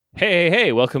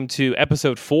Hey, welcome to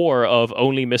episode 4 of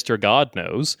Only Mr. God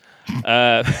Knows.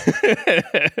 That's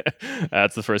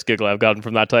the first giggle I've gotten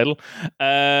from that title.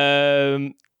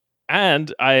 And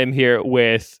I am here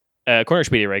with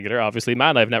Cornerspedia regular, obviously,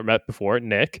 man I've never met before,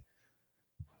 Nick.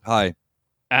 Hi.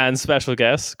 And special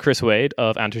guest, Chris Wade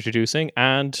of Introducing,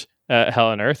 and Hell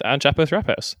on Earth, and Chat with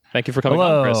Repos. Thank you for coming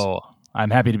on, Chris. Hello.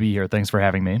 I'm happy to be here. Thanks for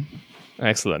having me.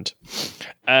 Excellent.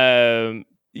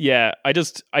 Yeah, I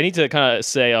need to kind of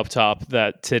say up top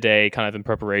that today, kind of in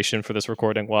preparation for this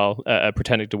recording while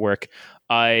pretending to work,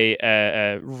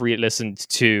 I re-listened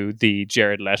to the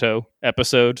Jared Leto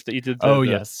episode that you did.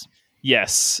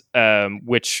 Yes.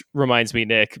 Which reminds me,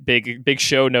 Nick, big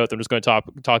show note that I'm just going to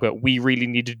talk about. We really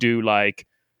need to do like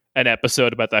an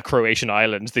episode about that Croatian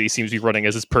island that he seems to be running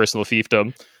as his personal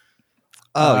fiefdom.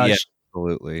 Oh, yeah,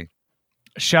 absolutely.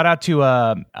 Shout out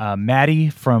to Maddie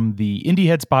from the Indie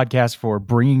Heads podcast for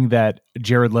bringing that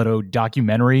Jared Leto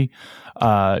documentary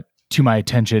to my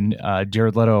attention.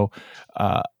 Jared Leto,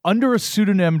 under a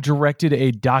pseudonym, directed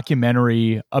a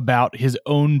documentary about his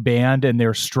own band and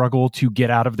their struggle to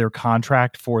get out of their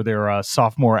contract for their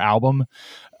sophomore album.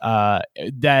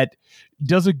 That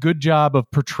does a good job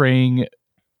of portraying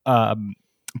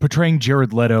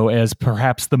Jared Leto as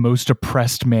perhaps the most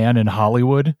oppressed man in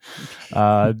Hollywood.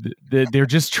 They're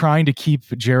just trying to keep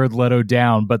Jared Leto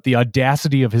down, but the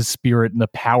audacity of his spirit and the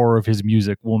power of his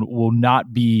music will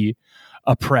not be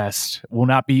oppressed, will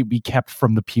not be kept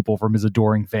from the people, from his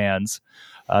adoring fans.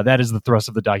 That is the thrust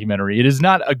of the documentary. It is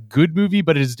not a good movie,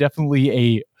 but it is definitely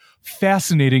a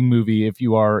fascinating movie if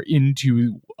you are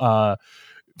into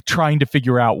trying to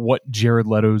figure out what Jared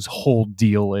Leto's whole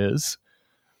deal is.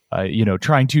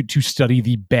 Trying to study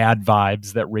the bad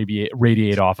vibes that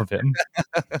radiate off of him.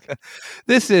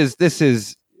 This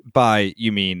is by,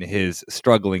 you mean his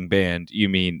struggling band? You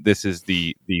mean this is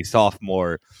the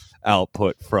sophomore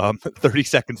output from 30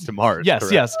 Seconds to Mars? Yes,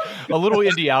 correct? yes, a little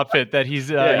indie outfit that he's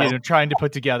trying to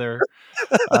put together,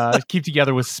 keep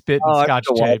together with spit and scotch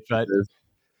tape,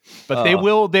 but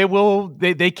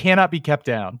they cannot be kept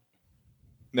down.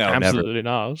 No, absolutely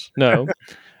never. not.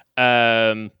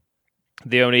 No.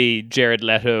 The only Jared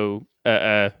Leto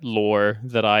lore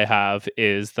that I have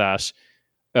is that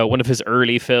one of his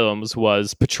early films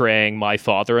was portraying my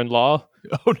father-in-law.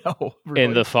 Oh no! Really?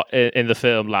 In the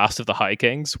film Last of the High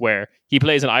Kings, where he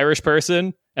plays an Irish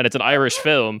person, and it's an Irish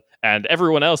film, and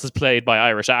everyone else is played by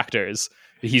Irish actors.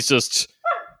 He's just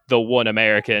the one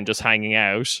American just hanging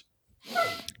out.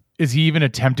 Is he even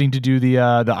attempting to do the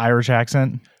Irish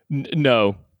accent?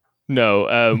 No,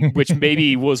 which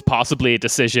maybe was possibly a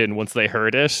decision once they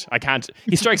heard it.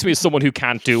 He strikes me as someone who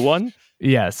can't do one.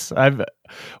 Yes, I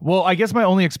guess my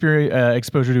only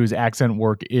exposure to his accent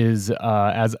work is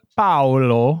as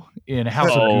Paolo in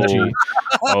House of Gucci.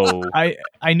 Oh, I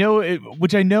know it,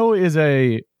 which I know is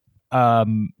a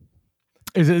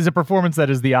performance that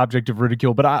is the object of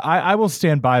ridicule, but I will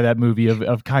stand by that movie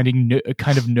of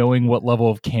kind of knowing what level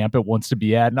of camp it wants to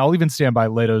be at, and I'll even stand by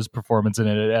Leto's performance in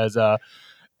it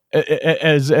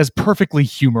as perfectly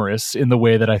humorous in the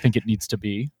way that I think it needs to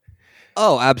be.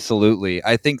 Oh, absolutely.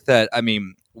 I think that, I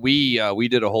mean, we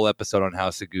did a whole episode on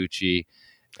House of Gucci,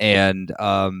 and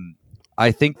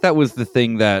I think that was the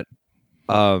thing that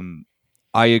I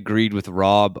agreed with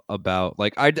Rob about.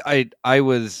 Like, I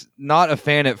was not a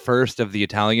fan at first of the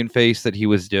Italian face that he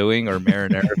was doing, or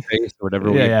marinara face, or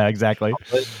whatever. Yeah, exactly.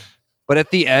 But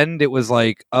at the end, it was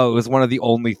like, it was one of the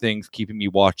only things keeping me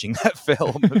watching that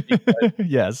film.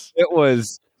 Yes. It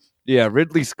was,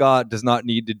 Ridley Scott does not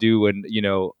need to do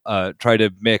try to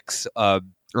mix or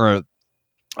a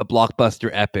blockbuster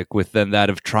epic with then that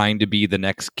of trying to be the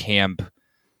next camp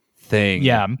thing.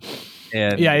 Yeah.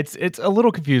 And it's a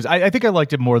little confused. I think I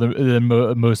liked it more than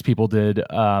most people did.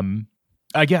 I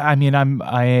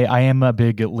am a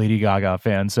big Lady Gaga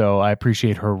fan, so I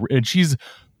appreciate her, and she's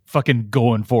fucking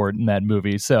going for it in that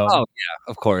movie. So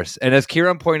of course. And as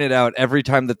Kieran pointed out, every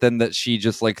time that she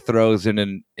just like throws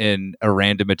in a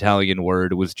random Italian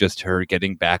word was just her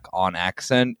getting back on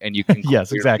accent, and you can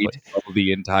yes, exactly tell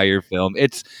the entire film.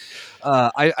 It's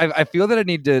I feel that I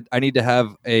need to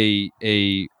have a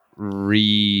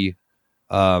rewatch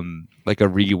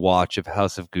of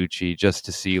House of Gucci just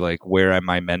to see like where am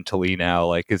I mentally now?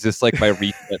 Like, is this like my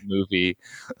recent movie?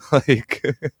 Like,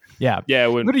 yeah.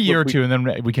 Put a year or two, and then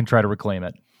we can try to reclaim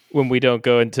it. When we don't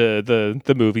go into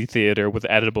the movie theater with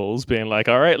edibles, being like,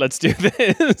 "All right, let's do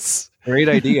this." Great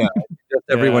idea.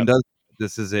 Everyone does.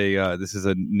 This is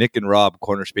a Nick and Rob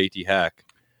Cornerspatey hack.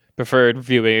 Preferred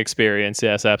viewing experience.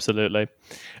 Yes, absolutely.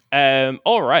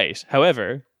 All right.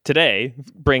 However, today,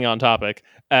 bring on topic,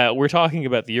 we're talking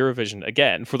about the Eurovision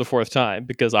again for the fourth time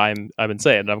because I'm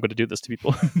insane and I'm going to do this to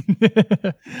people.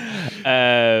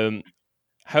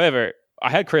 However, I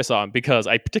had Chris on because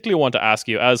I particularly want to ask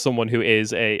you, as someone who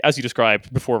is as you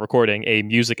described before recording, a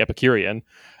music Epicurean,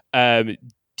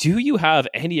 do you have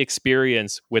any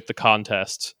experience with the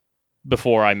contest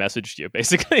before I messaged you,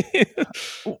 basically?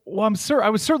 Well, I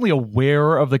was certainly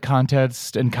aware of the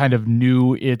contest and kind of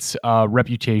knew its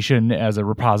reputation as a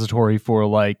repository for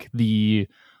like the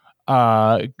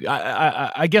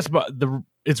I guess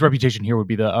its reputation here would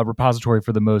be the repository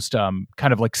for the most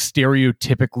kind of like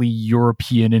stereotypically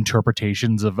European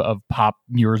interpretations of pop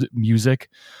music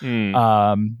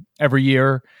every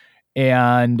year.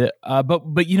 And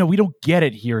but you know, we don't get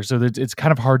it here, so it's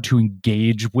kind of hard to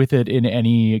engage with it in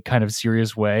any kind of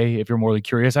serious way if you're morally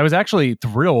curious. I was actually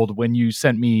thrilled when you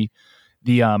sent me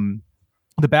the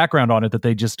background on it, that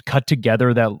they just cut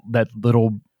together that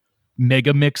little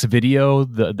mega mix video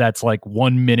that's like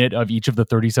 1 minute of each of the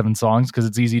 37 songs, because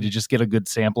it's easy to just get a good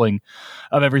sampling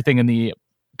of everything in the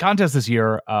contest this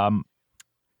year.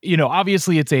 You know,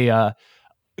 obviously it's a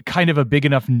kind of a big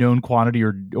enough known quantity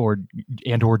or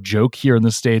joke here in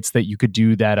the States that you could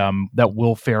do that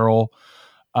Will Ferrell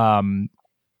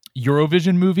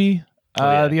Eurovision movie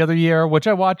the other year, which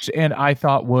I watched and I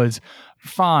thought was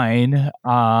fine.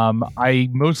 I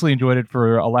mostly enjoyed it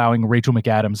for allowing Rachel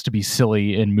McAdams to be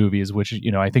silly in movies, which,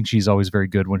 you know, I think she's always very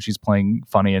good when she's playing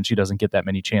funny, and she doesn't get that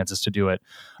many chances to do it.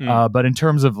 But in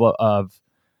terms of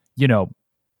you know,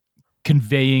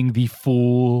 conveying the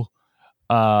full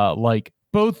like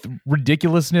both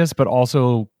ridiculousness but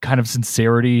also kind of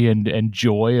sincerity and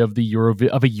joy of the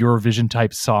of a Eurovision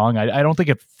type song, I don't think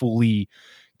it fully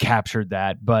captured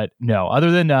that. But no,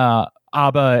 other than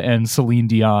ABBA and Celine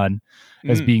Dion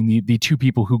as being the two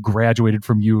people who graduated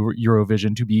from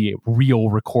Eurovision to be real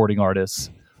recording artists,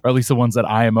 or at least the ones that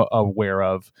I am aware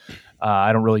of,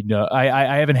 I don't really know.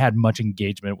 I haven't had much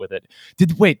engagement with it.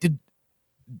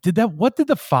 What did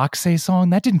the Fox Say song?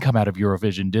 That didn't come out of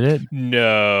Eurovision, did it?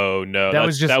 No.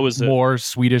 That was more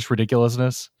Swedish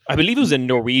ridiculousness. I believe it was a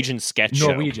Norwegian sketch show.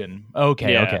 Norwegian.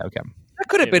 Okay. That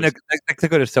could have been that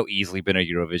could have so easily been a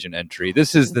Eurovision entry.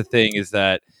 This is the thing, is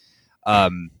that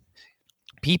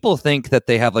people think that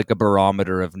they have like a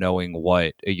barometer of knowing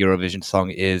what a Eurovision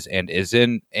song is and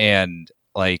isn't, and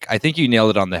like, I think you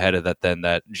nailed it on the head of that. Then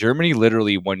that Germany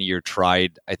literally 1 year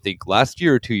tried, I think last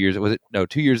year or 2 years,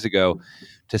 2 years ago,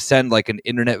 to send like an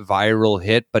internet viral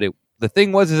hit, but the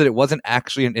thing was that it wasn't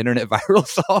actually an internet viral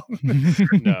song.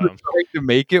 No. Trying to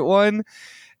make it one.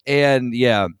 And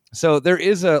yeah, so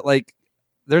there's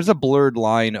a blurred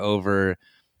line over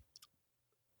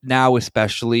now,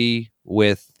 especially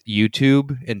with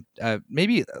YouTube, and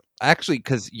maybe actually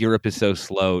because Europe is so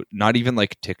slow, not even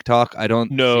like TikTok.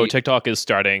 TikTok is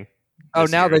starting. Oh,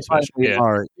 now they finally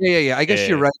are. Yeah. I guess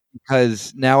you're right,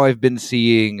 because now I've been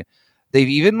seeing they've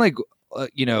even like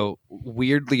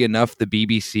weirdly enough, the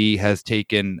BBC has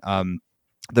taken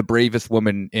the bravest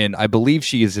woman in, I believe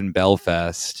she is in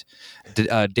Belfast,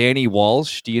 Danny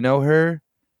Walsh. Do you know her?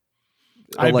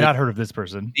 I've not heard of this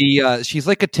person. She's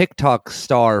like a TikTok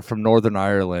star from Northern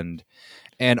Ireland,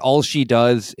 and all she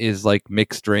does is like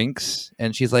mix drinks,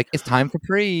 and she's like, "It's time for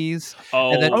praise."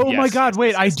 My God!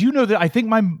 Wait, I do know that. I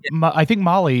think I think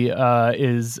Molly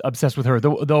is obsessed with her.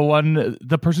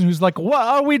 The person who's like, "What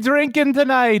are we drinking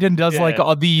tonight?" and does like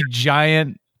all the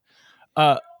giant.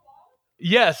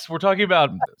 Yes, we're talking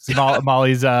about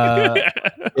Molly's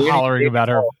hollering about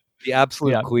her, the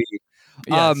absolute queen.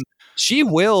 Yes. She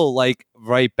will like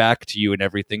write back to you and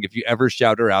everything if you ever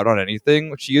shout her out on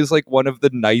anything. She is like one of the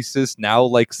nicest, now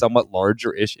like somewhat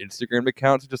larger-ish Instagram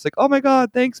accounts. Just like, oh my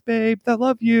God, thanks, babe. I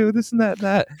love you. This and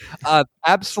that.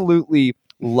 Absolutely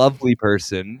lovely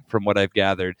person from what I've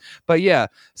gathered. But yeah,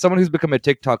 someone who's become a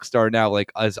TikTok star now,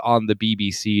 like is on the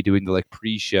BBC doing the like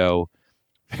pre-show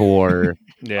for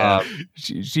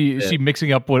she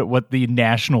mixing up what the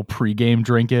national pregame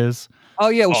drink is. Oh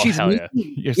yeah, well, she's some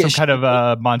kind of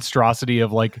a monstrosity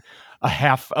of like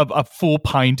a full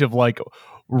pint of like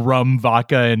rum,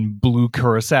 vodka, and blue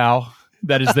curacao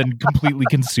that is then completely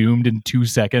consumed in 2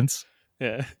 seconds.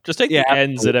 Yeah, just take the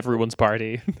ends at everyone's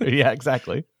party. Yeah,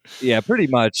 exactly. Yeah, pretty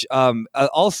much.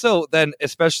 Also, then,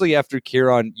 especially after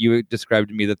Kieran, you described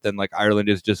to me that then like Ireland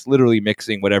is just literally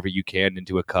mixing whatever you can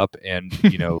into a cup and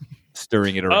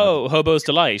stirring it around. Oh, Hobo's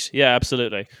Delight. Yeah,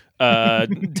 absolutely.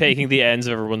 Taking the ends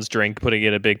of everyone's drink, putting it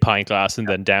in a big pint glass, and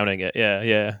then downing it.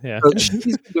 Yeah. So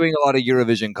she's doing a lot of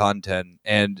Eurovision content,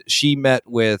 and she met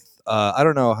with I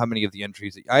don't know how many of the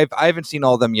entries. I haven't seen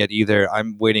all of them yet either.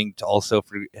 I'm waiting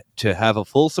to have a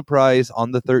full surprise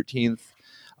on the 13th.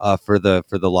 for the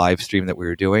live stream that we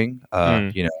were doing.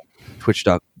 You know,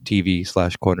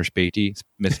 twitch.tv/cornerspatey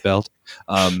misspelled.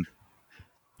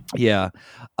 Yeah.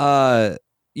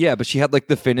 Yeah, but she had like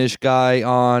the Finnish guy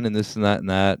on and this and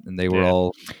that, and they were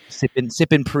all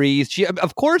sipping prees. She,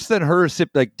 of course, then her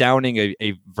like downing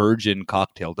a virgin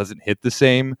cocktail doesn't hit the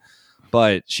same,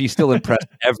 but she still impressed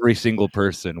every single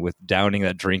person with downing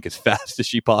that drink as fast as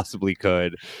she possibly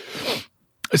could.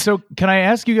 So, can I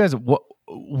ask you guys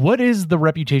what is the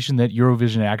reputation that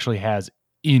Eurovision actually has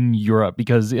in Europe?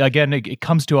 Because again, it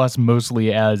comes to us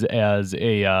mostly as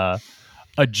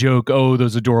a joke. Oh,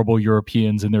 those adorable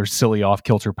Europeans and their silly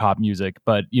off-kilter pop music.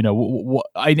 But you know,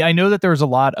 I know that there's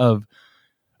a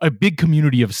big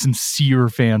community of sincere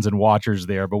fans and watchers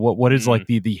there. But what is like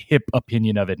the hip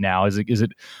opinion of it now? Is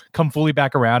it come fully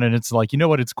back around and it's like, you know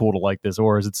what, it's cool to like this,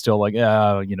 or is it still like,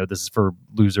 you know, this is for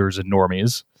losers and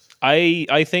normies?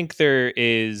 I think there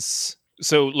is,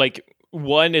 so like,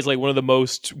 one is like one of the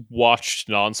most watched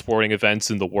non-sporting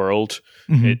events in the world.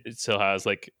 Mm-hmm. It still has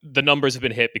like, the numbers have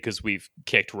been hit because we've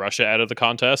kicked Russia out of the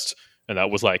contest, and that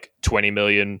was like 20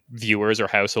 million viewers or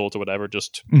households or whatever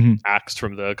just axed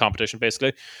from the competition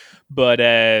basically. But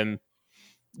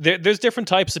there's different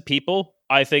types of people.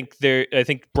 I think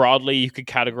broadly you could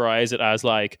categorize it as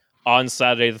like, on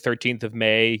Saturday the 13th of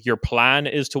May, your plan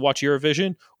is to watch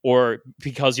Eurovision, or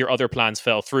because your other plans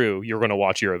fell through, you're going to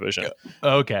watch Eurovision.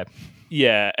 Okay.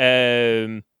 Yeah.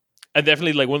 And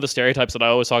definitely like one of the stereotypes that I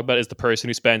always talk about is the person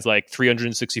who spends like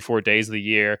 364 days of the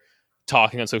year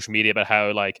talking on social media about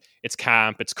how like it's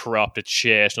camp, it's corrupt, it's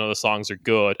shit, and all the songs are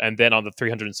good. And then on the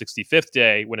 365th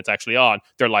day, when it's actually on,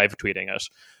 they're live tweeting it.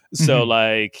 So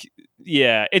like,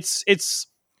 yeah, it's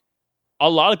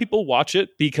a lot of people watch it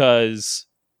because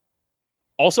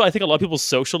also I think a lot of people's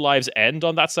social lives end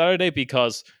on that Saturday,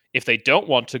 because if they don't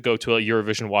want to go to a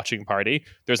Eurovision watching party,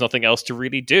 there's nothing else to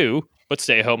really do but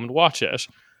stay home and watch it.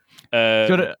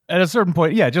 So at a certain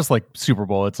point, yeah, just like Super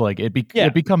Bowl, it's like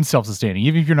it becomes self-sustaining.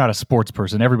 Even if you're not a sports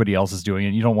person, everybody else is doing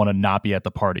it. You don't want to not be at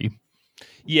the party.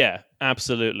 Yeah,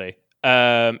 absolutely.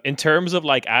 In terms of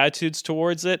like attitudes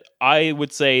towards it, I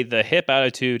would say the hip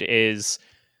attitude is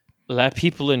let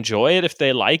people enjoy it if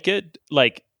they like it.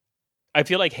 Like, I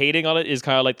feel like hating on it is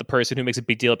kind of like the person who makes a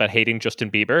big deal about hating Justin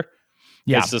Bieber.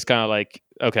 Yeah. It's just kind of like,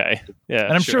 okay. Yeah.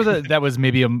 And I'm sure that was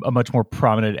maybe a much more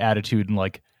prominent attitude, and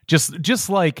like just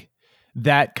like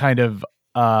that kind of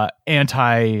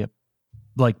anti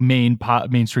like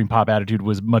mainstream pop attitude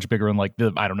was much bigger in like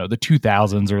the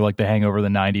 2000s or like the hangover of the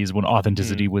 90s, when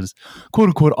authenticity was quote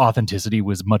unquote authenticity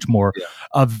was much more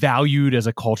valued as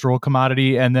a cultural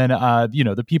commodity. And then you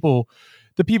know, the people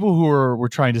who were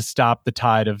trying to stop the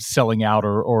tide of selling out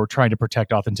or trying to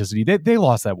protect authenticity, they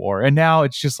lost that war. And now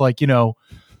it's just like, you know,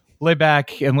 lay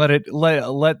back and let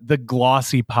the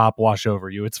glossy pop wash over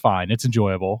you. It's fine. It's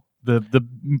enjoyable. The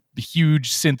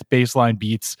huge synth bassline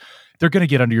beats, they're going to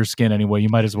get under your skin anyway. You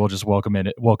might as well just welcome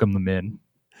them in.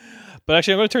 But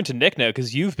actually, I'm going to turn to Nick now,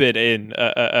 because you've been in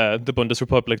the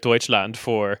Bundesrepublik Deutschland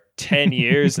for 10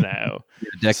 years now.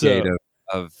 A decade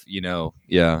of you know,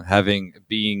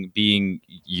 being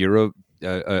Euro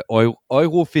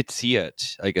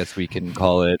Eurofiziert, I guess we can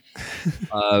call it.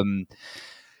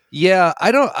 Yeah,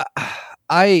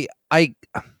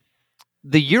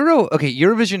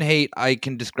 Eurovision hate, I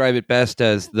can describe it best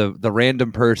as the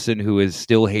random person who is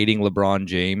still hating LeBron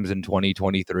James in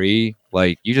 2023.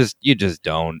 Like, you just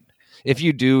don't. If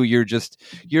you do,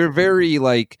 you're very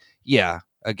like, yeah,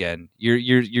 again,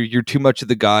 you're too much of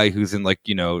the guy who's in like,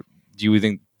 you know,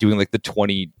 doing like the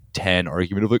 2010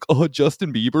 argument of like, oh,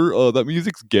 Justin Bieber, oh, that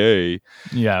music's gay.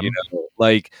 Yeah. You know,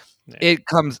 like it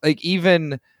comes like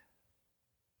even.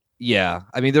 Yeah,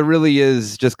 I mean, there really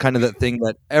is just kind of that thing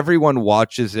that everyone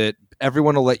watches it.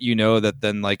 Everyone will let you know that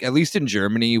then, like, at least in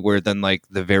Germany, where then, like,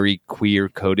 the very queer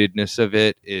codedness of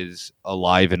it is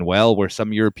alive and well, where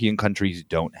some European countries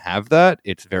don't have that.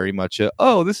 It's very much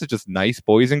this is just nice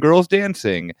boys and girls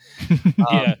dancing.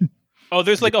 Yeah. Oh,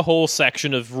 there's like a whole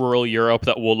section of rural Europe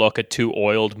that will look at two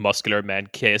oiled, muscular men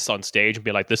kiss on stage and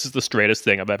be like, "This is the straightest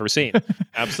thing I've ever seen."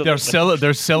 Absolutely,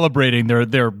 they're celebrating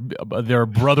their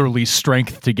brotherly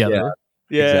strength together.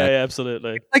 Yeah, exactly. Yeah,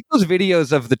 absolutely. Like those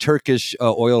videos of the Turkish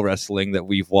oil wrestling that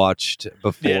we've watched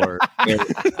before. Yeah.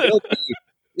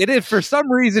 It is, for some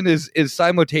reason, is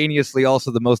simultaneously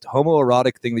also the most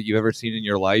homoerotic thing that you've ever seen in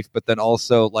your life, but then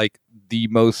also like the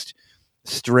most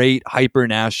straight hyper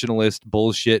nationalist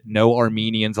bullshit, no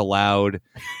Armenians allowed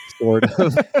sort of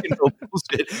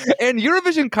bullshit. And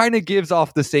Eurovision kind of gives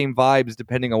off the same vibes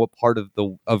depending on what part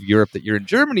of Europe that you're in.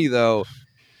 Germany, though,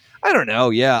 I don't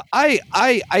know. Yeah, I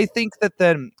think that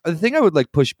then the thing I would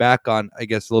like push back on, I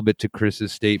guess, a little bit to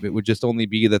Chris's statement would just only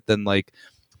be that then like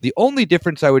The only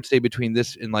difference I would say between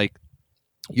this and like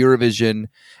Eurovision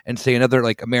and say another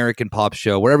like American pop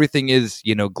show where everything is,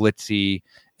 you know, glitzy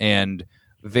and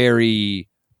very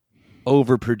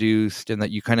overproduced, and that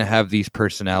you kind of have these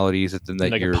personalities that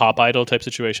like you're a pop idol type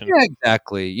situation. yeah,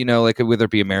 exactly. You know, like whether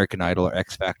it be American Idol or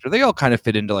X Factor, they all kind of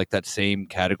fit into like that same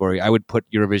category. I would put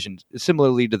Eurovision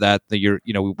similarly to that. You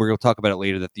know, we're going to talk about it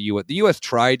later. That the U.S.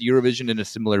 tried Eurovision in a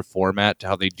similar format to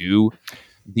how they do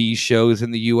these shows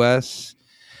in the U.S.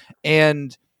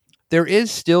 And there is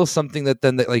still something that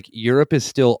like Europe is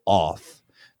still off.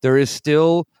 There is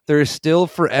still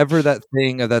forever that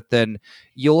thing of that then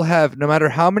you'll have, no matter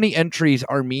how many entries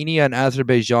Armenia and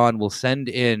Azerbaijan will send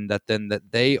in, that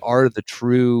they are the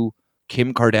true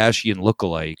Kim Kardashian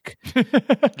lookalike.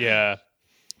 Yeah.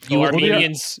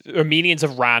 Armenians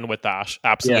have ran with that.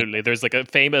 Absolutely. Yeah. There's like a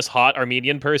famous hot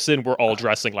Armenian person. We're all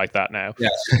dressing like that now. Yeah.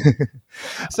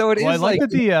 So it is. I like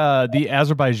that the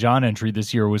Azerbaijan entry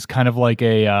this year was kind of like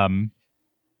a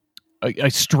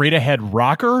straight ahead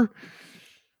rocker.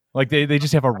 Like they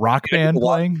just have a rock band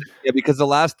playing. Yeah, because the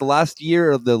last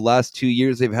year of the last 2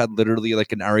 years they've had literally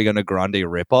like an Ariana Grande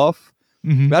ripoff.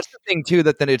 Mm-hmm. That's the thing too,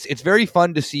 that then it's very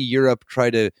fun to see Europe try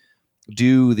to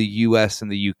do the US and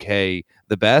the UK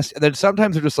the best, and then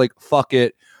sometimes they're just like fuck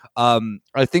it.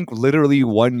 I think literally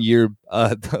 1 year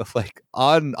like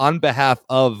on behalf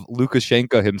of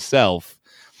Lukashenko himself,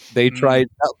 they tried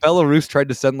Belarus tried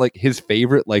to send like his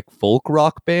favorite like folk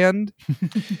rock band.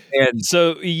 And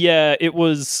so yeah, it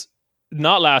was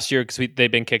not last year because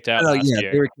they've been kicked out last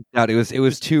year. They were kicked out. It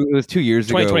was 2 years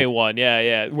 2021, ago.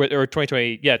 Yeah. Or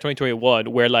 2020,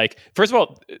 2021, where like first of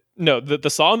all, no, the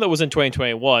song that was in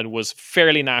 2021 was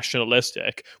fairly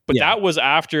nationalistic, but that was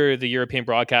after the European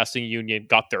Broadcasting Union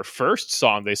got their first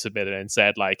song they submitted and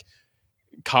said like,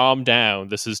 calm down,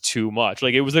 this is too much.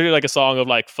 Like it was literally like a song of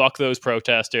like fuck those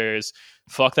protesters,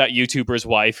 fuck that YouTuber's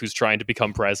wife who's trying to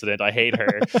become president, I hate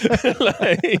her.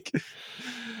 Like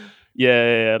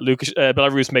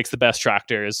Belarus makes the best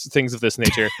tractors, things of this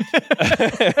nature.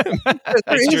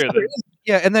 That's true.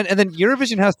 Yeah, and then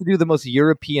Eurovision has to do the most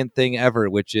European thing ever,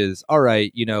 which is all right,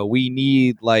 you know, we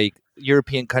need like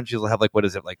European countries will have like, what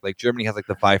is it, like Germany has like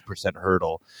the 5%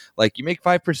 hurdle. Like you make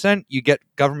 5%, you get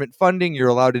government funding, you're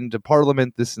allowed into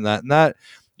parliament, this and that and that.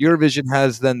 Eurovision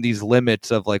has then these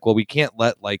limits of like, well, we can't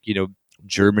let like, you know,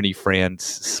 Germany, France,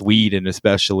 Sweden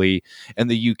especially, and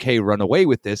the UK run away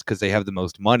with this because they have the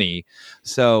most money.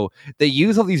 So they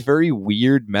use all these very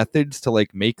weird methods to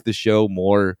like make the show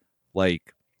more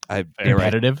like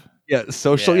competitive. Yeah,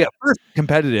 social. Yeah, first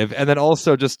competitive, and then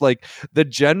also just like the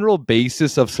general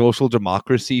basis of social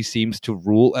democracy seems to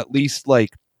rule at least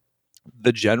like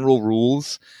the general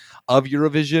rules of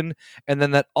Eurovision, and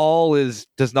then that all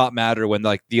does not matter when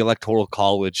like the electoral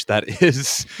college that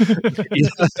is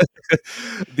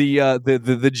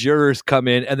the jurors come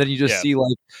in, and then you just see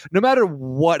like no matter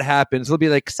what happens, they'll be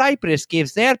like Cyprus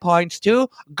gives their points to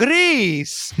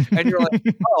Greece, and you're like,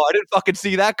 oh, I didn't fucking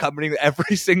see that coming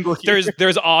every single year.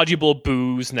 There's audible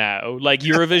boos now. Like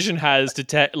Eurovision has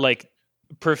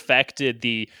perfected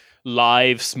the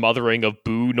live smothering of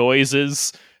boo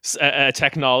noises.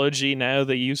 Technology now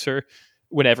they use her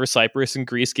whenever Cyprus and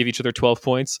Greece give each other 12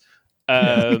 points.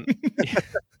 So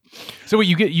what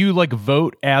you like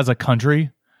vote as a country?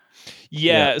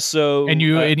 Yeah. So and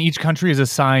and each country is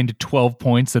assigned 12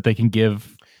 points that they can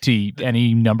give to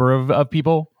any number of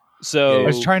people. So I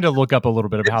was trying to look up a little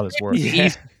bit of how this works. Easy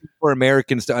for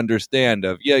Americans to understand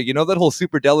you know that whole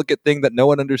super delicate thing that no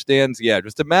one understands. Yeah,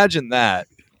 just imagine that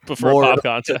before a pop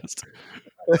contest.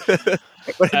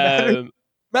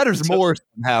 Matters more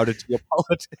somehow to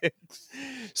geopolitics.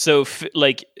 So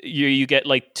like you get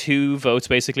like 2 votes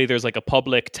basically. There's like a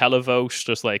public televote,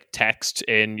 just like text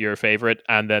in your favorite,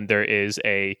 and then there is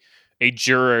a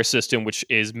juror system which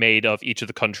is made of each of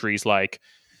the countries like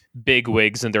big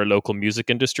wigs in their local music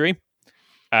industry.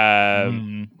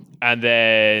 And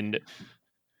then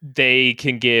they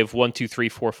can give 1, 2, 3,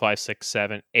 4, 5, 6,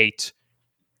 7, 8,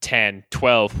 10,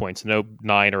 12 points, no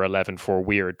 9 or 11 for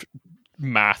weird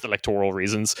math electoral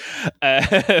reasons.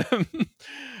 And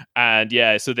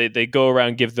so they go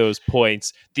around, give those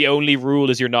points. The only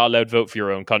rule is you're not allowed to vote for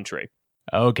your own country.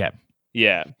 Okay.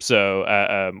 Yeah.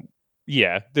 So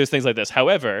there's things like this.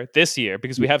 However, this year,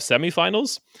 because we have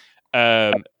semifinals,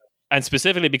 and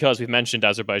specifically because we've mentioned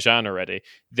Azerbaijan already,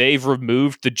 they've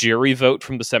removed the jury vote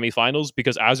from the semifinals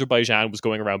because Azerbaijan was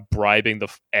going around bribing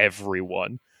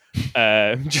everyone.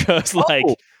 Just like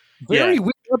very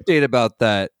weird update about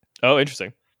that. Oh,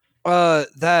 interesting.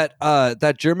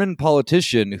 That German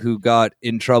politician who got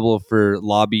in trouble for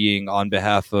lobbying on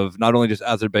behalf of not only just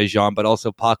Azerbaijan but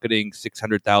also pocketing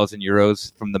 600,000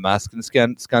 euros from the Maskin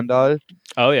scandal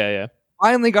Oh yeah.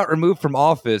 finally got removed from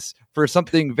office for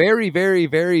something very, very,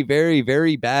 very, very,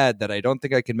 very bad that I don't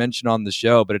think I can mention on the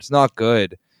show, but it's not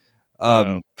good.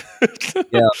 Yeah,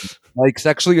 like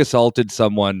sexually assaulted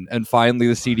someone, and finally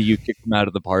the CDU kicked him out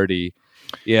of the party.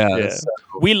 Yeah. So,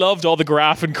 we loved all the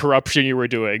graft and corruption you were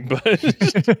doing, but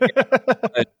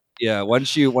yeah,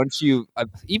 once you,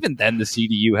 even then, the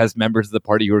CDU has members of the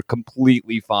party who are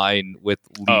completely fine with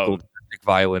legal domestic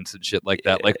violence and shit like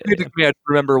that. Like, I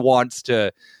remember wants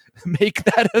to make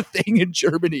that a thing in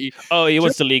Germany. Oh, he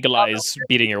wants to legalize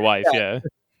beating your wife.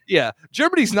 Yeah,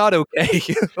 Germany's not okay.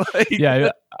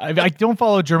 Yeah, I don't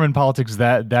follow German politics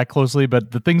that closely,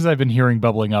 but the things I've been hearing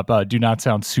bubbling up do not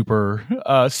sound super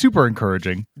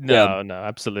encouraging. No,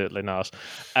 absolutely not.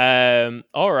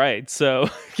 All right, so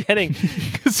getting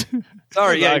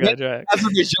sorry,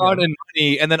 Azerbaijan and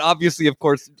money, and then obviously, of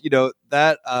course,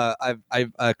 that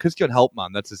I've Christian Helpmann,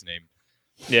 that's his name.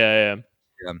 Yeah.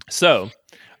 So.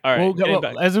 All right.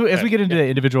 Well, as we get into the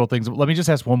individual things, let me just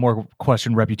ask one more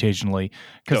question reputationally,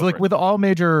 because with all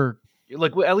major,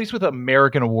 at least with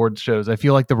American awards shows, I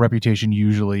feel like the reputation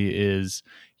usually is,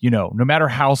 no matter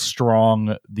how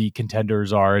strong the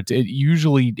contenders are, it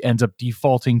usually ends up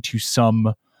defaulting to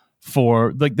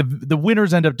the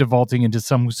winners end up defaulting into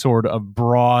some sort of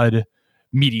broad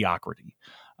mediocrity,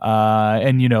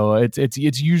 and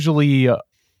it's usually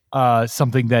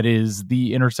something that is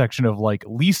the intersection of like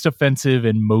least offensive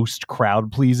and most crowd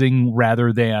pleasing,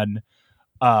 rather than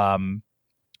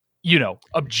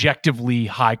objectively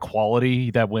high quality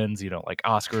that wins, like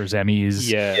Oscars,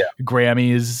 Emmys,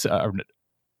 Grammys,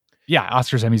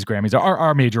 Oscars, Emmys, Grammys are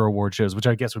our major award shows, which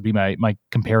I guess would be my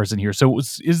comparison here. So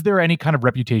is there any kind of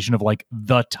reputation of like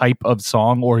the type of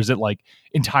song, or is it like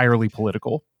entirely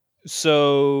political?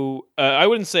 So I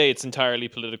wouldn't say it's entirely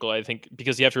political. I think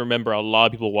because you have to remember, a lot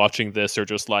of people watching this are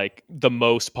just like, the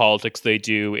most politics they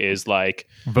do is like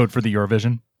vote for the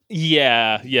Eurovision.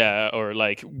 Yeah, or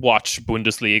like watch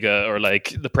Bundesliga or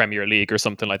like the Premier League or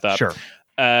something like that. Sure.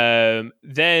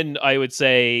 Then I would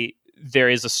say there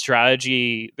is a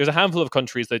strategy. There's a handful of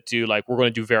countries that do like, we're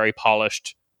going to do very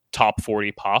polished top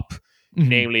 40 pop. Mm-hmm.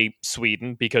 Namely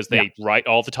Sweden, because they write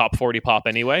all the top 40 pop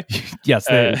anyway. Yes,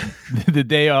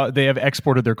 they have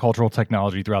exported their cultural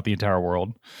technology throughout the entire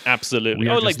world. We Absolutely.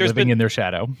 are just living in their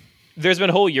shadow. There's been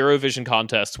whole Eurovision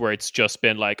contests where it's just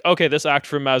been like, okay, this act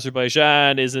from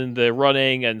Azerbaijan is in the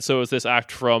running, and so is this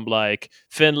act from like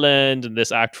Finland, and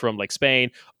this act from like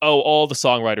Spain. Oh, all the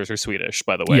songwriters are Swedish,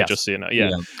 by the way, just so you know.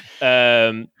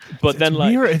 But then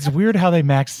it's weird how they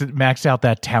maxed out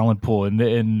that talent pool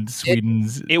in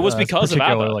Sweden's. It was because of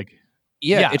ABBA.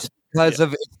 It's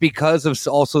because of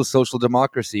also social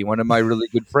democracy. One of my really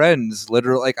good friends,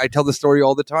 literally, like I tell the story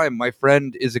all the time. My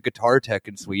friend is a guitar tech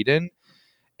in Sweden,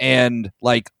 and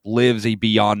like lives a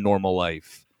beyond normal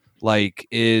life. Like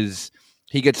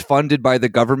he gets funded by the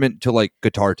government to like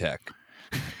guitar tech.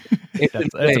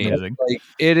 That's amazing. Like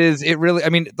it really, I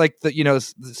mean, like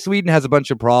Sweden has a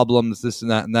bunch of problems, this and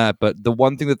that, but the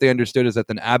one thing that they understood is that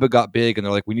then ABBA got big, and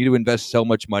they're like, we need to invest so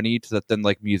much money so that then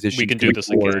like musicians we can do this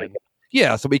again.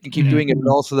 Yeah, so we can keep doing it, but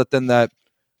also that then that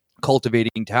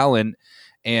cultivating talent,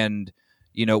 and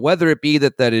whether it be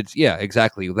that it's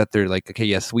exactly that they're like,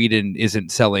 okay, Sweden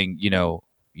isn't selling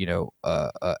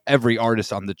every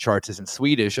artist on the charts isn't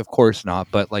Swedish, of course not,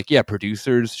 but like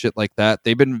producers, shit like that,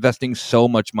 they've been investing so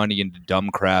much money into dumb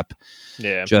crap,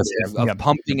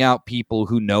 pumping out people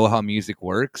who know how music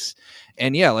works.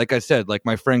 And like I said, like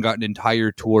my friend got an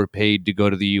entire tour paid to go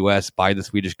to the US by the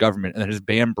Swedish government, and then his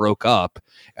band broke up,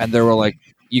 and they were like,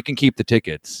 you can keep the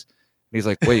tickets. And he's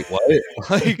like, wait, what?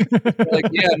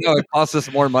 No, it costs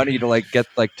us more money to like get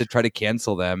like to try to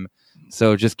cancel them.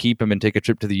 So just keep him and take a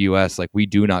trip to the U.S. Like, we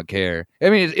do not care. I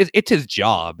mean, it's his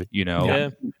job, Yeah,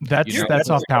 that's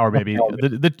soft power, baby.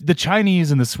 The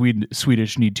Chinese and the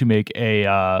Swedish need to make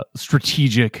a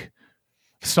strategic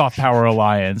soft power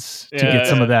alliance to get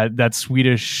some of that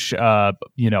Swedish,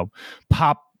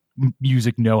 pop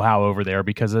music know-how over there,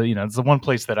 because it's the one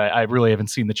place that I really haven't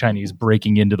seen the Chinese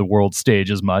breaking into the world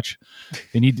stage as much.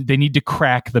 They need to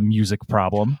crack the music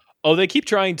problem. Oh, they keep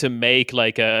trying to make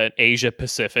like an Asia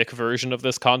Pacific version of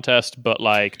this contest, but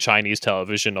like Chinese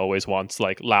television always wants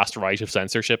like last right of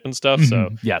censorship and stuff, so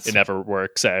it never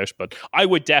works out. But I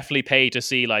would definitely pay to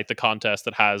see like the contest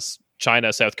that has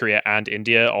China, South Korea, and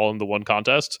India all in the one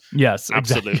contest. Yes,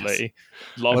 absolutely.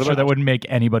 I'm sure that wouldn't make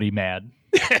anybody mad.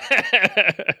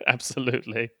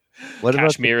 Absolutely. What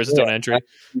Kashmir is its own entry.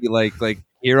 Like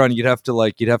here on, you'd have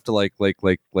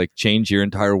to change your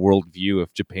entire worldview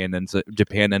if Japan ends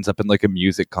up in like a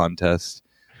music contest.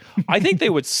 I think they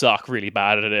would suck really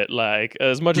bad at it. Like,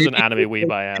 as much as an anime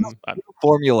weeb I am,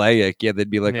 Formulaic. Yeah, they'd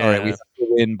be like, all right, we have to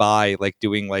win by like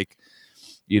doing like,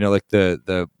 like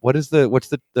what's their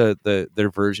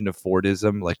version of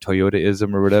Fordism, like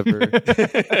Toyotaism or whatever.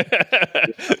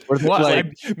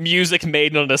 Like music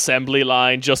made on an assembly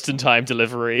line, just in time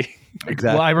delivery.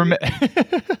 Exactly. Well, I remember.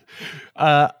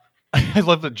 I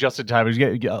love the just in time.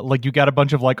 You got a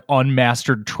bunch of like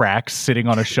unmastered tracks sitting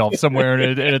on a shelf somewhere,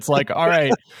 and it's like, all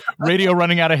right, radio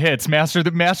running out of hits. Master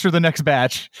the next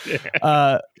batch.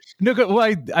 No,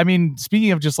 well, I mean,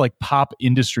 speaking of just like pop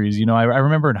industries, I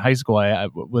remember in high school,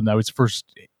 when I was first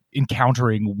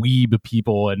encountering weeb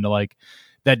people, and like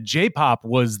that J-pop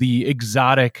was the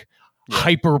exotic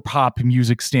hyper pop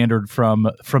music standard from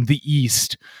the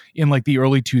East in like the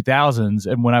early 2000s,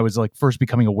 and when I was like first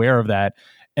becoming aware of that.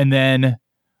 And then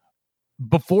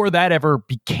before that ever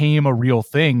became a real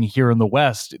thing here in the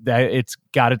West, that it's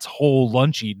got its whole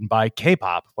lunch eaten by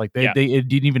K-pop. Like it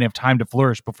didn't even have time to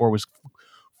flourish before it was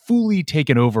fully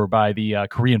taken over by the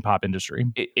Korean pop industry.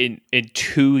 In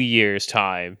 2 years'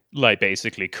 time, like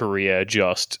basically Korea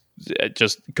just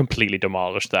completely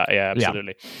demolished that. Yeah,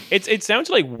 absolutely. Yeah. It sounds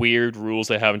like weird rules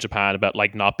they have in Japan about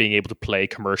like not being able to play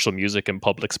commercial music in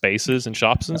public spaces and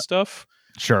shops and stuff.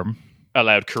 Sure.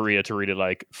 Allowed Korea to really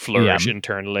like flourish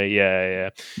internally. Yeah.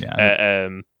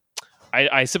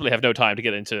 I simply have no time to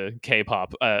get into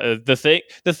K-pop.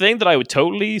 The thing that I would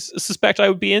totally suspect I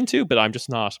would be into, but I'm just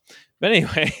not. But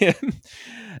anyway,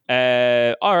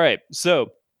 all right.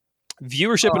 So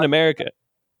viewership in America.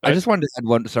 I just wanted to add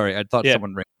one. Sorry, I thought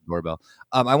someone rang the doorbell.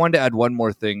 I wanted to add one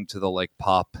more thing to the like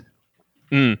pop.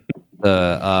 The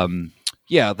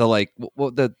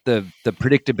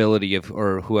predictability of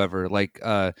or whoever like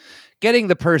getting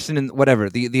the person in whatever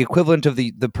the equivalent of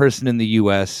the person in the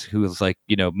U.S. who is like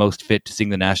most fit to sing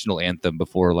the national anthem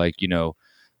before like a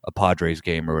Padres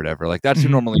game or whatever. Like that's who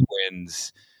normally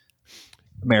wins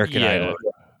American Idol.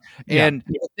 And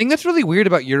the thing that's really weird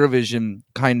about Eurovision,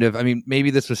 kind of, I mean,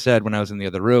 maybe this was said when I was in the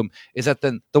other room, is that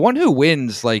the one who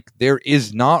wins, like, there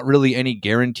is not really any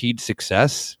guaranteed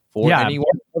success for any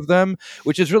one of them,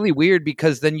 which is really weird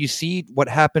because then you see what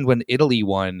happened when Italy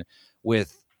won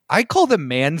with, I call them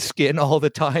Manskin all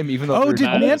the time, even though did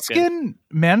Manskin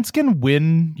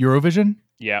win Eurovision?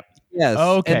 Yeah. Yes.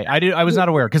 Oh, okay. I was not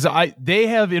aware because they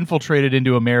have infiltrated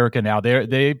into America now.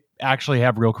 They actually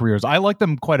have real careers. I like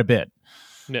them quite a bit.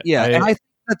 Yeah, and I think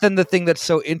that then the thing that's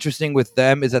so interesting with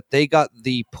them is that they got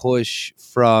the push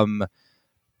from,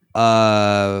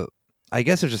 I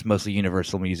guess it's just mostly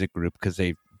Universal Music Group because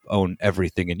they own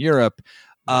everything in Europe,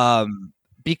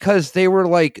 because they were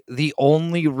like the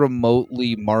only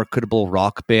remotely marketable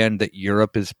rock band that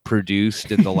Europe has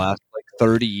produced in the last like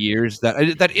 30 years.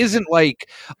 That isn't like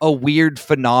a weird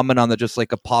phenomenon that just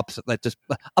like a pops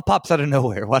out of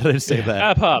nowhere. Why did I say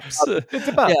that? Pops. It's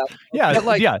about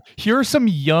Here are some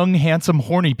young, handsome,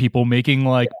 horny people making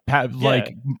like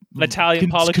Italian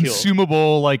polycule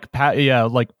consumable like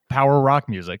power rock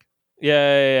music.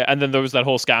 Yeah, and then there was that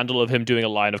whole scandal of him doing a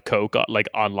line of coke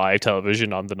on live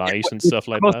television on the night and stuff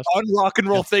like that. The most rock and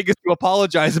roll thing is to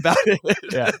apologize about it. Well,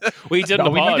 he didn't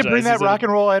apologize. We need to bring that rock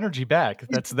and roll energy back.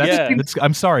 That's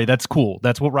I'm sorry, that's cool.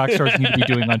 That's what rock stars need to be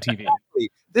doing on TV.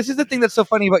 This is the thing that's so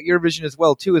funny about Eurovision as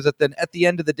well, too, is that then at the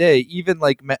end of the day, even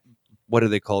like what are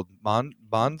they called?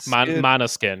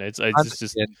 Måneskin. It's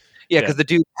just because the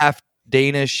dude half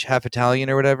Danish, half Italian,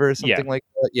 or whatever, something like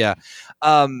that. Yeah.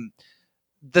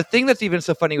 The thing that's even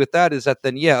so funny with that is that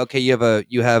then you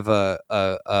have an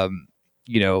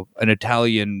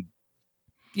Italian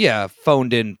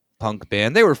phoned in punk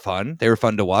band. They were fun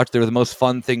to watch. They were the most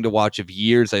fun thing to watch of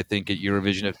years, I think, at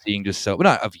Eurovision, of seeing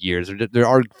not of years, there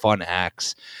are fun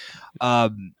acts,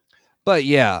 but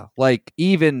like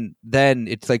even then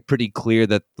it's like pretty clear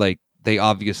that like they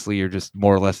obviously are just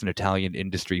more or less an Italian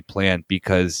industry plant,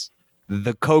 because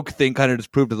the Coke thing kind of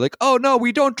just proved it, like, oh no,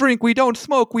 we don't drink, we don't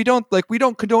smoke, we don't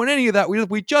condone any of that.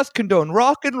 We just condone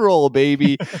rock and roll,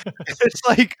 baby. It's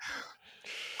like,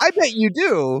 I bet you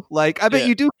do. Like, I bet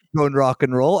you do condone rock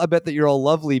and roll. I bet that you're all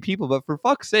lovely people, but for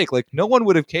fuck's sake, like, no one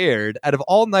would have cared out of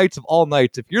all nights,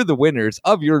 if you're the winners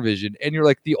of Eurovision and you're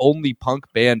like the only punk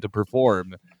band to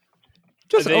perform.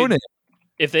 Just own it.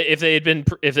 If they had been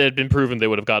proven, they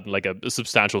would have gotten like a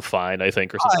substantial fine, I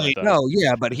think, or something like that. No,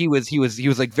 yeah, but he was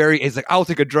like he's like, I'll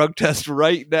take a drug test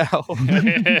right now.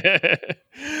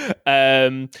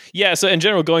 So in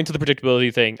general, going to the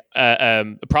predictability thing,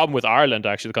 the problem with Ireland,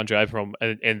 actually, the country I'm from,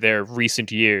 in their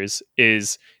recent years,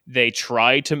 is they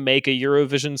try to make a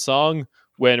Eurovision song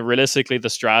when realistically the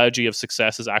strategy of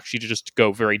success is actually to just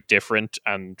go very different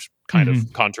and kind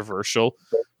of controversial,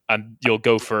 and you'll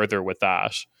go further with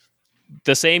that.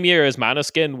 The same year as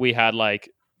Maneskin, we had like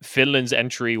Finland's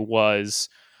entry was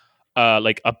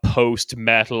like a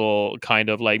post-metal kind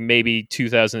of like maybe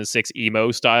 2006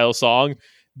 emo style song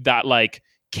that like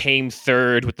came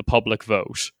third with the public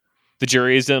vote. The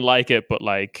juries didn't like it, but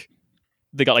like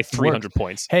they got like 300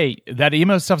 points. Hey, that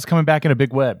emo stuff's coming back in a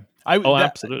big web.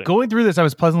 Absolutely. Going through this, I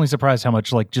was pleasantly surprised how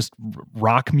much like just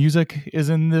rock music is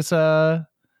in this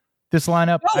this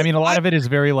lineup. I mean, a lot of it is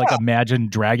very like Imagine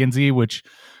Dragons-y, which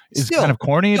is kind of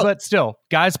corny, but still,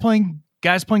 guys playing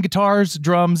guitars,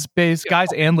 drums, bass, guys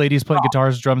and ladies playing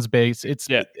guitars, drums, bass.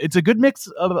 It's a good mix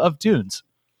of tunes.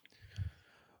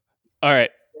 All right.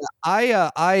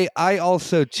 I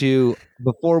also too,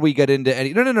 before we get into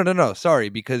any no, sorry,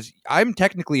 because I'm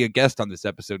technically a guest on this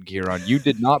episode, Kieran. You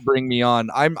did not bring me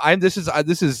on. This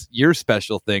is your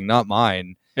special thing, not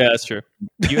mine. Yeah, that's true.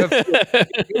 You have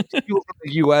people from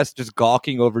the US just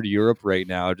gawking over to Europe right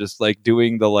now, just like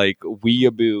doing the like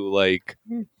weeaboo like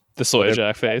the soy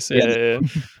jack face,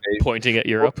 pointing at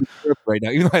Europe right now.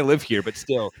 Even though I live here, but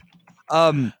still,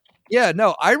 yeah,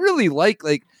 no, I really like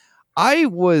I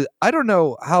don't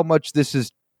know how much this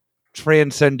is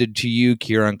transcended to you,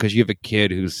 Kieran, because you have a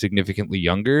kid who's significantly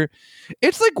younger.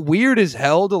 It's like weird as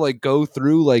hell to like go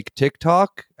through like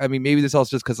TikTok. I mean, maybe this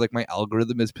also just because like my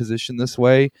algorithm is positioned this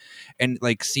way, and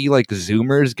like see like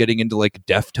Zoomers getting into like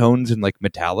Deftones and like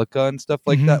Metallica and stuff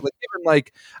like that. Like even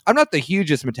like I'm not the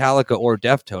hugest Metallica or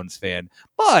Deftones fan,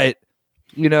 but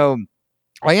you know,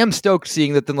 I am stoked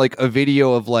seeing that then like a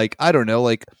video of like I don't know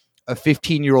like a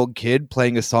 15-year-old kid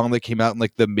playing a song that came out in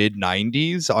like the mid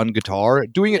 90s on guitar,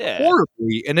 doing it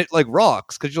horribly, and it like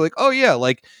rocks because you're like, oh yeah,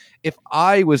 like if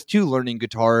I was too learning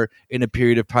guitar in a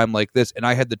period of time like this, and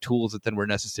I had the tools that then were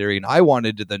necessary, and I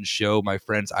wanted to then show my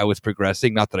friends I was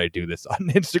progressing, not that I do this on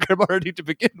Instagram already to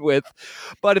begin with,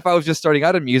 but if I was just starting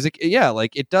out in music, yeah,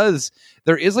 like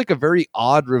there is like a very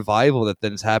odd revival that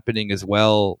then is happening as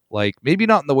well. Like maybe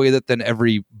not in the way that then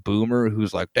every boomer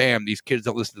who's like, damn, these kids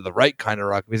don't listen to the right kind of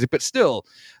rock music, but still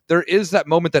there is that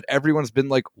moment that everyone's been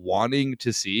like wanting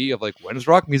to see of like, when's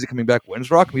rock music coming back?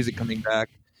 When's rock music coming back?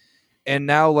 And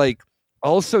now, like,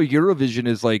 also Eurovision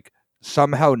is like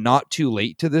somehow not too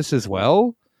late to this as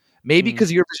well. Maybe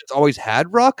because Eurovision's always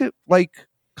had rock, like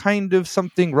kind of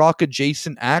something rock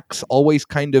adjacent acts. Always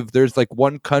kind of there's like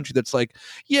one country that's like,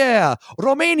 yeah,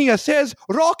 Romania says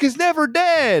rock is never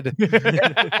dead.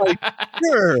 Like,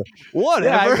 sure,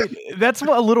 whatever. Yeah, I mean, that's a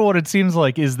little what it seems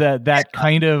like is that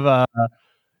kind of.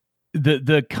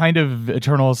 The kind of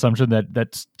eternal assumption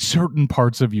that certain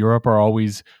parts of Europe are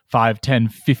always 5, 10,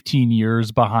 15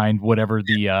 years behind whatever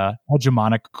the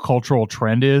hegemonic cultural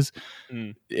trend is.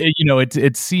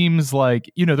 It seems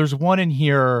like, there's one in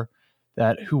here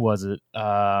that, who was it?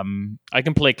 I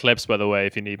can play clips, by the way,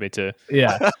 if you need me to.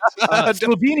 Yeah.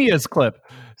 Slovenia's clip.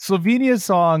 Slovenia's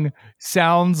song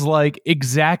sounds like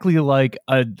exactly like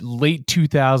a late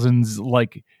 2000s,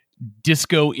 like,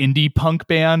 disco indie punk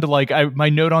band. Like my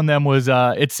note on them was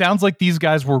it sounds like these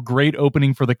guys were great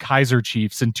opening for the Kaiser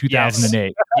Chiefs in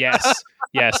 2008. Yes.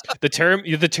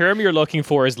 The term you're looking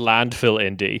for is landfill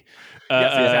indie.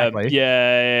 Yes, exactly.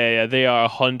 Yeah. They are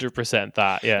 100%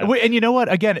 that. Yeah. Wait, and you know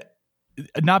what? Again,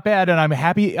 not bad, and I'm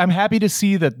happy to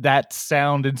see that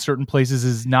sound in certain places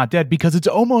is not dead, because it's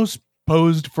almost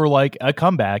posed for like a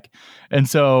comeback. And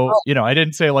so, I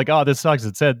didn't say like, oh, this sucks.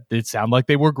 It said it sounded like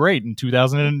they were great in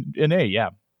 2008. Yeah.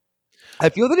 I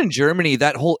feel that in Germany,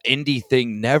 that whole indie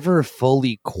thing never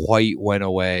fully quite went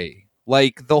away.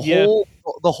 Like the whole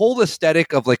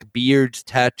aesthetic of like beards,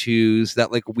 tattoos,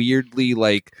 that like weirdly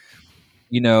like,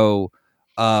 what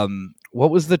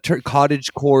was the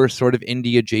cottagecore sort of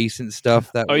indie adjacent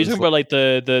stuff? That you're talking about like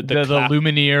the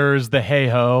Lumineers, the Hey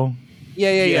Ho.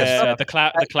 Yeah. The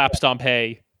clap stomp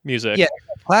hey music. Yeah,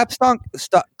 clap stomp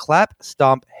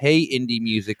hey indie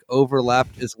music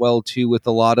overlapped as well too with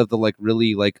a lot of the like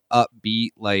really like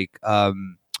upbeat like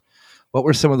what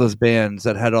were some of those bands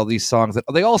that had all these songs that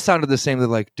they all sounded the same? They're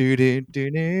like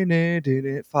Metronomy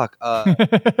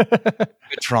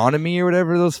or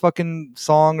whatever those fucking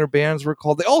song or bands were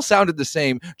called. They all sounded the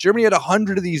same. Germany had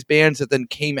 100 of these bands that then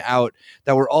came out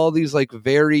that were all these like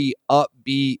very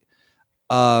upbeat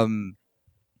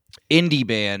indie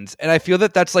bands, and I feel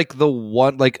that that's like the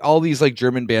one, like all these like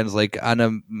German bands like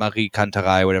Annemarie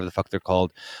Kanterei, whatever the fuck they're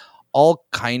called, all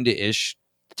kind of ish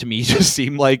to me just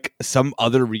seem like some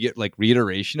other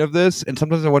reiteration of this. And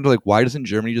sometimes I wonder like, why doesn't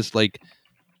Germany just like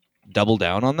double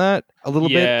down on that a little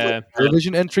Yeah. bit, like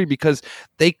Eurovision entry, because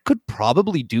they could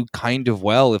probably do kind of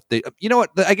well if they, you know what,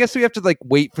 I guess we have to like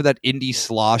wait for that indie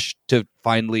slosh to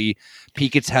finally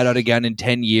peek its head out again in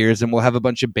 10 years, and we'll have a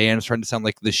bunch of bands trying to sound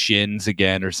like the Shins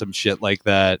again or some shit like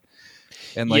that,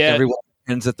 and like everyone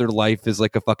pretends that their life is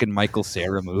like a fucking Michael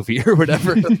Cera movie or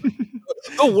whatever.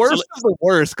 The worst of the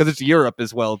worst, because it's Europe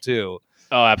as well too.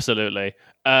 Oh, absolutely.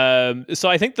 So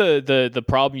I think the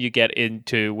problem you get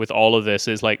into with all of this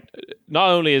is like, not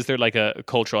only is there like a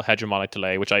cultural hegemonic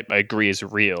delay, which I agree is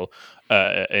real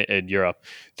in Europe,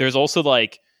 there's also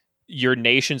like your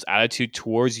nation's attitude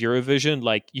towards Eurovision.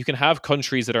 Like, you can have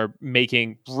countries that are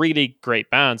making really great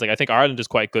bands. Like, I think Ireland is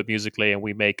quite good musically, and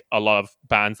we make a lot of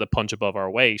bands that punch above our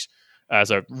weight as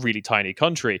a really tiny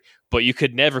country, but you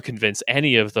could never convince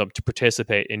any of them to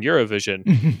participate in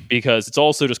Eurovision because it's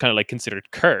also just kind of like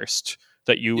considered cursed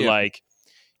that you like,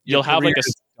 you'll have like a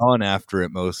on after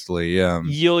it mostly. Yeah.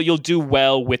 You'll do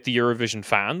well with the Eurovision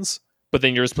fans, but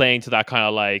then you're just playing to that kind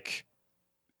of like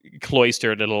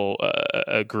cloistered little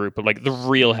group of like the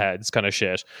real heads kind of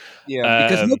shit. Yeah.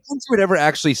 Because no country would ever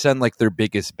actually send like their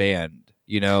biggest band.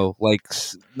 You know, like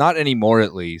not anymore,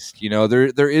 at least. You know,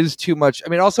 there is too much. I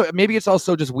mean, also maybe it's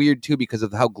also just weird too because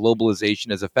of how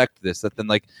globalization has affected this. That then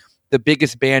like the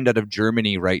biggest band out of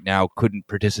Germany right now couldn't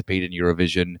participate in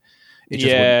Eurovision. It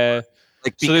just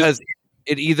like because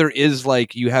it either is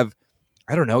like you have,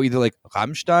 I don't know, either like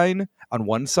Rammstein on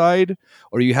one side,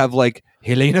 or you have like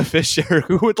Helene Fischer,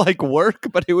 who would like work,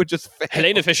 but it would just fail.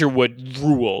 Helene Fischer would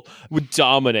rule, would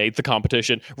dominate the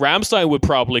competition. Rammstein would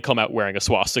probably come out wearing a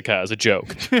swastika as a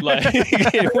joke, like,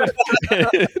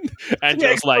 and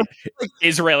just like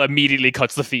Israel immediately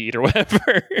cuts the feed or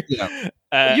whatever. Yeah,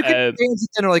 you can bands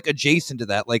that are like adjacent to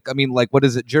that. Like, I mean, like what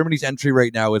is it? Germany's entry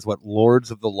right now is what,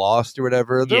 Lords of the Lost or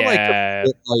whatever. They're like a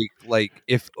bit like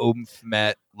if Oomph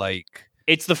met like.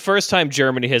 It's the first time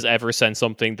Germany has ever sent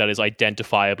something that is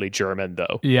identifiably German,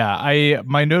 though. Yeah,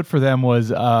 my note for them was,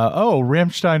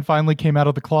 Rammstein finally came out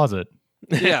of the closet.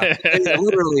 Yeah,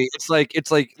 literally, it's like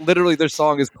literally their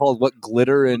song is called what,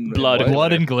 Glitter and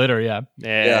Blood and Glitter. Yeah.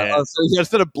 So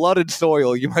instead of blood and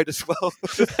soil, you might as well.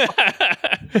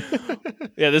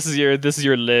 Yeah, this is your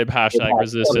lib hashtag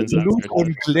resistance.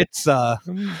 Gluten glitzer.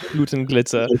 Gluten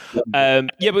glitzer.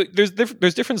 Yeah, but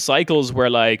there's different cycles where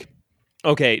like,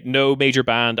 okay, no major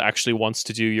band actually wants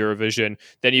to do Eurovision.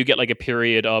 Then you get like a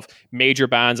period of major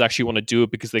bands actually want to do it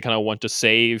because they kind of want to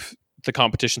save the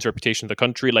competition's reputation of the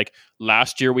country. Like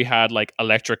last year we had like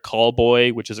Electric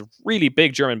Callboy, which is a really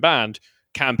big German band,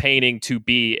 campaigning to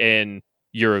be in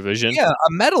Eurovision. Yeah,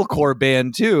 a metalcore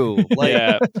band too. Like,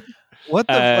 yeah. What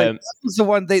the that was the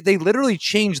one they literally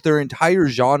changed their entire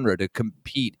genre to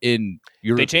compete in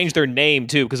Eurovision. They changed their name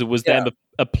too because it was them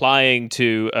applying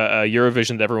to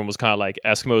Eurovision that everyone was kind of like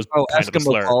Eskimos. Oh,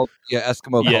 Eskimo Call. Yeah,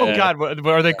 Eskimo Call. Oh God, what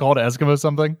are they called? Eskimo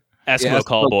something? Eskimo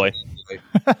Callboy.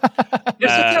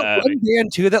 There's that one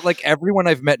band too that like everyone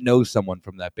I've met knows someone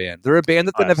from that band. They're a band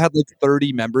that then have had like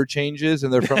 30 member changes,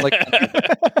 and they're from like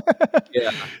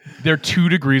they're 2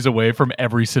 degrees away from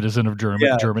every citizen of Germany.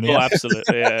 Oh,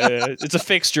 absolutely. Yeah. It's a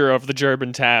fixture of the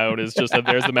German town. It's just that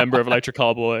there's the member of Electric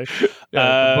Callboy.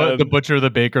 The butcher, the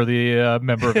baker, the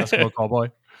member of Eskimo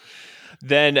Callboy.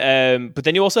 Then, but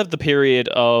then you also have the period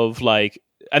of like.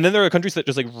 And then there are countries that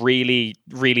just like really,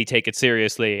 really take it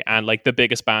seriously, and like the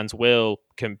biggest bands will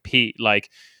compete. Like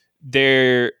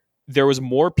there was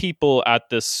more people at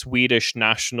the Swedish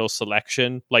national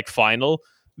selection like final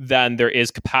than there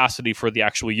is capacity for the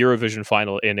actual Eurovision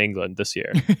final in England this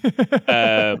year.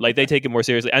 Like they take it more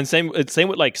seriously, and same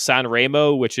with like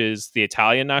Sanremo, which is the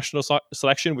Italian national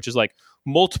selection, which is like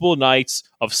multiple nights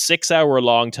of 6-hour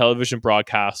long television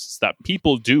broadcasts that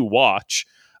people do watch,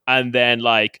 and then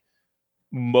like.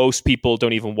 Most people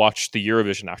don't even watch the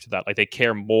Eurovision after that. Like they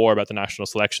care more about the national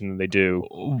selection than they do.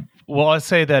 Well, I'd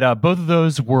say that both of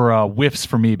those were whiffs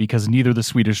for me because neither the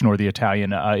Swedish nor the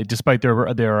Italian, despite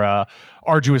their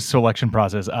arduous selection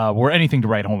process, were anything to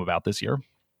write home about this year.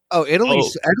 Oh,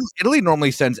 Italy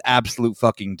normally sends absolute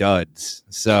fucking duds.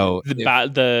 So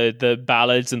the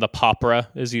ballads and the popera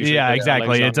is usually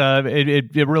exactly.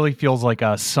 It really feels like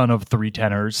a son of 3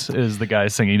 tenors is the guy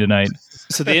singing tonight.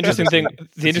 So the interesting thing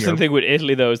with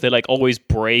Italy though is they like always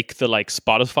break the like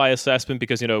Spotify assessment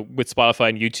because with Spotify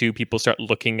and YouTube people start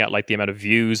looking at like the amount of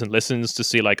views and listens to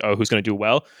see like who's going to do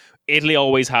well. Italy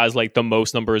always has like the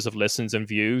most numbers of listens and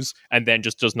views and then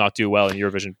just does not do well in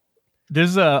Eurovision. This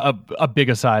is a big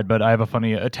aside, but I have a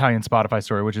funny Italian Spotify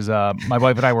story, which is my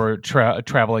wife and I were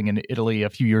traveling in Italy a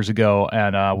few years ago,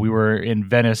 and we were in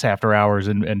Venice after hours,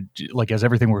 and like as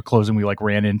everything were closing, we like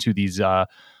ran into this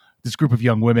group of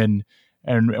young women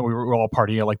and we were all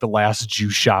partying at like the last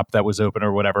juice shop that was open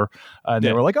or whatever. And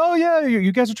they were like, "Oh yeah,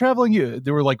 you guys are traveling."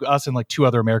 They were like us and like two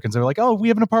other Americans. They were like, "Oh, we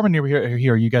have an apartment near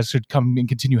here. You guys should come and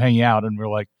continue hanging out." And we're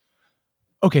like,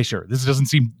 "Okay, sure. This doesn't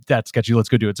seem that sketchy. Let's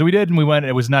go do it." So we did, and we went. And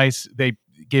it was nice. They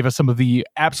gave us some of the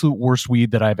absolute worst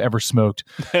weed that I've ever smoked.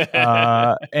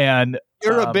 And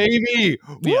you're a baby.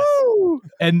 Yes. Woo!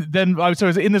 And then I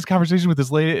was in this conversation with this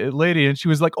lady, and she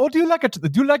was like, "Oh, do you like it?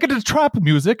 Do you like it? The trap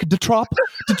music, the trap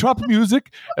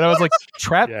music?" And I was like,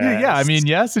 "Trap? Yes. Yeah, I mean,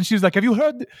 yes." And she was like, "Have you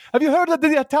heard of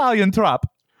the Italian trap?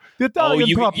 The Italian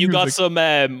trap you got some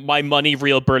My Money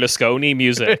Real Berlusconi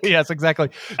music." Yes,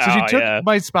 exactly. So she took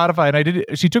my Spotify, and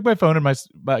she took my phone and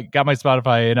got my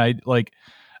Spotify, and I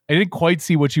didn't quite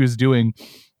see what she was doing.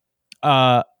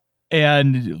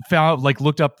 And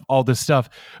looked up all this stuff,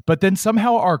 but then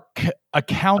somehow our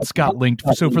accounts got linked.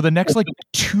 So for the next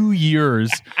 2 years,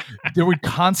 there would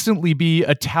constantly be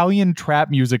Italian trap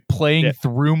music playing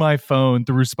through my phone,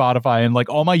 through Spotify, and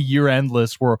all my year-end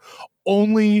lists were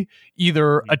only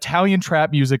either Italian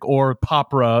trap music or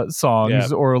popra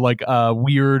songs or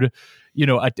weird,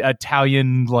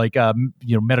 Italian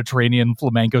Mediterranean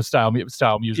flamenco style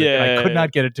music. And I could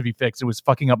not get it to be fixed. It was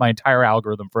fucking up my entire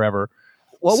algorithm forever.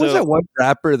 What was that one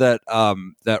rapper that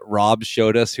Rob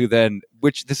showed us who then,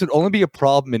 which this would only be a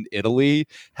problem in Italy,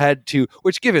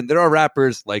 which given there are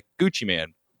rappers like Gucci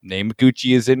Mane, name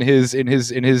Gucci is in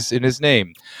his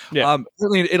name. Yeah.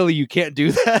 Certainly in Italy you can't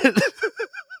do that.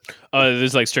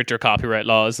 There's stricter copyright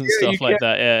laws and stuff like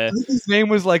that. Yeah, I think his name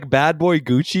was Bad Boy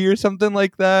Gucci or something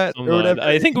like that. Or whatever.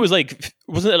 I think it was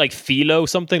wasn't it Philo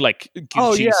something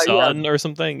Gucci's son or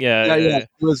something? Yeah. It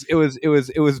was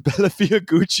Bellafia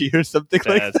Gucci or something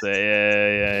like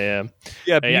that.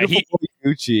 Yeah, beautiful boy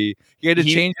Gucci. He had to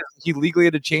change. He legally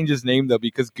had to change his name though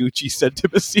because Gucci sent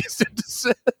him a cease and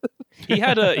desist.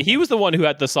 He was the one who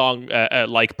had the song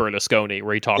like Berlusconi,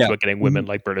 where he talks about getting women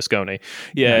like Berlusconi.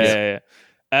 Yeah.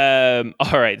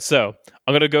 All right, so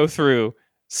I'm gonna go through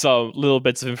some little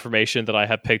bits of information that I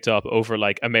have picked up over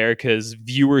America's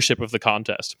viewership of the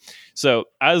contest. So,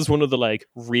 as one of the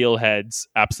real heads,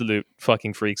 absolute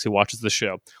fucking freaks who watches the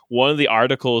show, one of the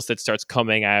articles that starts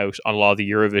coming out on a lot of the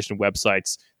Eurovision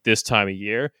websites this time of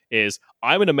year is,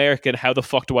 "I'm an American. How the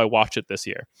fuck do I watch it this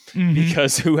year?" Mm-hmm.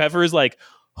 Because whoever is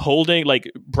holding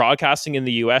broadcasting in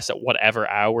the US at whatever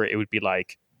hour, it would be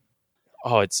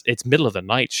oh, it's middle of the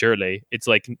night, surely. It's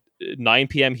 9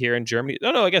 p.m. here in Germany.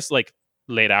 No, I guess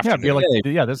late afternoon.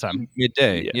 Yeah, this time.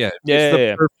 Midday. Yeah.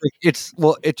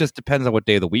 It just depends on what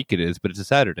day of the week it is, but it's a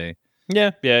Saturday.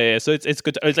 Yeah. So it's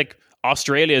good. It's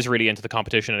Australia is really into the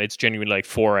competition, and it's genuinely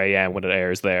 4 a.m. when it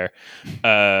airs there.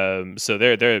 So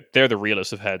they're the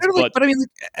realest of heads. But I mean,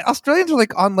 Australians are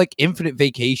on infinite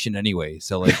vacation anyway.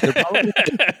 So they're probably,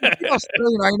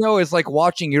 Australian I know is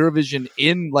watching Eurovision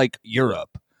in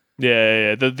Europe.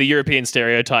 Yeah. The European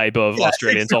stereotype of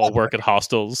Australians all work at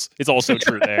hostels. It's also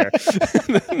true there.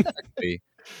 Exactly.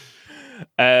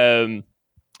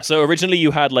 So originally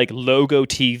you had Logo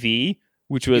TV,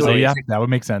 which was that would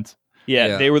make sense.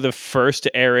 Yeah, they were the first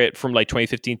to air it from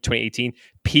 2015 to 2018.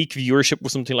 Peak viewership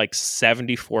was something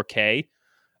 74K,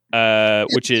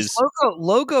 which is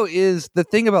Logo is the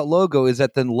thing about Logo is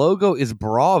that then Logo is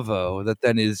Bravo that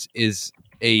then is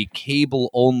a cable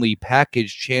only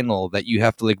package channel that you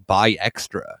have to buy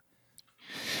extra.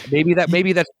 Maybe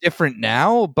that's different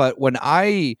now, but when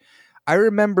I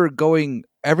remember going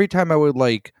every time I would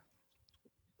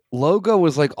Logo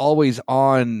was always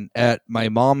on at my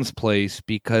mom's place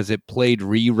because it played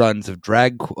reruns of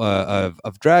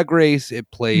Drag Race.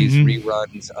 It plays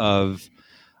reruns of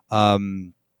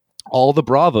all the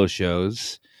Bravo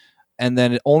shows. And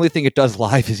then the only thing it does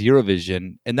live is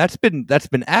Eurovision, and that's been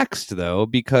axed though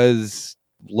because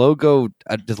Logo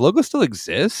does Logo still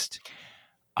exist?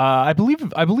 I believe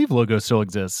Logo still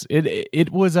exists. It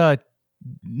was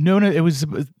known. It was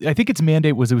I think its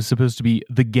mandate was it was supposed to be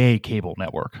the gay cable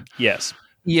network. Yes.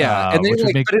 Yeah, and then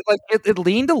it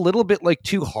leaned a little bit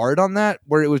too hard on that,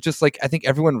 where it was just I think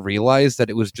everyone realized that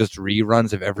it was just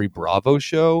reruns of every Bravo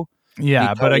show.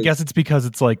 Yeah, but I guess it's because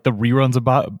it's the reruns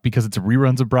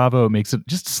of Bravo. It makes it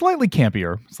just slightly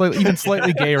campier, even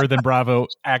slightly gayer than Bravo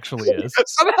actually is.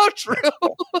 Somehow true.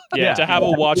 Yeah, to have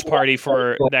a watch party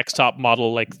for Next Top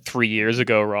Model 3 years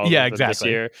ago, rather than exactly. this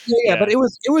year. Yeah, but it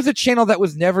was a channel that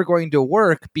was never going to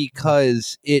work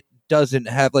because it doesn't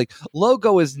have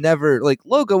Logo is never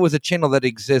Logo was a channel that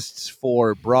exists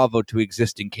for Bravo to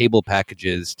exist in cable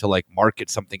packages to market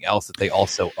something else that they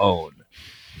also own.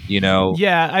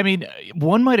 Yeah, I mean,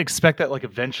 one might expect that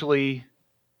eventually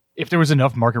if there was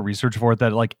enough market research for it,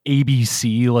 that like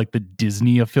ABC, like the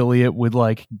Disney affiliate, would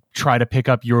like try to pick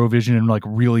up Eurovision and like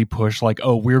really push like,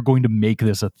 oh, we're going to make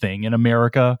this a thing in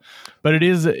America. But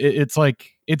it's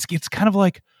like it's kind of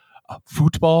like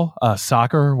football,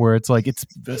 soccer, where it's like it's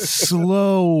a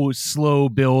slow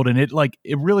build, and it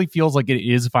really feels like it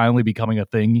is finally becoming a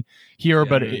thing here.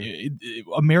 But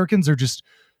Americans are just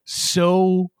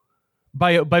so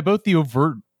by both the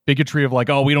overt bigotry of like,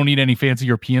 oh, we don't need any fancy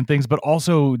European things, but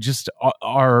also just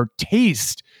our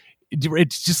taste.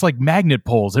 It's just like magnet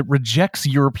poles. It rejects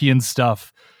European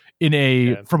stuff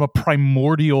from a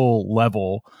primordial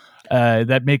level.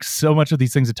 That makes so much of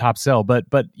these things a top sell. But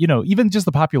even just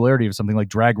the popularity of something like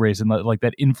Drag Race and like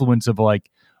that influence of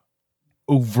like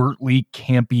overtly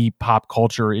campy pop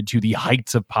culture into the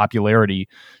heights of popularity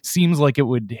seems like it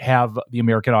would have the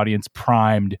American audience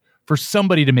primed for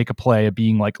somebody to make a play of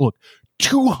being like, look,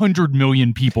 200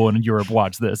 million people in Europe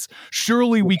watch this.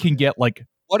 Surely we can get like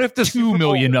what if the 2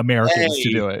 million Americans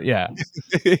to do it? Yeah.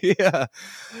 Yeah.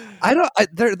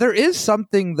 There is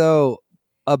something though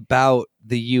about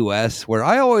the US where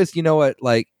I always,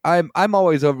 I'm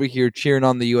always over here cheering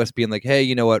on the US, being like, hey,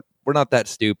 you know what? We're not that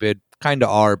stupid. Kind of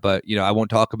are, but I won't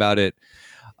talk about it.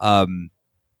 I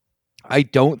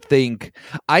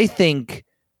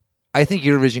think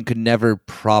Eurovision could never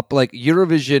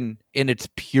Eurovision in its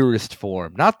purest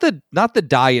form, not the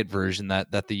diet version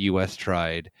that the US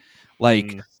tried,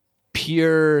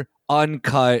 pure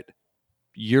uncut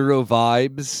Euro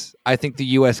vibes. I think the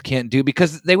US can't do,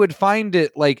 because they would find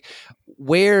it like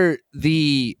where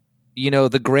the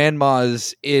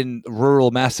grandmas in rural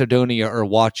Macedonia are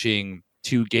watching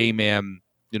two gay men,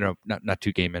 not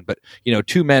two gay men, but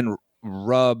two men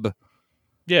rub.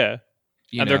 Yeah.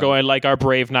 And they're going like our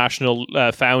brave national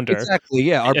founder. Exactly,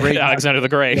 yeah. Our brave Alexander the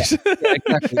Great. Yeah,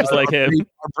 exactly. Just like him.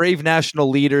 Our brave national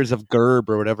leaders of GERB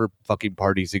or whatever fucking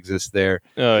parties exist there.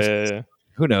 Oh, yeah.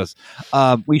 Who knows?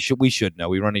 We should know.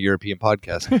 We run a European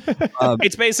podcast.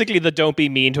 It's basically the Don't Be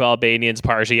Mean to Albanians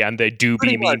party and the Do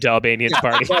Be Mean to Albanians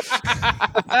party.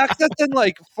 The fact that then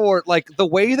the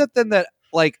way that then that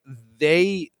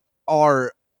they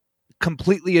are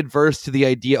completely adverse to the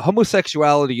idea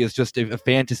homosexuality is just a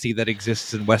fantasy that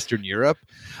exists in Western Europe.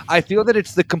 I feel that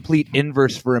it's the complete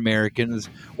inverse for Americans,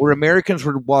 where Americans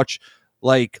would watch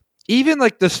even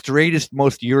the straightest,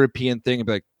 most European thing and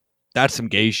be like, that's some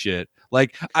gay shit.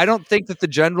 I don't think that the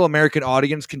general American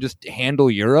audience can just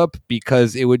handle Europe,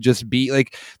 because it would just be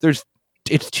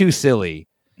it's too silly.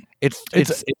 It's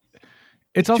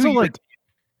also like,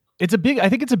 I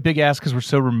think it's a big ask because we're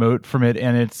so remote from it,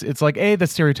 and it's like the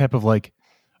stereotype of like,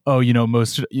 oh,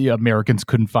 most Americans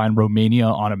couldn't find Romania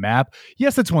on a map.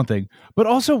 Yes, that's one thing, but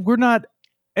also we're not,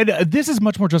 and this is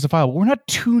much more justifiable. We're not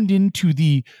tuned into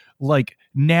the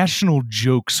national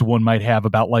jokes one might have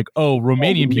about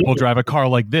Romanian people drive a car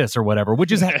like this or whatever,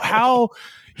 which is how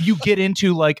you get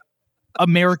into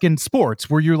American sports,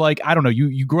 where you're I don't know,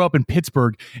 you grow up in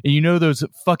Pittsburgh and those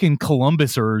fucking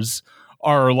Columbusers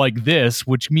are like this,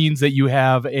 which means that you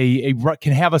have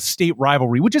can have a state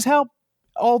rivalry, which is how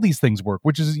all these things work,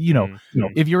 which is,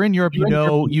 if you're in Europe,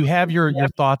 you have your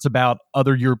thoughts about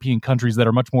other European countries that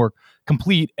are much more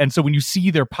complete. And so when you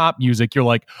see their pop music, you're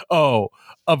like, oh,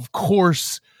 of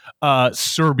course,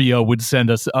 Serbia would send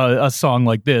us a song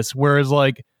like this. Whereas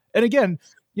and again,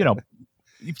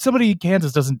 if somebody in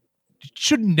Kansas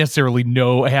shouldn't necessarily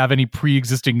have any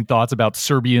pre-existing thoughts about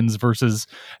Serbians versus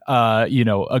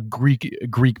a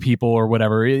Greek people or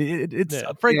whatever. It's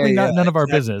frankly none of our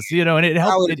business, and it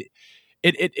helps.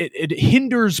 It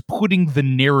hinders putting the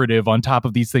narrative on top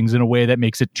of these things in a way that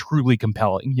makes it truly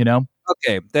compelling,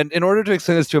 Okay, then in order to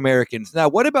explain this to Americans, now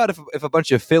what about if a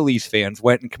bunch of Phillies fans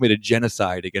went and committed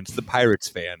genocide against the Pirates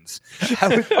fans?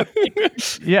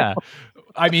 Yeah.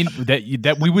 I mean,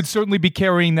 that we would certainly be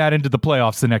carrying that into the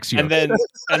playoffs the next year. And then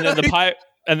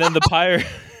the Pirate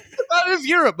That is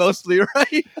Europe mostly,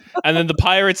 right? And then the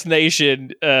Pirates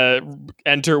Nation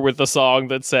enter with a song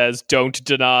that says, "Don't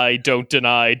deny, don't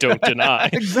deny, don't deny."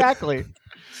 Exactly.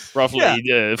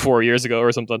 Roughly 4 years ago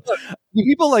or something.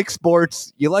 People like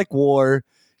sports, you like war,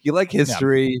 you like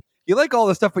history, you like all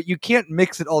this stuff, but you can't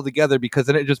mix it all together, because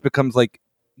then it just becomes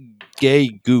gay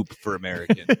goop for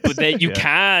Americans. But then you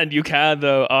can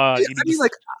though. I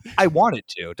I want it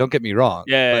to. Don't get me wrong.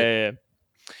 Yeah.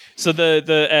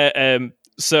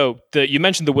 So you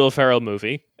mentioned the Will Ferrell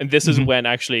movie, and this is when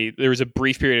actually there was a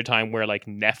brief period of time where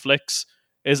Netflix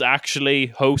is actually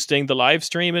hosting the live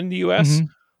stream in the US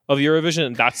of Eurovision,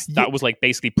 and that was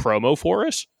basically promo for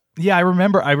it. Yeah, I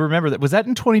remember that. Was that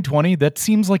in 2020? That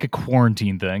seems like a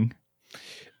quarantine thing.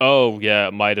 Oh yeah,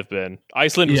 it might have been.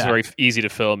 Iceland was Yeah. very easy to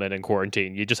film in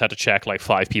quarantine. You just had to check like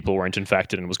 5 people weren't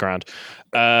infected and it was grand.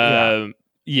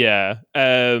 Yeah.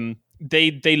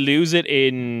 They lose it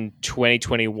in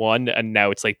 2021, and now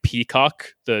it's like Peacock,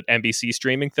 the NBC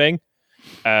streaming thing,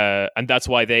 and that's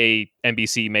why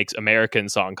NBC makes American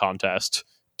Song Contest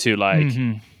to like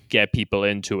get people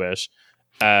into it.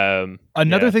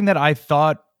 Another thing that I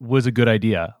thought was a good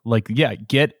idea, like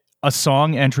get a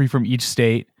song entry from each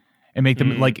state and make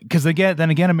them like, because again,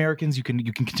 Americans, you can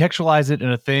contextualize it in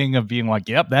a thing of being like,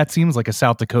 yep, that seems like a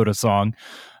South Dakota song,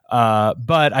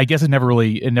 but I guess it never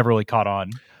really caught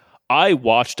on. I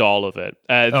watched all of it.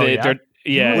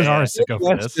 You was our sicko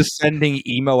for this. Just sending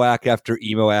emo act after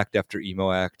emo act after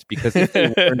emo act, because if they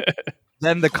weren't,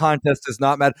 then the contest does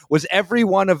not matter. Was every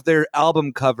one of their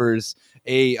album covers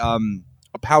a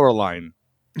power line?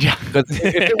 Yeah, because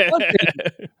if it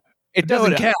wasn't, it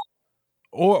doesn't count.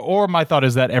 Or my thought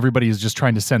is that everybody is just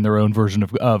trying to send their own version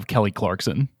of Kelly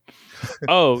Clarkson.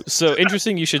 Oh, so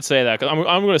interesting you should say that, because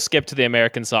I'm going to skip to the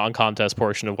American Song Contest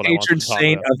portion of what I want to talk Patron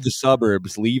saint about. of the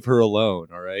suburbs, leave her alone,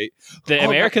 all right? The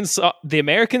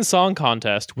American Song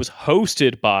Contest was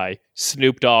hosted by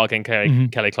Snoop Dogg and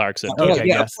Kelly Clarkson. Okay,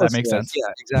 yes, that makes sense.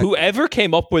 Yeah, exactly. Whoever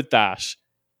came up with that,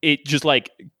 it just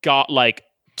like got like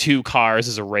 2 cars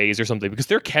as a raise or something, because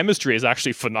their chemistry is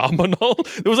actually phenomenal.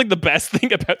 It was like the best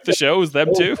thing about the show was them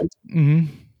two. Mm-hmm.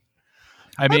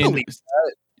 I mean,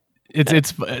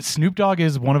 it's Snoop Dogg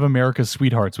is one of America's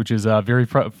sweethearts, which is very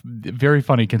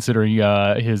funny considering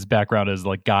his background as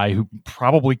like guy who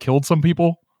probably killed some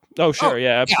people. Oh sure,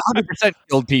 yeah, 100%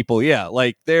 killed people. Yeah,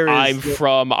 like there is. I'm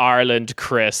from Ireland,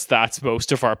 Chris. That's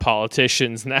most of our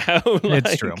politicians now. Like,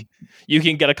 it's true. You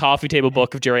can get a coffee table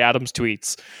book of Jerry Adams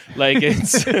tweets. Like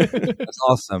it's That's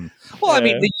awesome. Well, I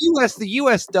mean, the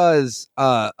U.S. does.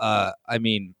 I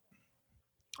mean,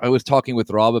 I was talking with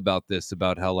Rob about this,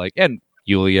 about how like, and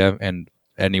Yulia and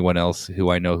anyone else who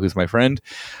I know who's my friend,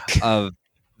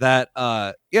 that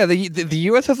the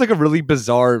US has like a really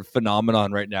bizarre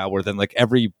phenomenon right now, where then like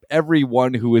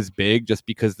everyone who is big, just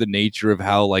because the nature of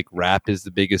how like rap is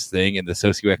the biggest thing and the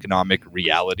socioeconomic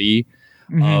reality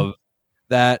of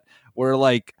that, where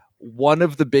like one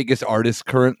of the biggest artists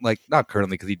not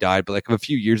currently because he died, but like a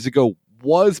few years ago,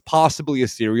 was possibly a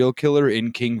serial killer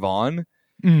in King Von.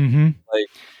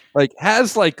 Like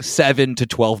has like 7 to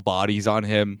 12 bodies on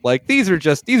him. Like these are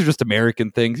just American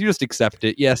things. You just accept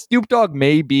it. Yes, Snoop Dogg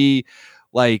may be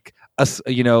like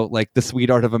like the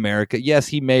sweetheart of America. Yes,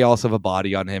 he may also have a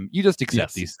body on him. You just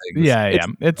accept these things. Yeah.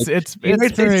 It's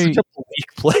very such a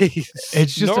bleak place.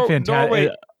 It's just a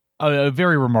fantastic, a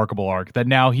very remarkable arc that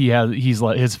now he's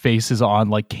like, his face is on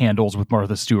like candles with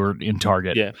Martha Stewart in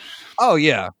Target. Yeah. Oh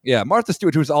yeah. Martha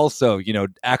Stewart, who's also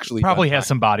actually probably has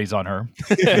some bodies on her.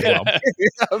 Yeah,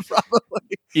 probably.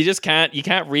 You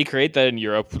can't recreate that in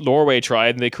Europe. Norway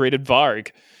tried and they created Varg.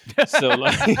 So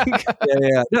like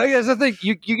yeah. No, yeah, that's the thing.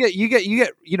 You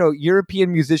get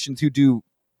European musicians who do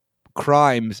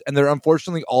crimes, and they're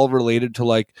unfortunately all related to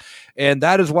like, and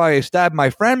that is why I stabbed my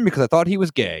friend because I thought he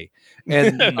was gay,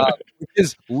 and which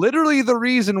is literally the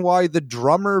reason why the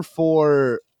drummer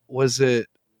for, was it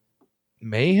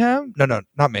Mayhem? No,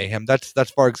 not Mayhem. That's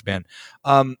Varg's band.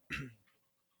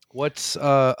 What's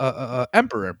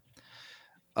Emperor?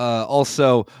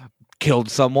 Also killed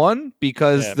someone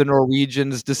because the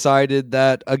Norwegians decided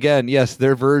that, again, yes,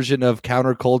 their version of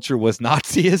counterculture was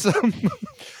Nazism.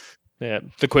 Yeah,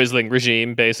 the Quisling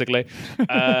regime, basically. We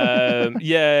have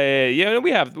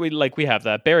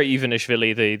that. Barry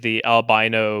Ivanishvili, the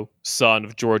albino son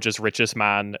of Georgia's richest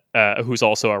man, who's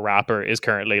also a rapper, is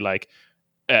currently like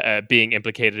being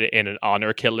implicated in an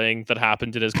honor killing that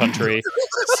happened in his country.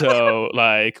 So,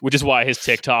 like, which is why his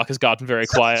TikTok has gotten very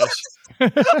quiet. I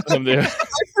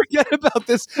forget about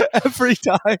this every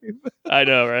time. I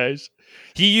know, right?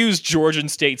 He used Georgian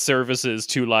state services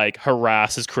to like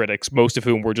harass his critics, most of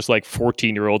whom were just like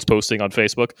 14-year-olds posting on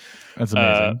Facebook. That's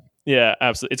amazing. Yeah,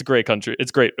 absolutely. It's a great country.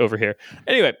 It's great over here.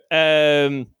 Anyway,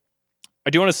 I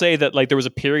do want to say that like there was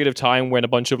a period of time when a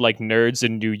bunch of like nerds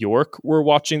in New York were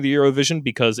watching the Eurovision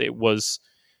because it was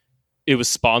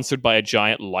sponsored by a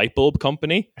giant light bulb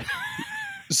company.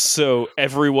 So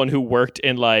everyone who worked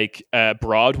in like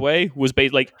Broadway was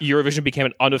like Eurovision became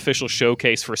an unofficial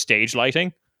showcase for stage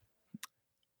lighting.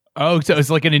 Oh, so it's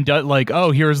like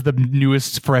here's the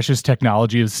newest, freshest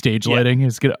technology of stage lighting.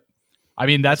 It's gonna. I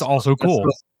mean, that's also cool.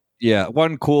 Yeah,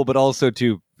 one cool, but also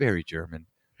two very German.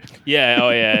 Yeah.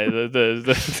 Oh, yeah.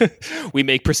 The we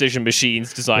make precision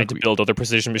machines designed to build other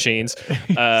precision machines.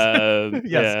 Yes.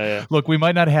 Yeah. Look, we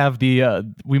might not have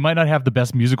the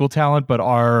best musical talent, but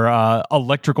our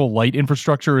electrical light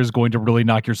infrastructure is going to really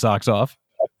knock your socks off.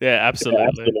 Yeah,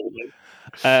 absolutely.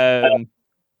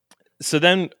 So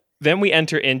then we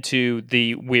enter into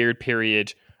the weird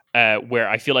period where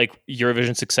I feel like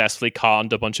Eurovision successfully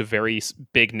conned a bunch of very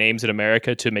big names in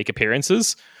America to make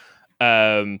appearances.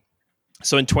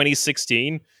 So in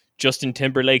 2016, Justin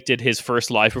Timberlake did his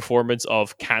first live performance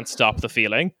of "Can't Stop the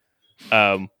Feeling,"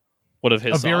 one of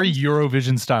his very songs.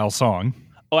 Eurovision style song.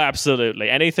 Oh, absolutely.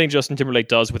 Anything Justin Timberlake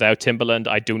does without Timbaland,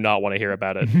 I do not want to hear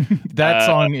about it. That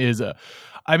song is,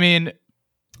 I mean,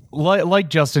 like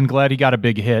Justin, glad he got a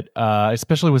big hit.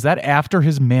 Especially was that after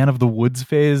his Man of the Woods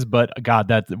phase? But God,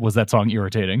 that song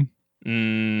irritating.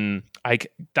 That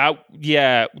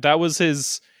was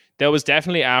his. That was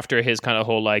definitely after his kind of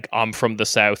whole like I'm from the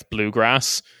South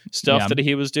bluegrass stuff that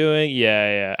he was doing.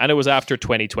 Yeah, and it was after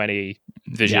 2020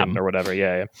 Vision or whatever.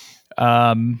 Yeah.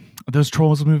 Those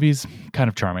Trolls movies, kind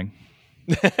of charming.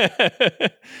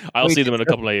 I'll see them in a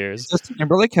couple of years. Does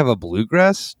Timberlake have a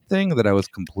bluegrass thing that I was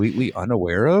completely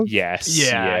unaware of? Yes.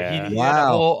 Yeah. He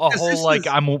Wow. had a whole like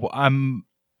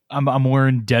I'm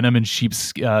wearing denim and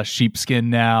sheepskin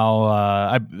now.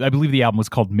 I believe the album was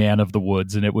called Man of the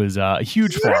Woods, and it was a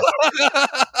huge flop.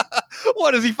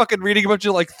 What is he fucking reading a bunch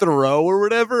of like Thoreau or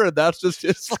whatever? And that's just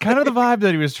his kind of the vibe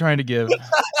that he was trying to give.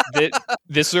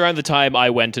 This was around the time I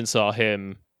went and saw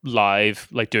him live,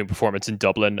 like doing performance in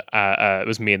Dublin. It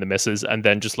was me and the missus, and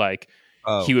then just like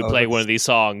he would play one of these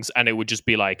songs, and it would just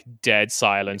be like dead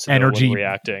silence, and energy, no one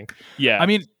reacting. Yeah, I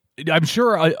mean, I'm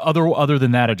sure other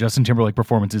than that, a Justin Timberlake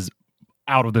performance is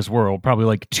out of this world. Probably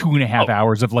like 2.5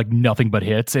 hours of like nothing but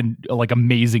hits and like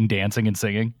amazing dancing and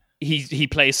singing. He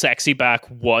plays "Sexy Back"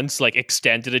 once, like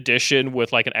extended edition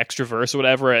with like an extra verse or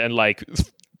whatever, and like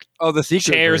the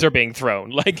secret chairs are being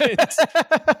thrown. Like,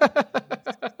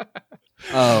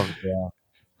 oh yeah,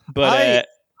 but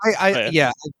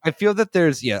I feel that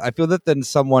then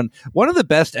one of the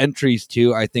best entries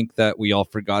too, I think that we all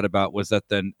forgot about was that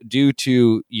then due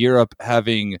to Europe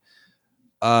having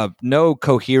no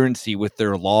coherency with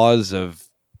their laws of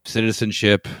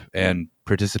citizenship and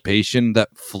participation,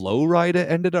 that Flo Rida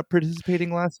ended up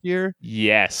participating last year.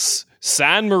 Yes.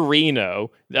 San Marino,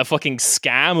 a fucking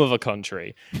scam of a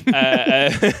country,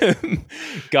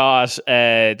 got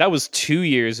that was 2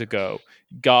 years ago,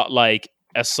 got like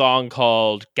a song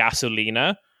called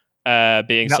Gasolina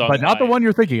being sung, but not the one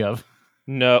you're thinking of.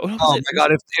 No. Oh my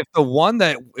God! If the one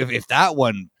if that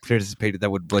one participated,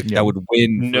 that would that would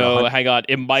win. No, hang on.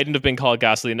 It mightn't have been called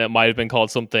Gasolina. It might have been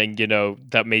called something,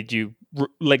 that made you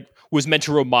was meant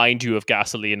to remind you of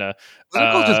Gasolina. Was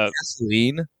it called just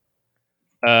Gasoline?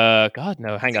 God,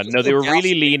 no, hang on. No, they were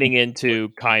really leaning into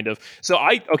kind of. So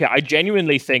I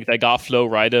genuinely think they got Flo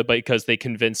Rida because they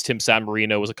convinced him San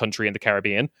Marino was a country in the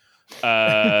Caribbean.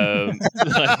 San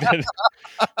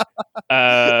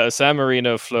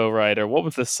Marino, Flo Rida. What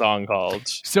was this song called?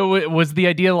 So it was the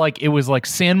idea like it was like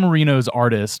San Marino's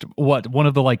artist. One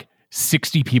of the like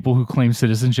 60 people who claim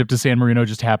citizenship to San Marino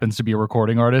just happens to be a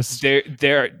recording artist.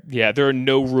 There are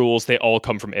no rules. They all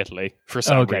come from Italy for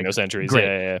San Marino's entries. Great.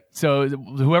 Yeah. So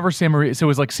whoever San Marino, so it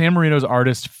was like San Marino's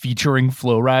artist featuring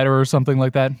Flo Rida or something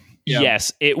like that. Yeah.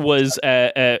 Yes, it was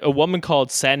a woman called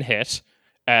Senhit.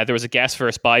 There was a guest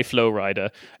verse by Flo Rida.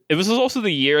 It was also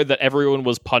the year that everyone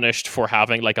was punished for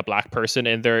having like a black person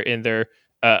in their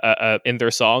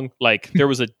song. Like there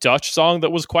was a Dutch song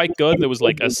that was quite good. There was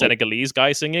like a Senegalese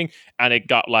guy singing, and it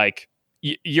got like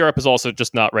Europe is also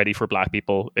just not ready for black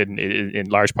people in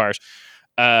large part,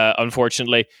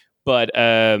 unfortunately. But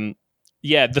the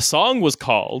song was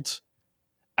called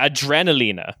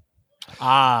Adrenalina.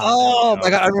 Oh my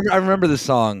God! I remember the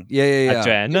song. Yeah.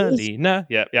 Adrenalina.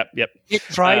 Yep. It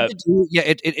tried to do. Yeah,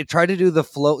 it tried to do the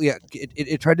flow. Yeah,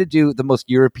 it tried to do the most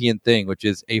European thing, which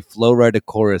is a Flo Rida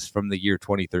chorus from the year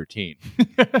 2013.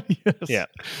 Yes. Yeah,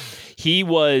 he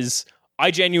was.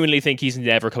 I genuinely think he's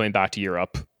never coming back to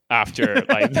Europe after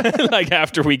like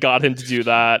after we got him to do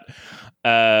that.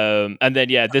 And then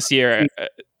this year,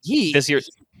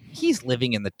 he's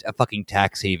living in a fucking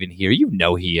tax haven here. You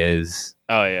know he is.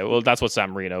 Oh yeah, well that's what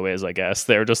San Marino is, I guess.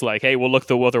 They're just like, hey, we'll look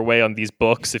the other way on these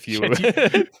books if you.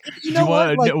 You know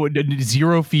what?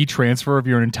 Zero fee transfer of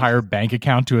your entire bank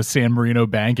account to a San Marino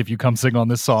bank if you come sing on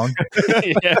this song.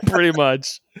 Yeah, pretty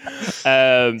much.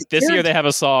 This year they have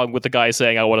a song with the guy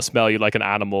saying, "I want to smell you like an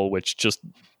animal," which just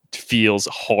feels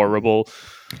horrible.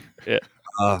 Yeah.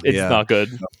 It's not good.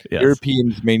 Yes.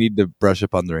 Europeans may need to brush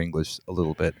up on their English a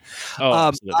little bit.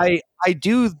 I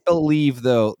do believe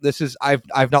though,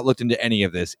 I've not looked into any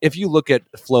of this. If you look at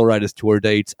Flo Rida's tour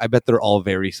dates, I bet they're all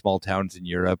very small towns in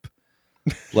Europe.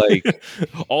 Like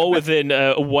all within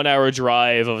a 1 hour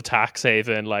drive of a tax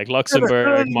haven like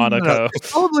Luxembourg, Monaco.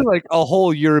 It's probably like a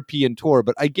whole European tour,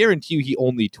 but I guarantee you he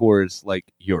only tours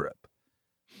like Europe.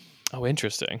 Oh,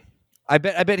 interesting. I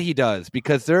bet he does,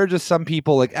 because there are just some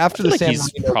people like after the San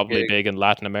he's Marino probably gig- big in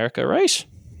Latin America, right?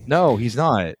 No, he's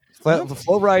not. Flo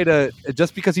Rida,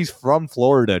 just because he's from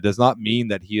Florida does not mean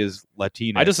that he is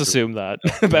Latino. I just assume that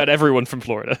about everyone from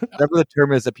Florida. Whatever the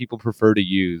term is that people prefer to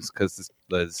use, because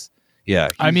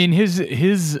I mean,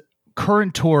 his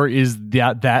current tour is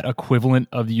that equivalent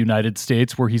of the United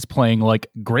States, where he's playing like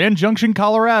Grand Junction,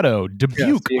 Colorado,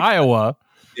 Dubuque, Iowa,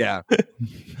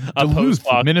 Duluth,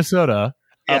 Minnesota,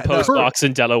 Post Box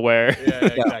in Delaware. Yeah,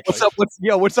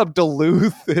 exactly. What's up,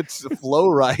 Duluth? It's Flo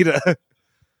Rida.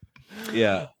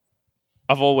 Yeah.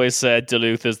 I've always said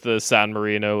Duluth is the San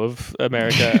Marino of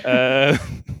America.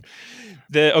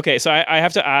 So I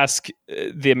have to ask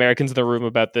the Americans in the room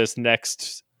about this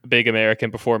next big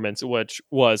American performance, which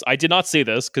was, I did not see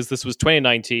this because this was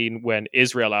 2019 when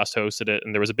Israel last hosted it,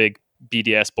 and there was a big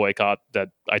BDS boycott that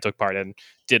I took part in,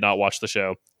 did not watch the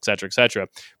show, etc., etc.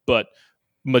 But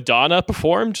Madonna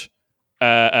performed.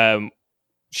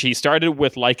 She started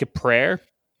with Like a Prayer,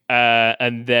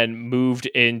 and then moved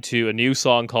into a new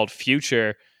song called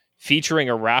Future, featuring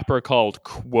a rapper called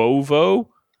Quavo.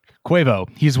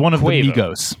 He's one of the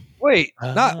Migos.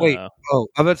 Oh,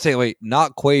 I'm about to say,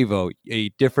 not Quavo, a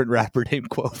different rapper named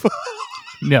Quavo.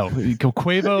 No,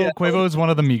 Quavo is one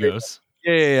of the Migos.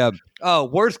 Yeah. Oh,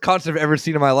 worst concert I've ever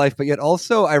seen in my life, but yet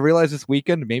also I realized this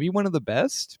weekend maybe one of the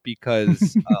best,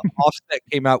 because Offset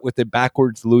came out with a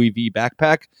backwards Louis V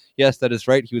backpack. Yes, that is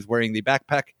right. He was wearing the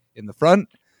backpack in the front,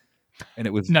 and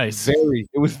it was nice. It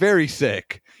was very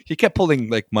sick. He kept pulling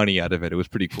like money out of it. It was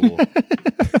pretty cool.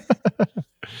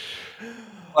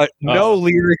 But no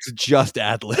lyrics, just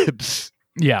ad libs.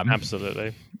 Yeah,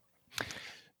 absolutely.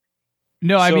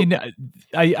 No, I mean,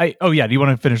 I. Oh yeah, do you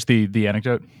want to finish the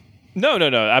anecdote? No,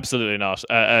 absolutely not.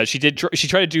 She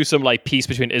tried to do some like peace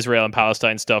between Israel and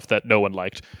Palestine stuff that no one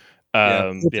liked.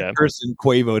 Person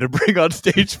Quavo to bring on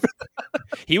stage.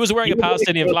 He was wearing a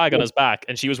Palestinian flag on his back,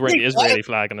 and she was wearing the Israeli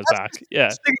flag on his back. Yeah,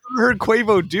 that's the thing I've heard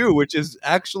Quavo do, which is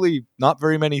actually not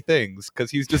very many things,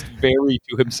 because he's just very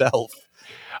to himself.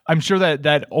 I'm sure that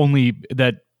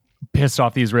pissed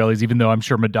off the Israelis, even though I'm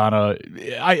sure Madonna,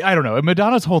 I don't know.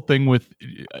 Madonna's whole thing with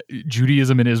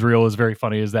Judaism in Israel is very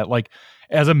funny, is that like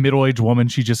as a middle-aged woman,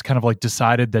 she just kind of like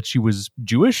decided that she was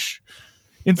Jewish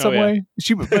in some way.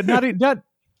 But not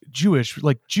Jewish,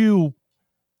 like Jew-ish,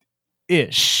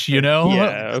 you know?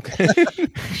 Yeah, okay.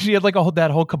 She had like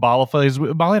that whole Kabbalah phase.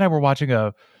 Molly and I were watching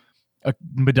a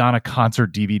Madonna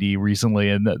concert DVD recently,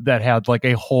 and that had like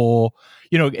a whole,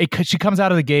 she comes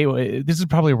out of the gate. This is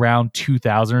probably around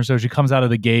 2000 or so. She comes out of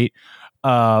the gate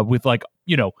with like,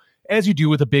 as you do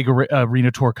with a big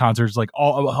arena tour concerts, like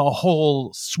a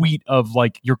whole suite of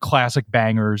like your classic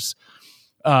bangers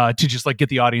to just like get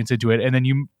the audience into it. And then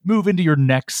you move into your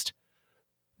next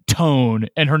tone,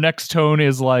 and her next tone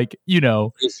is like,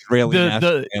 Israeli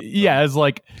is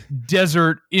like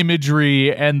desert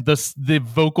imagery and the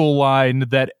vocal line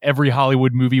that every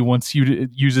Hollywood movie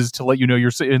uses to let you know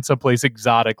you're in someplace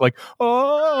exotic, like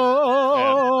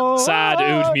sad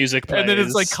oud music plays. And then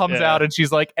it's like comes out, and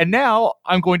she's like, and now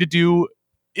I'm going to do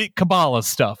Kabbalah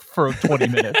stuff for 20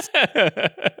 minutes.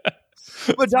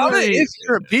 Madonna is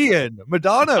European.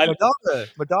 Madonna.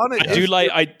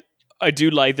 I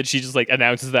do like that she just like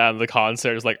announces that in the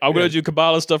concert. It's like, I'm going to do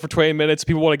Kabbalah stuff for 20 minutes.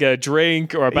 People want to get a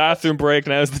drink or a bathroom break.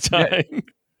 Now's the time.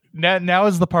 Now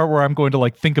is the part where I'm going to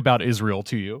like think about Israel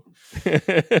to you.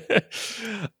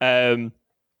 And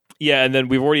then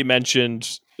we've already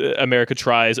mentioned America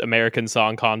Tries American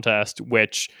Song Contest,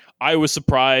 which I was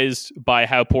surprised by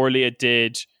how poorly it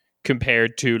did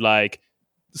compared to like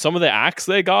some of the acts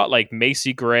they got, like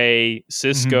Macy Gray,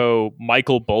 Cisco,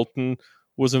 Michael Bolton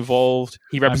was involved.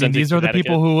 He represented. These are the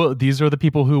people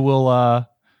who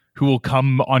will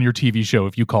come on your TV show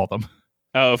if you call them.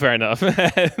 Oh, fair enough.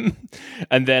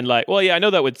 And then like, I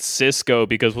know that with Cisco,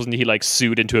 because wasn't he like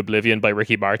sued into oblivion by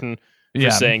Ricky Martin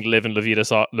for saying "Live in La Vida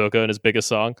Loca" in his biggest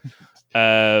song?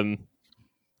 A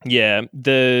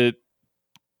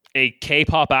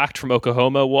K-pop act from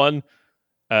Oklahoma won.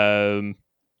 The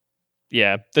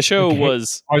show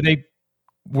was.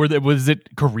 Was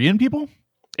it Korean people?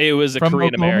 It was a from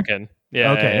Korean Oklahoma? American.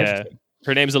 Yeah. Okay. Yeah.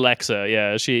 Her name's Alexa.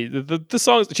 Yeah. She the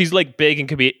songs, she's like big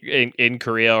in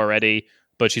Korea already,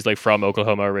 but she's like from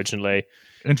Oklahoma originally.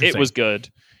 It was good.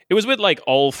 It was with like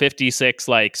all 56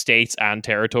 like states and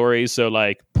territories. So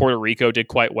like Puerto Rico did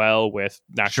quite well with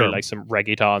naturally like some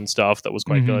reggaeton stuff that was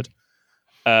quite good.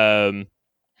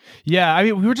 Yeah, I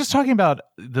mean, we were just talking about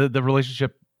the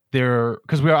relationship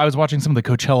because I was watching some of the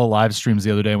Coachella live streams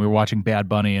the other day, and we were watching Bad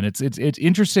Bunny, and it's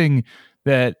interesting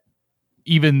that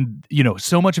even,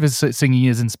 so much of his singing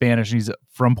is in Spanish, and he's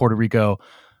from Puerto Rico,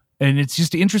 and it's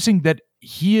just interesting that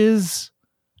he is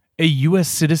a U.S.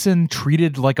 citizen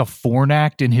treated like a foreign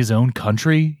act in his own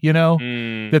country.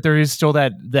 That there is still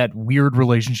that weird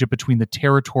relationship between the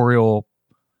territorial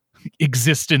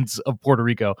existence of Puerto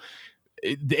Rico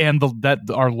and that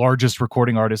our largest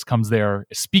recording artist comes there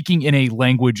speaking in a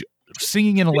language,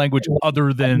 singing in a language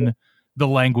other than the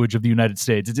language of the United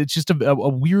States. It's just a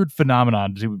weird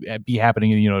phenomenon to be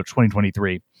happening in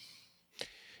 2023.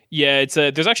 Yeah, it's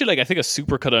there's actually I think a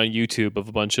supercut on YouTube of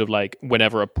a bunch of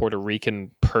whenever a Puerto Rican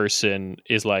person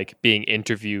is being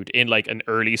interviewed in an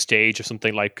early stage of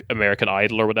something like American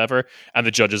Idol or whatever, and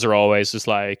the judges are always just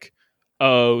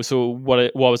oh, so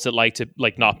what was it like to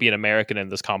not be an American in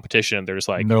this competition? And they're just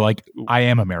and they're like, I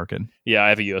am American. Yeah, I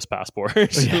have a U.S. passport.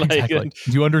 Yeah, exactly.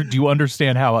 Do you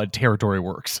understand how a territory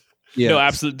works? Yeah. No,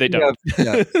 absolutely, they don't.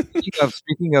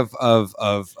 Speaking of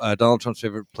Donald Trump's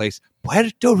favorite place,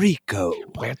 Puerto Rico.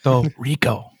 Puerto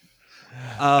Rico.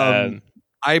 I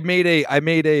made a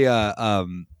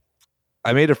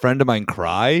friend of mine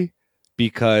cry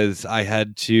because I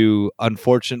had to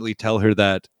unfortunately tell her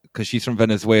that, because she's from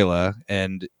Venezuela,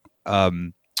 and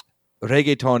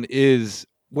reggaeton is,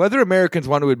 whether Americans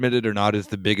want to admit it or not, is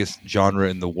the biggest genre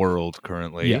in the world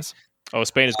currently. Yes. Oh,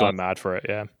 Spain is going mad for it.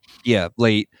 Yeah. Yeah,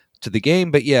 late to the game,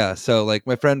 but yeah. So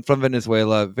my friend from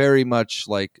Venezuela, very much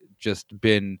just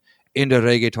been into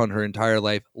reggaeton her entire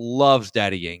life, loves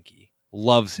Daddy Yankee,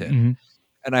 loves him. Mm-hmm.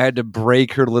 And I had to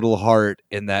break her little heart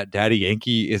in that Daddy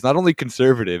Yankee is not only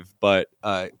conservative, but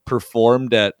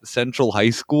performed at Central High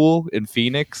School in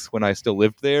Phoenix when I still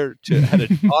lived there at a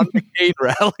John McCain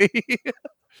rally.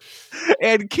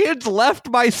 And kids left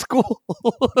my school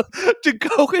to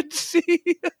go and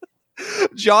see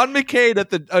John McCain at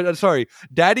the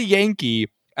Daddy Yankee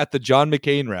at the John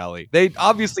McCain rally. They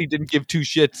obviously didn't give two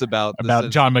shits about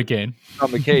John McCain.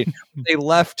 John McCain. They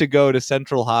left to go to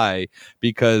Central High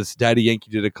because Daddy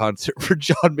Yankee did a concert for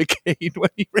John McCain when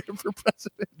he ran for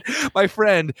president. My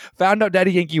friend found out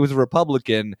Daddy Yankee was a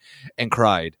Republican and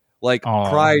cried.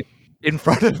 Cried in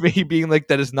front of me, being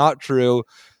that is not true.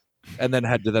 And then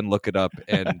had to look it up,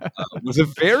 and was a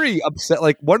very upset,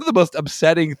 one of the most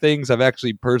upsetting things I've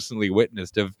actually personally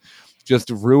witnessed, of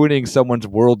just ruining someone's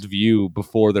worldview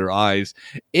before their eyes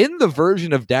in the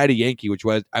version of Daddy Yankee, which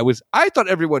was I thought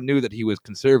everyone knew that he was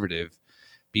conservative,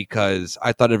 because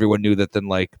I thought everyone knew that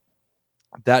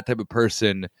that type of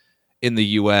person in the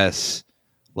US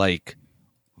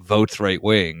votes right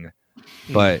wing.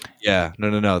 But yeah,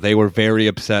 no. They were very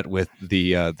upset with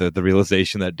the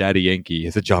realization that Daddy Yankee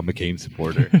is a John McCain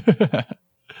supporter.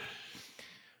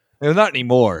 Not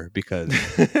anymore, because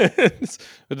there's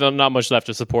not much left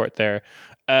to support there.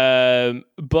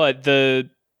 But I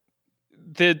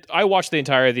watched the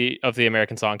entirety of the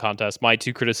American Song Contest. My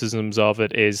two criticisms of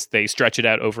it is they stretch it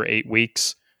out over 8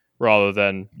 weeks rather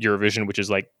than Eurovision, which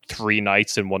is 3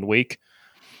 nights in 1 week.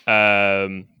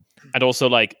 And also,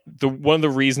 one of the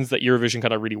reasons that Eurovision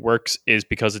kind of really works is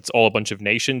because it's all a bunch of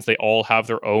nations. They all have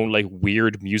their own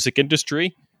weird music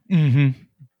industry. Mm-hmm.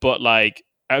 But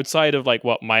outside of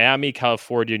what Miami,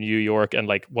 California, New York, and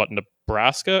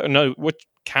Nebraska,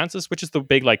 Kansas, which is the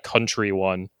big country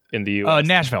one in the U.S.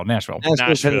 Nashville,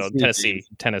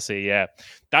 Tennessee. Yeah,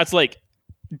 that's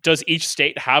does each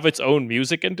state have its own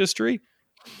music industry?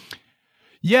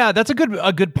 Yeah, that's a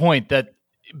good point. That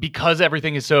because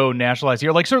everything is so nationalized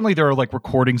here, certainly there are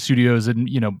recording studios and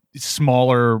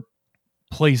smaller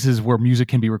places where music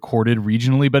can be recorded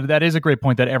regionally, but that is a great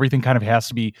point that everything kind of has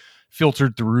to be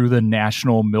filtered through the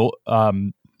national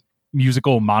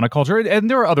musical monoculture. And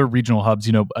there are other regional hubs.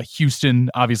 Houston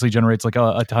obviously generates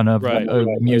a ton of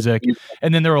music,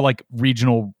 and then there are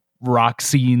regional rock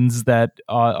scenes that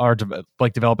are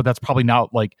developed, but that's probably not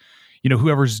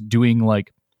whoever's doing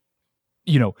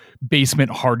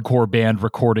basement hardcore band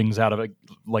recordings out of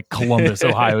Columbus,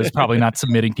 Ohio, is probably not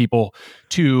submitting people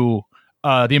to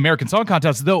the American Song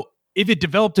Contest, though. If it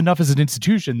developed enough as an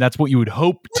institution, that's what you would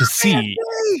hope to see.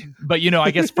 But,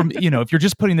 I guess from, if you're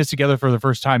just putting this together for the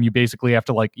first time, you basically have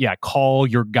to call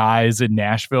your guys in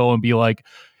Nashville and be like,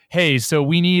 hey, so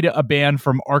we need a band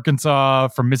from Arkansas,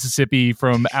 from Mississippi,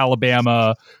 from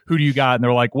Alabama. Who do you got? And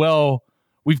they're like, well,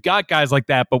 we've got guys like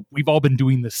that, but we've all been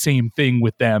doing the same thing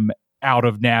with them out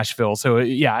of Nashville. So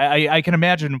yeah, I can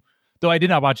imagine, though I did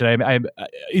not watch it, I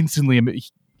instantly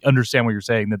understand what you're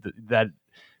saying,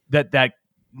 that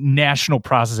national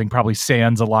processing probably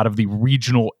sands a lot of the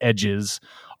regional edges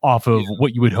off of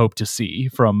what you would hope to see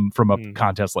from a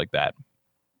contest like that.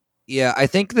 Yeah, I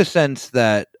think the sense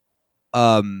that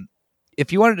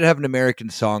if you wanted to have an American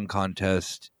Song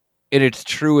Contest in its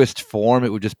truest form,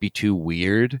 it would just be too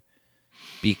weird,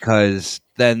 because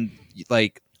then,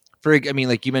 like,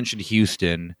 like you mentioned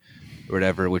Houston or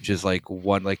whatever, which is like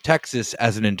one, like Texas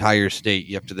as an entire state,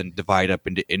 you have to then divide up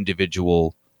into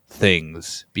individual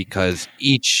things, because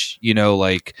each,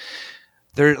 like,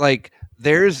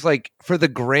 there's like, for the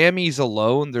Grammys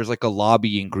alone, there's like a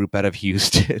lobbying group out of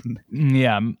Houston.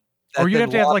 Yeah. Or you'd have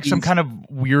to have like some kind of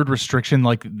weird restriction,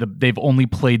 like they've only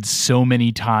played so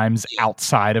many times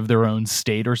outside of their own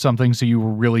state or something. So you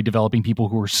were really developing people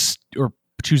who are or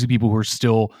choosing people who are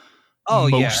still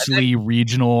mostly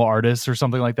regional artists or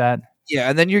something like that. Yeah,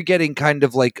 and then you're getting kind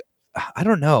of like, I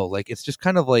don't know, like it's just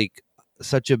kind of like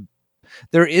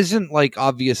there isn't like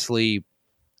obviously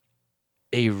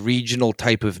a regional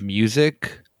type of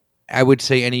music, I would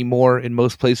say, anymore in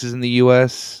most places in the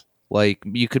US. Like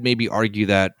you could maybe argue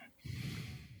that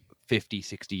 50,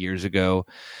 60 years ago,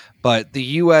 but the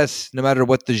US, no matter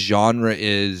what the genre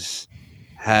is,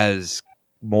 has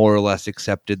more or less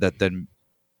accepted that then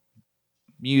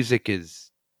music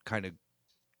is kind of,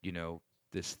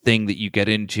 this thing that you get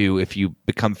into. If you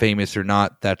become famous or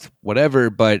not, that's whatever.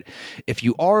 But if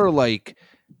you are like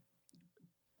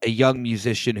a young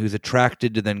musician who's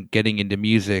attracted to then getting into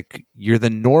music, you're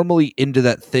then normally into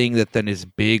that thing that then is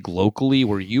big locally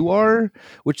where you are,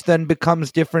 which then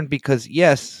becomes different because,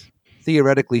 yes,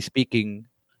 theoretically speaking,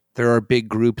 there are big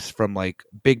groups from like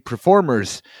big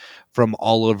performers from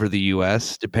all over the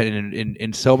US, depending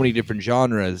in so many different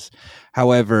genres.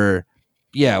 However,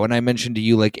 yeah, when I mentioned to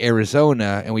you like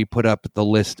Arizona and we put up the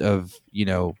list of,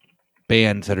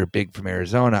 bands that are big from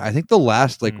Arizona, I think the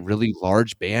last like really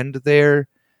large band there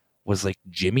was like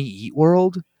Jimmy Eat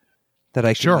World that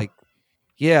I could like,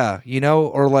 yeah,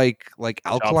 or like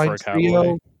Alkaline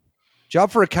Trio. Job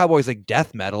for a Cowboy is like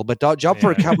death metal, but Job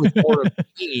for a Cowboy is more of a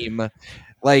theme.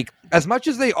 Like, as much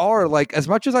as they are, like, as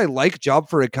much as I like Job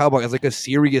for a Cowboy as like a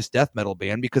serious death metal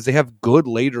band because they have good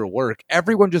later work,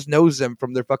 everyone just knows them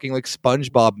from their fucking like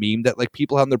SpongeBob meme that like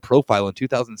people have on their profile in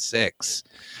 2006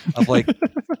 of like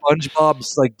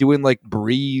SpongeBob's like doing like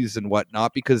Breeze and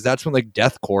whatnot, because that's when like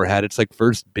deathcore had its like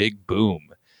first big boom.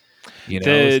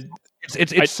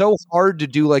 It's so hard to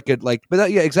do like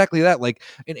yeah, exactly that. Like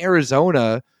in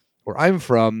Arizona, where I'm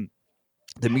from,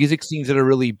 the music scenes that are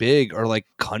really big are like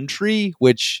country,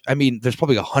 which, I mean, there's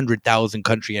probably 100,000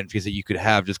 country entries that you could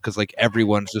have just because like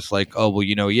everyone's just like, oh, well,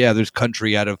 yeah, there's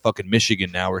country out of fucking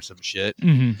Michigan now or some shit.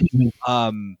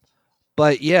 Mm-hmm.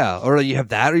 But yeah, or you have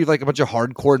that, or you have like a bunch of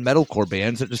hardcore and metalcore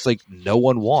bands that just like no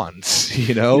one wants,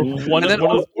 and then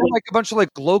or like a bunch of like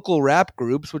local rap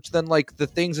groups, which then like the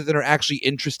things that are actually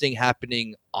interesting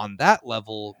happening on that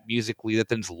level musically that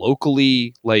then's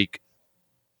locally like,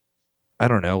 I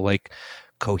don't know, like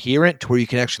coherent to where you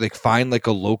can actually like find like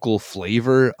a local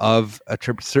flavor of a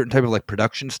certain type of like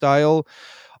production style,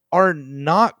 are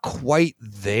not quite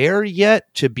there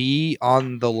yet to be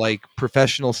on the like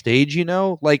professional stage,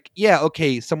 like, yeah,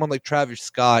 okay, someone like Travis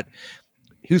Scott,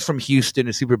 who's from Houston,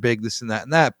 is super big, this and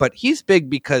that, but he's big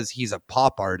because he's a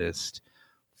pop artist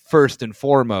first and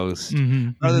foremost,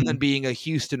 rather than being a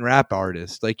Houston rap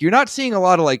artist. Like, you're not seeing a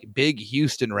lot of like big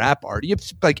Houston rap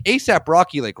artists. Like A$AP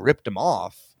Rocky like ripped him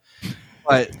off,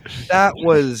 but that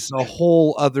was a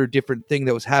whole other different thing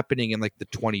that was happening in like the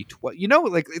 2012.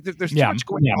 Like there's too much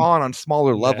going on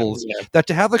smaller levels that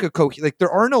to have like like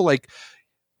there are no like,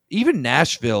 even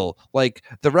Nashville, like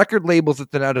the record labels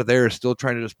that then out of there are still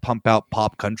trying to just pump out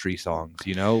pop country songs,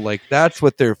 like that's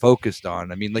what they're focused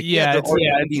on. I mean, like, there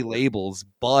are indie labels,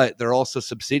 but they're also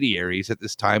subsidiaries at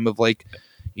this time of like,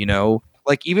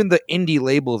 like even the indie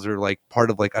labels are like part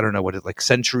of like, I don't know what it's like,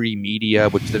 Century Media,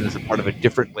 which then is a part of a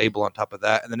different label on top of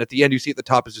that. And then at the end, you see at the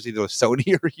top is just either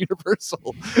Sony or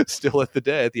Universal still at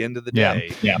the end of the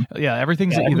day. Yeah.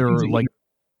 Everything's either like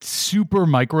super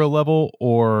micro level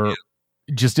or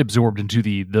just absorbed into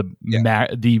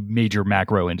the major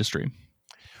macro industry.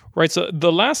 Right. So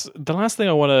the last thing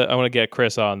I want to get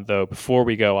Chris on, though, before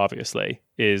we go, obviously,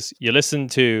 is you listen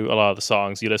to a lot of the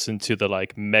songs, you listen to the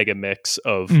like mega mix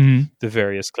of the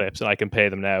various clips, and I can play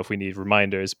them now if we need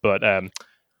reminders. But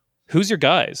who's your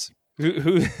guys?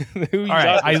 Who all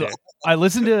right, I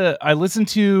listened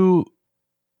to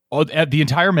the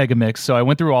entire mega mix, so I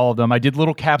went through all of them. I did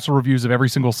little capsule reviews of every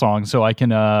single song, so I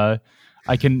can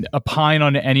opine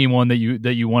on anyone that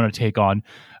you want to take on.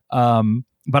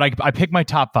 But I picked my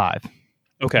top 5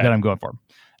 that I'm going for.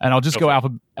 And I'll just go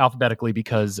alphabetically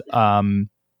because that's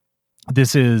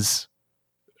the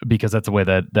way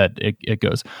that it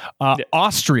goes.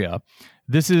 Austria.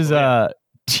 This is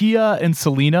Tia and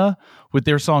Selena with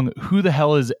their song "Who the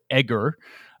Hell is Egger?"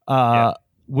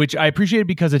 which I appreciate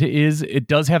because it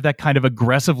does have that kind of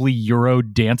aggressively Euro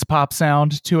dance pop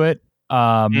sound to it.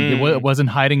 It wasn't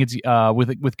hiding its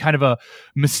with kind of a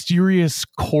mysterious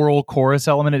choral chorus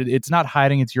element. It's not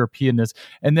hiding its Europeanness.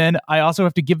 And then I also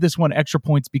have to give this one extra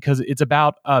points because it's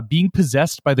about being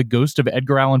possessed by the ghost of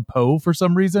Edgar Allan Poe for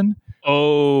some reason.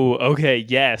 Oh, okay,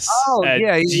 yes. Oh,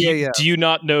 yeah. Do you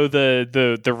not know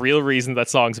the real reason that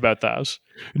song's about that?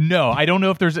 No, I don't know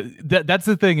if there's that's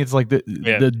the thing. It's like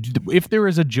if there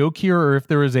is a joke here or if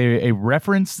there is a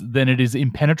reference, then it is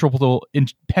impenetrable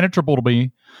to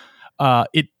me.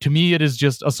 To me, it is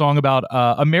just a song about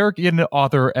American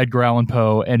author Edgar Allan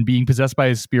Poe and being possessed by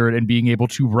his spirit and being able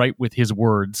to write with his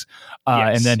words,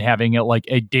 and then having it like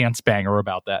a dance banger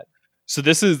about that. So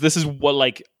this is what,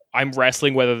 like, I'm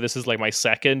wrestling whether this is like my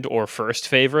second or first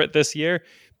favorite this year,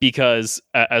 because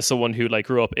as someone who like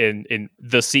grew up in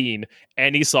the scene,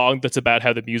 any song that's about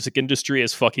how the music industry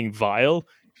is fucking vile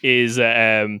is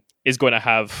going to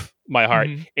have my heart.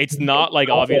 Mm-hmm. It's not like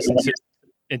obvious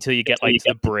until you get like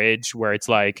to the bridge where it's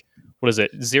like, what is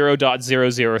it,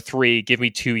 0.003, give me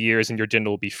 2 years and your dinner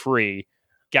will be free.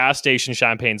 Gas station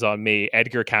champagne's on me.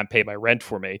 Edgar can't pay my rent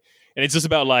for me. And it's just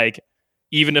about like,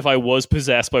 even if I was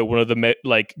possessed by one of the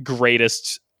like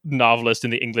greatest novelists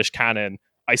in the English canon,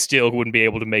 I still wouldn't be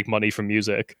able to make money from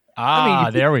music.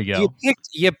 There we go.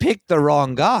 You picked the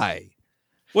wrong guy.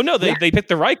 Well, no, they picked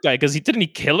the right guy because he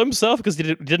kill himself because he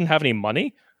didn't have any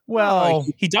money. Well,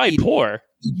 he died poor.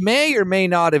 He may or may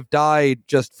not have died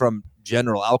just from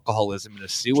general alcoholism in a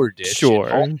sewer ditch.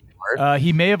 Sure.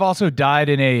 He may have also died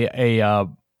in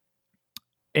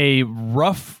a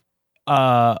rough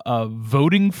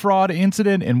voting fraud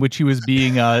incident in which he was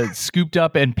being scooped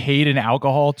up and paid in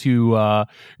alcohol to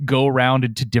go around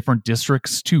into different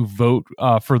districts to vote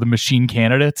for the machine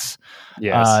candidates.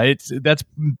 Yes, that's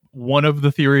one of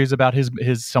the theories about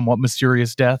his somewhat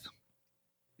mysterious death.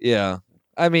 Yeah.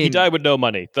 I mean, he died with no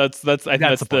money. I think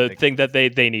that's the thing that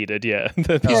they needed. Yeah.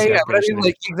 But I mean,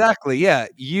 like, exactly. Yeah.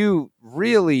 You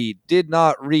really did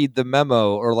not read the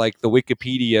memo or like the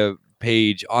Wikipedia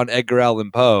page on Edgar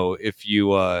Allan Poe if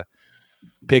you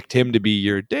picked him to be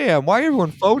your why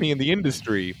everyone phony in the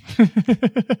industry.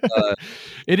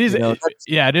 It is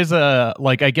it is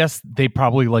like, I guess they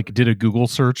probably like did a Google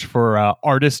search for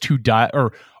artist who died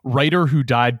or writer who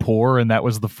died poor, and that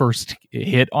was the first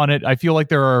hit on it. I feel like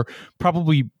there are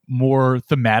probably more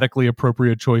thematically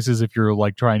appropriate choices if you're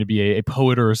like trying to be a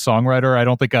poet or a songwriter. I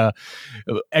don't think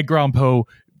Edgar Allan Poe,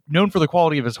 known for the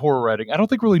quality of his horror writing, I don't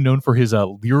think really known for his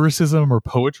lyricism or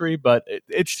poetry, but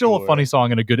it's still a funny song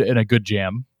and a good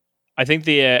jam. I think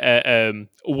the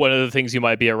one of the things you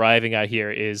might be arriving at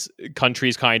here is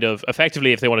countries kind of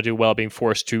effectively, if they want to do well, being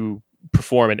forced to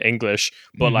perform in English.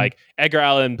 But like Edgar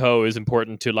Allan Poe is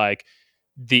important to like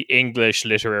the English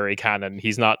literary canon.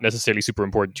 He's not necessarily super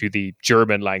important to the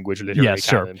German language literary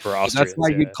canon for Austrians. That's why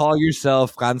you call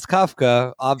yourself Franz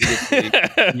Kafka, obviously.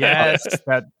 Yes,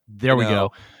 there we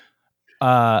go.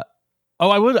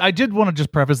 I did want to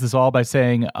just preface this all by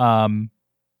saying,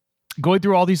 going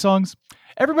through all these songs,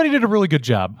 everybody did a really good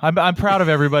job. I'm proud of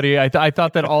everybody. I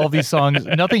thought that all of these songs,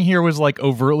 nothing here was like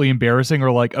overtly embarrassing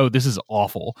or like, oh, this is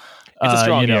awful. It's a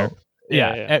strong year.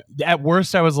 Yeah. At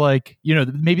worst, I was like,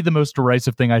 maybe the most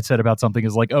derisive thing I said about something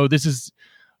is like, oh, this is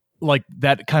like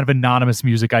that kind of anonymous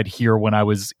music I'd hear when I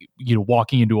was,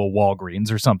 walking into a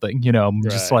Walgreens or something,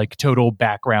 just like total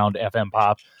background FM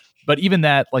pop. But even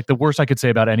that, like the worst I could say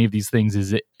about any of these things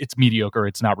is it's mediocre.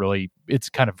 It's not really, it's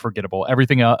kind of forgettable.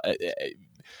 Everything else,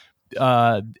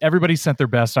 everybody sent their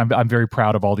best. I'm very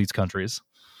proud of all these countries.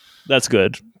 That's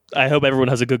good. I hope everyone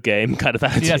has a good game. Kind of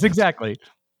that. Yes, exactly.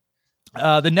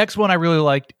 The next one I really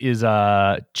liked is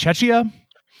Czechia.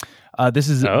 This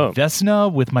is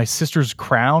Vesna with My Sister's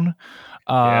Crown.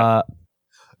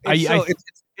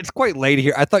 It's quite late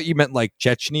here. I thought you meant like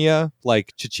Chechnya,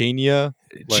 like Chechnya.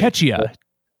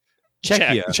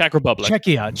 Czechia. Czech Republic.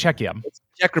 Czechia. It's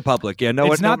Czech Republic. Yeah,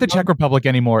 it's not the Czech Republic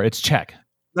anymore. It's Czech.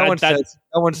 No one says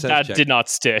that Czech. Did not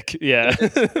stick. Yeah.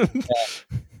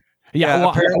 Well,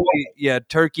 apparently,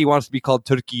 Turkey wants to be called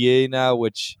Türkiye now,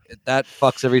 which that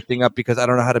fucks everything up because I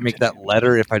don't know how to make that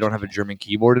letter if I don't have a German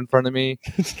keyboard in front of me.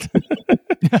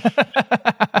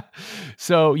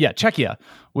 So Czechia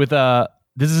with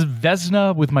this is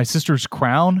Vesna with My Sister's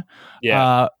Crown.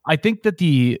 Yeah. I think that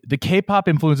the K-pop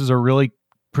influences are really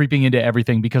creeping into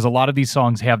everything because a lot of these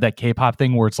songs have that K-pop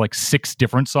thing where it's like 6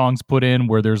 different songs put in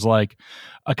where there's like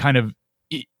a kind of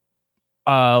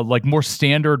like more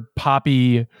standard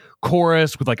poppy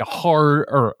chorus with like a hard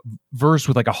or verse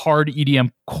with like a hard EDM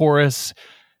chorus,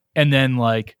 and then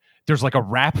like there's like a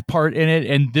rap part in it,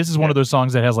 and this is one of those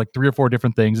songs that has like 3 or 4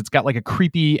 different things. It's got like a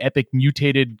creepy, epic,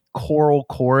 mutated choral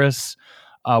chorus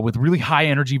with really high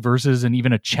energy verses and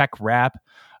even a Czech rap.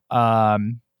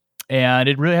 And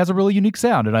it really has a really unique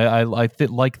sound, and I like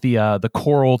the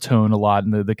choral tone a lot,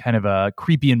 and the kind of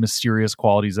creepy and mysterious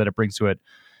qualities that it brings to it.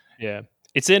 Yeah,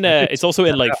 it's also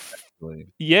in like.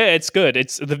 Yeah, it's good.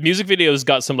 It's the music video's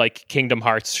got some like Kingdom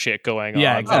Hearts shit going on.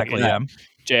 Yeah, exactly. Like,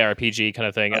 JRPG kind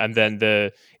of thing, and then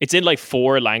it's in like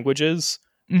 4 languages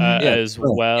as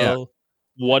well.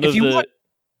 Yeah. One of the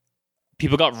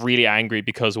people got really angry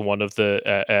because one of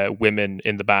the women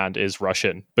in the band is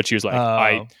Russian, but she was like,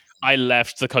 I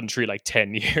left the country like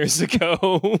 10 years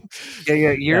ago.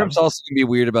 Yeah. Europe's also gonna be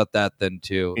weird about that then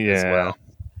too. Yeah.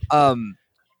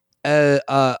 As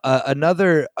well.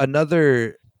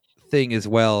 Another thing as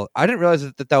well. I didn't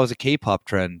realize that was a K-pop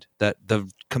trend. That the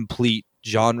complete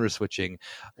genre switching,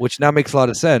 which now makes a lot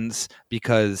of sense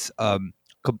because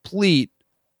complete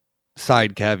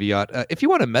side caveat, if you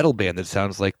want a metal band that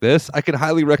sounds like this, I can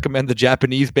highly recommend the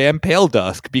Japanese band Pale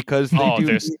Dusk, because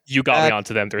you got me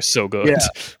onto them. They're so good. Yeah.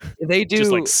 They do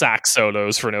just like sax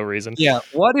solos for no reason.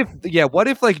 What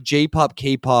if like J-pop,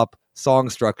 K-pop song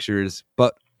structures,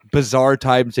 but bizarre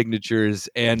time signatures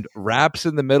and raps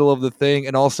in the middle of the thing,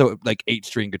 and also like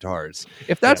 8-string guitars.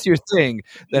 If that's your thing,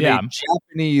 then a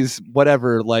Japanese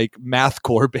whatever like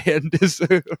mathcore band is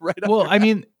right. Well, I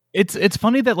mean, it's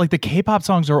funny that like the K-pop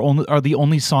songs are the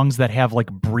only songs that have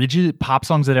like bridges, pop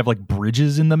songs that have like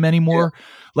bridges in them anymore. Yeah.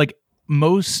 Like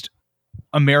most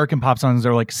American pop songs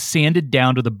are like sanded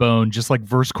down to the bone, just like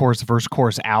verse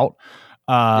chorus out.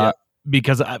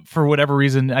 Because for whatever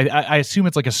reason, I assume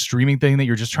it's like a streaming thing that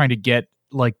you're just trying to get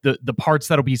like the parts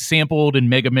that'll be sampled in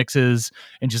mega mixes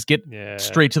and just get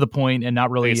straight to the point and not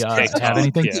really have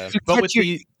anything. Yeah. But with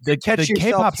the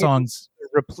K-pop songs,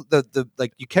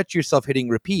 you catch yourself hitting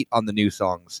repeat on the new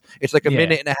songs. It's like a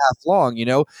minute and a half long. You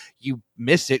know, you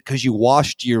miss it because you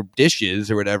washed your dishes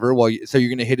or whatever. So you're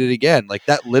going to hit it again. Like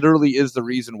that literally is the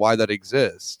reason why that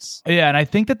exists. Yeah, and I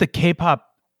think that the K-pop.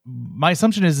 My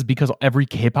assumption is because every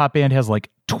K-pop band has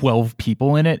like 12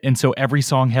 people in it, and so every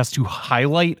song has to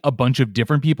highlight a bunch of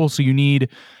different people. So you need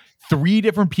 3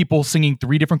 different people singing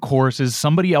 3 different choruses,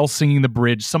 somebody else singing the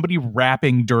bridge, somebody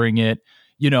rapping during it.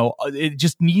 You know, it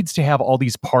just needs to have all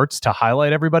these parts to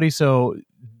highlight everybody. So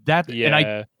that,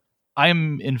 and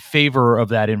I'm in favor of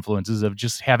that influences of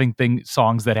just having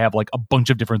songs that have like a bunch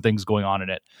of different things going on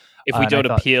in it. If we don't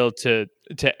appeal to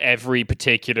every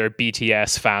particular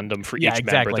BTS fandom for each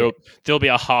member, there'll be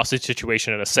a hostage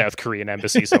situation at a South Korean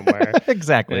embassy somewhere.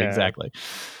 Exactly.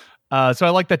 So I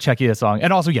like that Czechia song,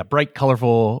 and also bright,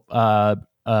 colorful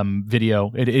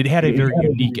video. It had a very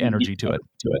unique energy to it.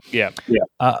 Yeah.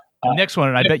 Next one,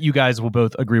 and I bet you guys will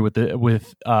both agree with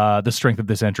the strength of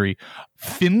this entry.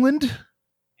 Finland.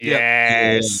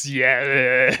 Yes. This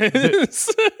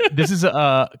is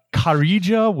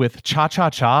Karija with Cha Cha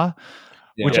Cha,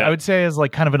 which I would say is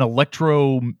like kind of an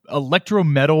electro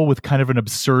metal with kind of an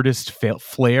absurdist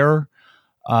flair.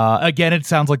 Again, it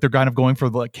sounds like they're kind of going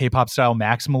for the K-pop style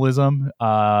maximalism.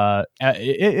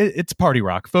 It's party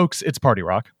rock, folks. It's party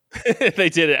rock. They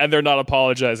did it, and they're not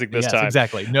apologizing this time.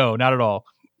 Exactly. No, not at all.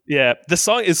 Yeah, the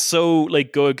song is so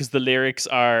like good because the lyrics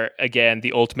are, again,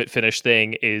 the ultimate Finnish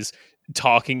thing is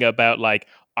talking about like,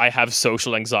 I have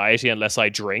social anxiety unless I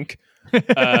drink.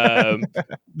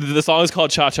 The song is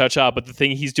called Cha Cha Cha, but the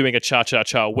thing he's doing a cha cha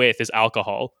cha with is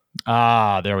alcohol.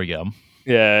 There we go.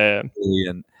 Yeah.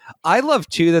 Brilliant. I love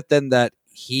too that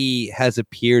he has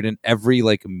appeared in every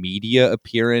like media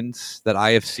appearance that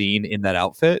I have seen in that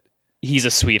outfit. He's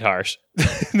a sweetheart.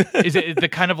 Is it the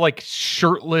kind of like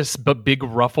shirtless but big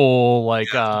ruffle like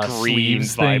green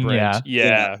sleeves vibrant thing?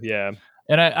 Yeah.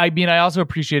 And I mean, I also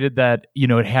appreciated that, you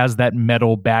know, it has that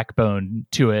metal backbone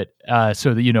to it,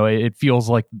 so that, you know, it feels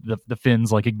like the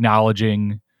Finns like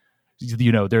acknowledging,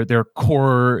 you know, their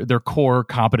core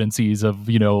competencies of,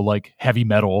 you know, like heavy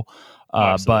metal,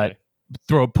 but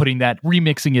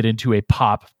remixing it into a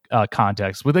pop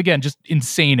context with, again, just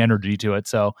insane energy to it.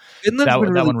 So that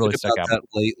one really stuck out that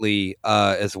lately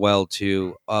as well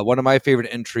too. One of my favorite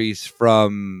entries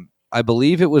from, I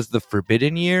believe it was the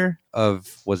Forbidden Year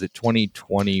of, was it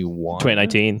 2021?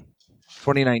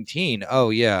 2019. Oh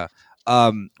yeah.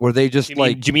 Where they just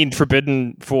do you mean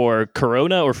forbidden for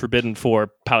Corona or forbidden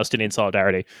for Palestinian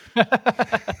solidarity?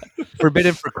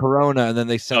 Forbidden for Corona, and then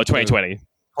they sent 2020,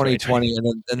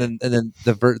 and then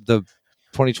the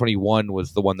 2021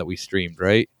 was the one that we streamed,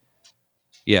 right?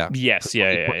 Yeah. Yes.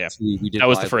 Yeah. We did that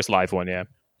was the first live one. Yeah.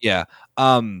 Yeah.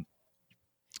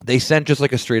 They sent just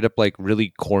like a straight up like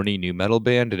really corny new metal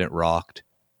band, and it rocked.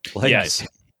 Like, yes.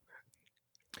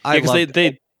 Because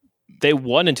they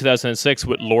won in 2006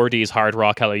 with Lordi's Hard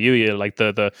Rock Hallelujah, like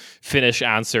the Finnish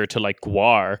answer to like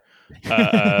Gwar.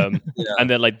 And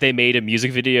then like they made a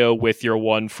music video with your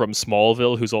one from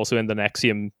Smallville, who's also in the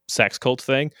Nexium sex cult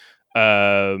thing.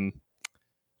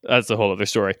 That's a whole other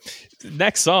story.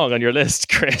 Next song on your list,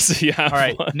 Chris. If you have all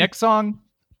right, one. next song,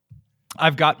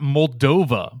 I've got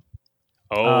Moldova.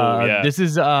 Yeah. This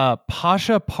is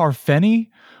Pasha Parfeni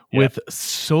with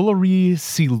Solari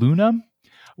Siluna,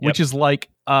 which is like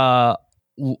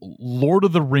Lord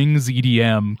of the Rings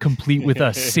EDM, complete with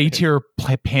a satyr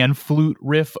pan flute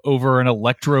riff over an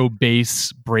electro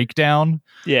bass breakdown.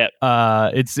 Yeah,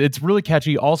 it's really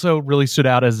catchy. Also, really stood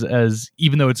out as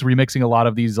even though it's remixing a lot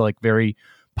of these like very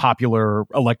popular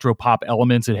electro pop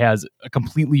elements, it has a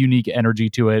completely unique energy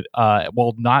to it,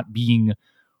 while not being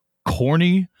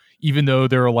corny. Even though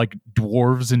there are like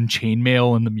dwarves and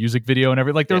chainmail in the music video and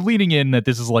everything, like they're leaning in that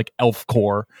this is like elf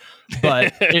core,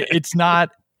 but it's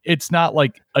not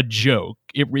like a joke.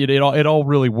 It all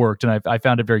really worked, and I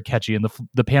found it very catchy. And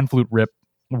the pan flute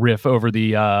riff over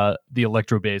the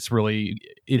electro bass really,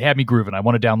 it had me grooving. I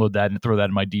want to download that and throw that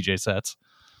in my DJ sets.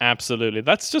 Absolutely.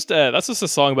 That's just a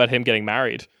song about him getting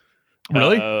married.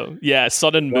 Really? Yeah,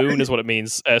 Sun and Moon is what it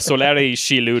means. Solari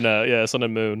Shi Luna. Yeah, Sun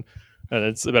and Moon. And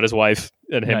it's about his wife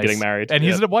and him getting married. And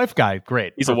he's a wife guy.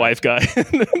 Great. He's a wife guy.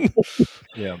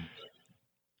 Yeah.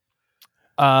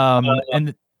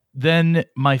 And then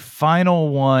my final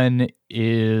one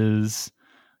is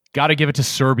got to give it to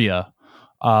Serbia.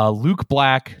 Luke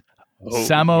Black,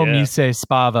 Samo Mise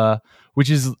Spava, which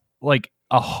is like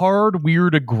a hard,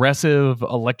 weird, aggressive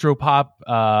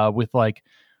electropop with like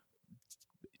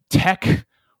tech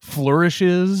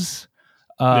flourishes.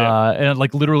 And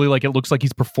like literally, like it looks like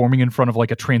he's performing in front of like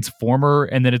a transformer,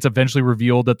 and then it's eventually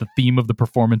revealed that the theme of the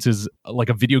performance is like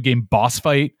a video game boss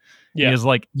fight. Yeah,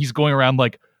 he's going around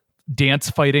like dance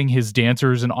fighting his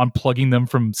dancers and unplugging them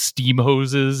from steam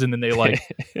hoses, and then they like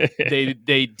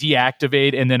they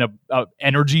deactivate, and then a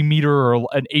energy meter or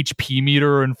an HP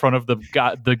meter in front of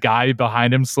the guy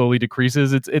behind him slowly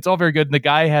decreases. It's all very good, and the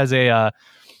guy has a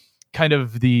kind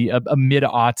of a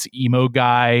mid-aughts emo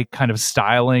guy kind of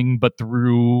styling, but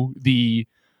through the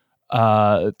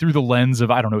lens of,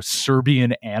 I don't know,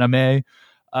 Serbian anime.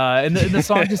 And the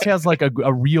song just has like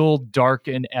a real dark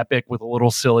and epic with a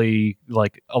little silly,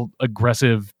 like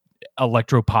aggressive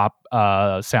electro pop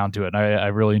sound to it. And I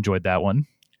really enjoyed that one.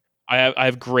 I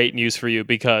have great news for you,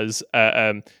 because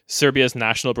Serbia's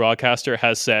national broadcaster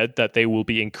has said that they will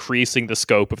be increasing the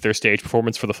scope of their stage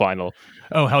performance for the final.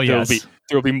 Oh, hell yes.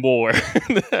 There will be more.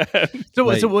 So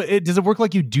does it work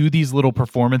like you do these little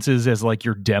performances as like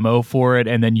your demo for it,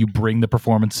 and then you bring the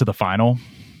performance to the final?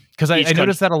 Because I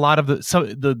noticed that a lot of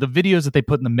the videos that they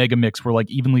put in the mega mix were like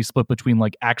evenly split between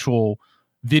like actual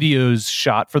videos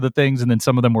shot for the things, and then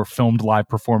some of them were filmed live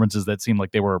performances that seemed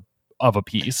like they were of a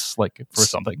piece, like for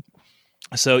something.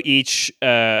 So each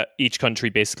country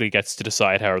basically gets to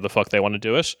decide how the fuck they want to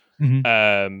do it.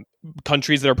 Mm-hmm.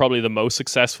 Countries that are probably the most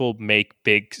successful make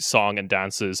big song and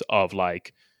dances of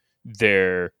like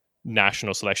their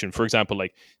national selection. For example,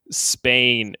 like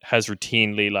Spain has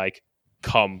routinely like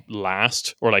come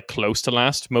last or like close to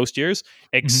last most years,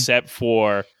 except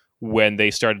for when they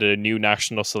started a new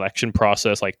national selection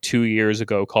process like 2 years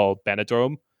ago called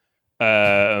Benidorm,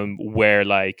 where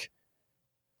like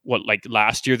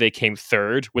last year they came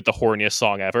third with the horniest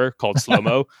song ever called Slow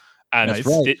Mo. And that's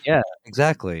right. Yeah,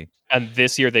 exactly. And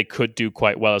this year they could do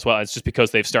quite well as well. It's just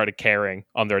because they've started caring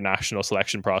on their national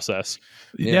selection process.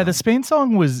 Yeah, the Spain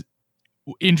song was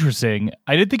interesting.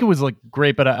 I didn't think it was like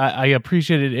great, but I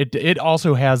appreciated it. It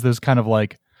also has this kind of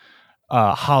like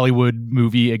Hollywood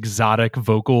movie exotic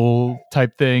vocal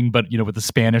type thing, but with the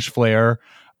Spanish flair.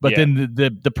 But then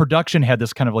the production had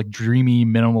this kind of like dreamy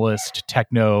minimalist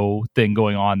techno thing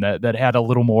going on that had a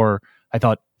little more, I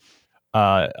thought,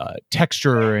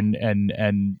 texture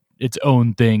and its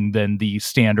own thing than the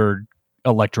standard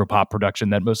electropop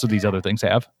production that most of these other things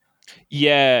have.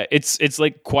 Yeah, it's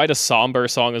like quite a somber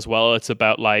song as well. It's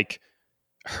about like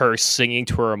her singing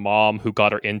to her mom, who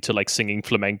got her into like singing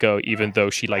flamenco, even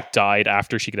though she like died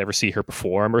after she could ever see her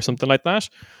perform or something like that.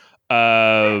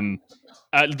 The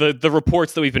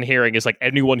reports that we've been hearing is like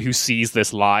anyone who sees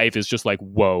this live is just like,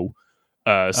 whoa.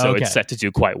 It's set to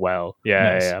do quite well.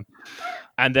 Yeah.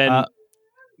 And then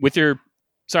with your,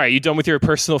 sorry, are you done with your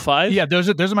personal five? Yeah, those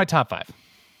are my top five.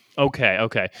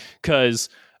 Okay. Because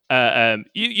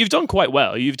you've done quite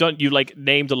well. You like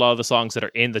named a lot of the songs that are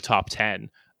in the top 10,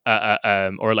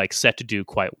 or like set to do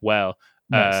quite well.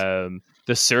 Nice.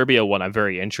 The Serbia one I'm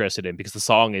very interested in because the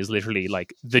song is literally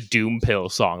like the Doom Pill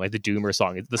song, like the Doomer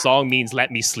song. The song means "let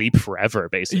me sleep forever,"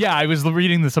 basically. Yeah, I was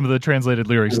reading some of the translated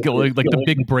lyrics. Like the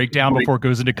big breakdown before it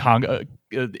goes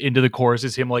into the chorus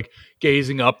is him like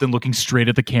gazing up, then looking straight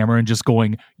at the camera and just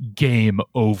going, "Game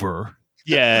over."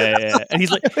 Yeah. And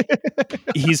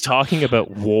he's talking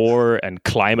about war and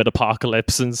climate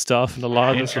apocalypse and stuff in a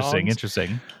lot of the songs.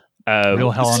 Interesting. Real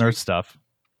hell on earth stuff.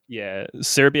 Yeah,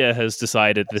 Serbia has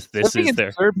decided that this is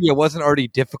their... Serbia wasn't already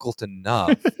difficult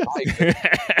enough. The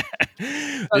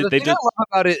thing I love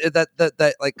about it is that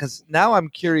like, because now I'm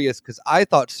curious, because I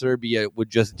thought Serbia would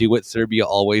just do what Serbia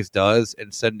always does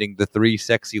and sending the 3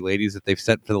 sexy ladies that they've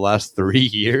sent for the last 3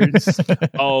 years.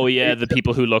 Oh yeah, the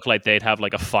people who look like they'd have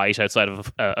like a fight outside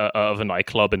of a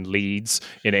nightclub in Leeds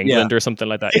in England or something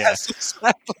like that. Yes,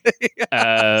 exactly.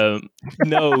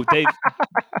 No,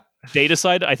 they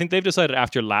decided. I think they've decided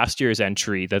after last year's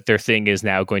entry that their thing is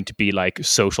now going to be like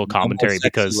social commentary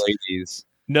because ladies.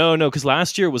 Because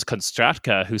last year was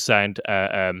Konstratka who signed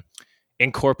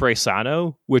Incorpore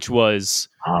Sano, which was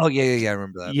I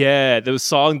remember that. Yeah, there was a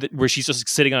song where she's just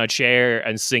sitting on a chair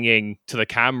and singing to the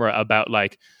camera about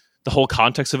like the whole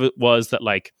context of it was that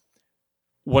like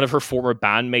one of her former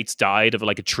bandmates died of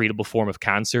like a treatable form of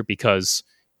cancer because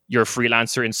you're a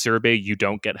freelancer in Serbia, you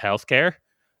don't get healthcare.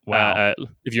 Wow.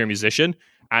 If you're a musician,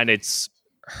 and it's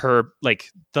her like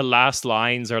the last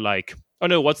lines are like, oh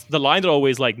no, what's the line that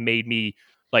always like made me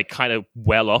like kind of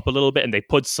well up a little bit, and they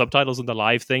put subtitles in the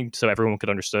live thing so everyone could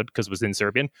understand because it was in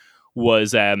Serbian,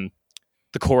 was the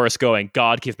chorus going,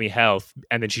 "God give me health,"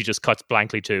 and then she just cuts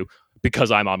blankly to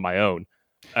 "because I'm on my own."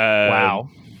 Wow.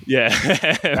 Yeah.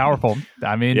 Powerful.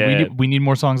 I mean, we need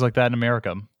more songs like that in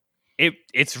America.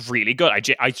 It's really good.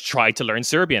 I tried to learn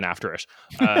Serbian after it.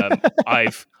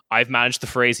 I've managed the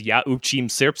phrase "Ja učim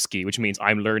srpski," which means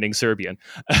I'm learning Serbian.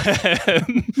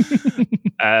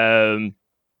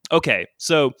 Okay,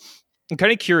 so I'm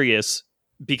kind of curious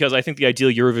because I think the ideal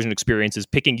Eurovision experience is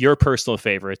picking your personal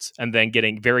favorites and then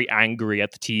getting very angry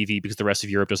at the TV because the rest of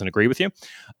Europe doesn't agree with you.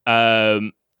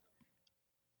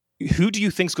 Who do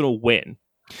you think's going to win?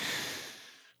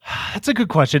 That's a good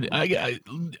question.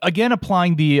 Again,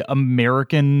 applying the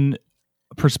American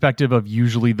perspective of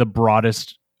usually the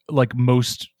broadest, like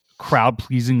most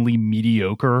crowd-pleasingly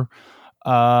mediocre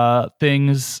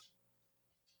things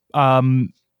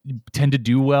tend to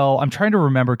do well. I'm trying to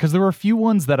remember because there were a few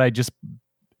ones that I just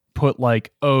put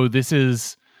like, oh, this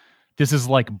is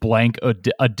like blank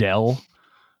Adele.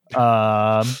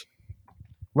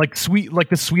 Like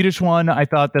the Swedish one, I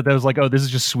thought that was like, oh, this is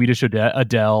just Swedish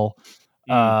Adele.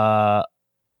 Estonia,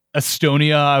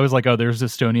 I was like, oh, there's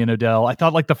Estonian Adele. I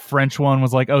thought like the French one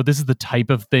was like, oh, this is the type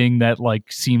of thing that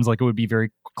like seems like it would be very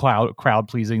crowd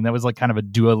pleasing. That was like kind of a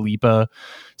Dua Lipa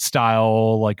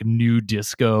style, like new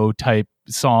disco type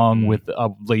song with a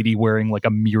lady wearing like a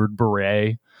mirrored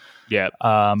beret. Yeah.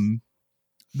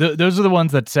 Those are the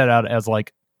ones that set out as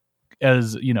like,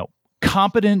 as you know,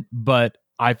 competent, but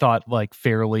I thought like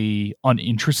fairly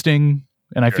uninteresting.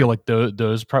 And I feel like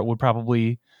those would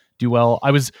probably do well.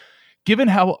 I was given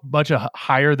how much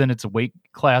higher than its weight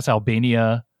class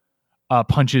Albania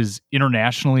punches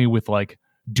internationally with like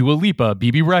Dua Lipa,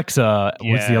 BB Rexa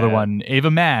was the other one, Ava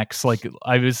Max. Like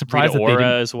I was surprised Rita that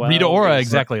Ora as well. Rita Ora,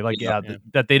 exactly. Like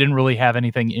that they didn't really have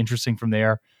anything interesting from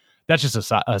there. That's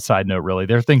just a side note, really.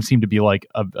 Their things seem to be like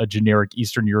a generic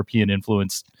Eastern European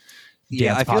influenced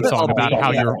dance pop song about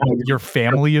how your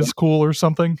family is cool or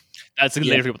something. That's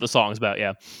literally what the song's about.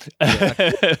 Yeah.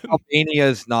 Albania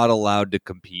is not allowed to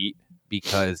compete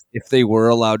because if they were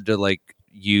allowed to like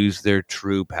use their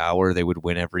true power, they would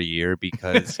win every year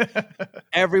because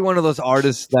every one of those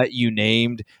artists that you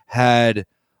named had,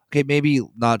 okay, maybe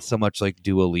not so much like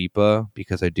Dua Lipa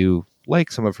because I do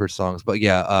like some of her songs, but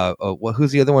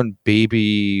who's the other one?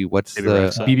 BB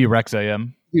Rexa, yeah.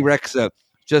 BB Rexa,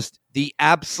 just the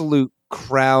absolute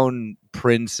crown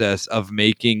princess of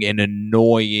making an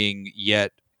annoying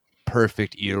yet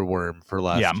perfect earworm for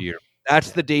last year.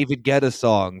 That's the David Guetta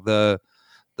song, the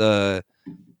blue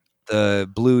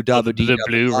the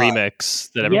blue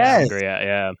remix that everyone's angry at.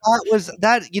 Yeah, that was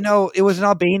that. It was an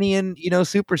Albanian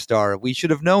superstar. We should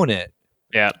have known it.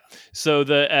 Yeah. So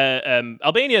the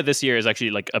Albania this year is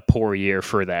actually like a poor year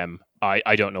for them.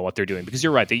 I don't know what they're doing because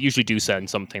you're right. They usually do send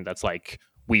something that's like,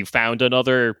 we found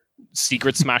another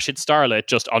secret smash hit starlet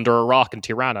just under a rock in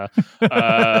Tirana,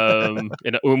 in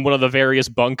one of the various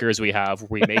bunkers we have where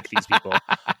we make these people.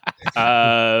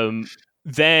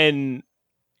 Then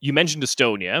you mentioned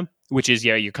Estonia, which is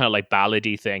your kind of like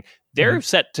ballady thing. They're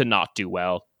set to not do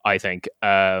well, I think.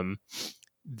 Then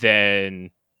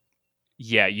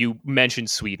Yeah, you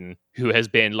mentioned Sweden, who has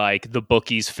been like the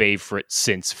bookies' favorite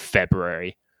since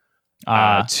February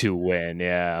to win.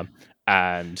 Yeah,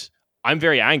 and I'm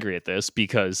very angry at this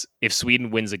because if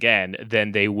Sweden wins again,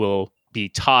 then they will be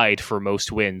tied for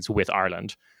most wins with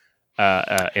Ireland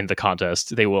in the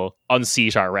contest. They will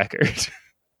unseat our record.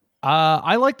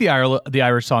 I like the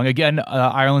Irish song. Again,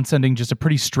 Ireland sending just a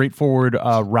pretty straightforward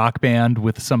rock band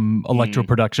with some electro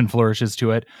production flourishes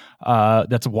to it.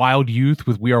 That's Wild Youth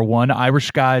with We Are One. Irish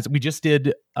guys. We just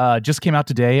came out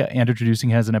today. And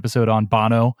Introducing has an episode on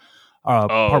Bono,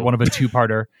 part one of a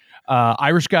two-parter.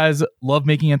 Irish guys love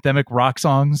making anthemic rock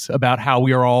songs about how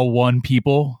we are all one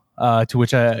people. To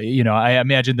which I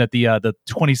imagine that the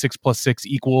 26 plus 6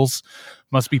 equals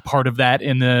must be part of that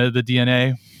in the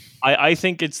DNA. I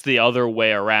think it's the other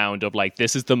way around of like,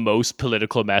 this is the most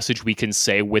political message we can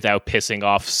say without pissing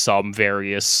off some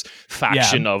various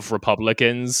faction of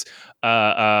Republicans.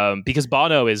 Because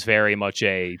Bono is very much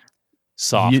a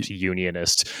soft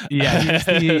unionist. Yeah,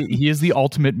 he is the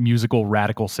ultimate musical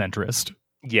radical centrist.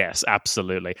 Yes,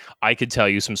 absolutely. I could tell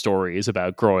you some stories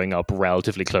about growing up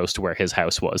relatively close to where his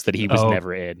house was that he was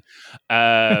never in.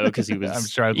 Because he was... I'm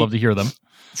sure I'd love to hear them.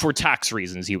 For tax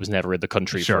reasons, he was never in the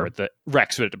country for the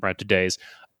Rex with the days.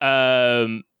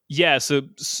 So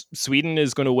Sweden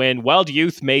is going to win. Wild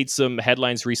Youth made some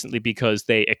headlines recently because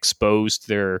they exposed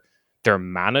their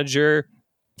manager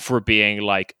for being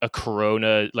like a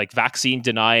corona, like vaccine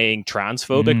denying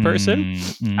transphobic person,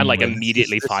 and like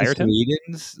immettially fired him.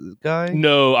 Sweden's guy?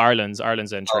 No, Ireland's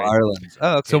entry. Oh, Ireland's.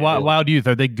 Oh, okay. So Wild Youth,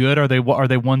 are they good? Are they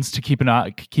ones to keep an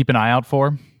eye out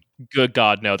for? Good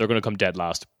God, no! They're going to come dead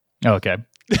last. Okay.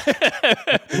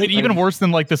 Even worse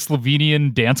than like the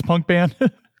Slovenian dance punk band.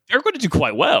 They're going to do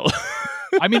quite well.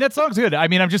 I mean, that song's good. I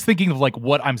mean, I'm just thinking of like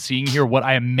what I'm seeing here, what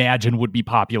I imagine would be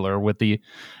popular with the.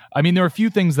 I mean, there are a few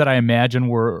things that I imagine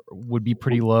would be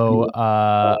pretty low.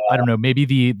 I don't know,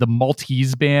 maybe the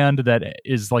Maltese band that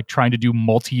is like trying to do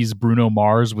Maltese Bruno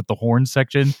Mars with the horn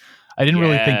section. I didn't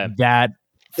really think that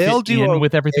fit in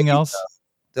with everything else.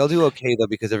 They'll do okay though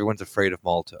because everyone's afraid of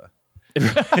Malta.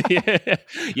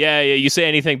 yeah. You say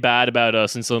anything bad about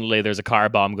us, and suddenly there's a car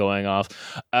bomb going off.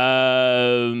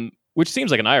 Which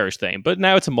seems like an Irish thing, but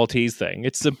now it's a Maltese thing.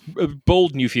 It's a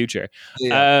bold new future.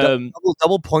 Yeah,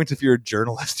 double points if you're a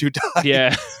journalist who died.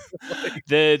 Yeah,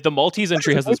 the Maltese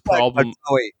entry has this problem.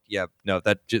 Oh wait, yeah, no,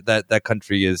 that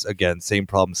country is again same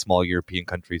problem small European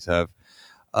countries have,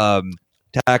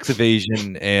 tax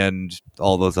evasion and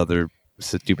all those other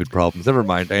stupid problems. Never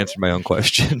mind, I answered my own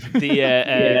question.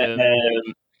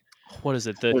 What is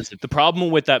it? The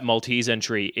problem with that Maltese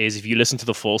entry is if you listen to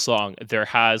the full song, it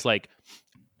has like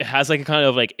a kind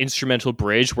of like instrumental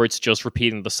bridge where it's just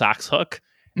repeating the sax hook.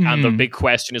 And the big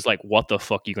question is like, what the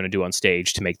fuck are you going to do on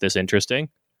stage to make this interesting?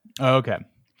 Oh, okay.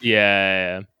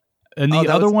 Yeah. And the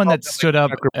other one that stood up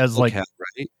as like...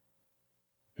 right?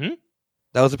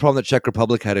 That was a problem that Czech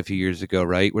Republic had a few years ago,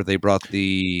 right? Where they brought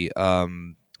the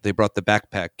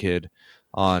backpack kid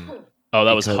on. Oh,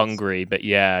 that was Hungary, but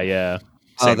yeah.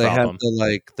 Oh, they had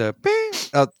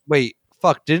wait,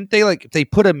 fuck, didn't they they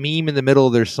put a meme in the middle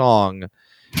of their song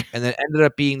and then ended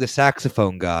up being the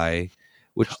saxophone guy,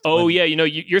 which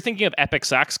you're thinking of Epic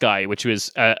Sax Guy, which was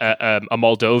a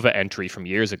Moldova entry from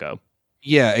years ago.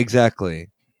 Yeah, exactly.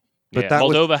 But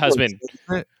Moldova's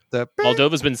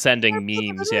been sending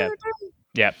memes, yeah.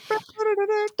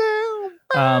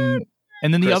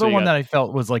 And then the other one that I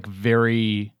felt was like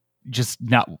very just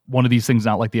not one of these things,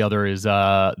 not like the other, is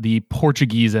the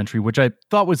Portuguese entry, which I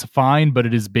thought was fine, but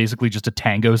it is basically just a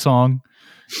tango song,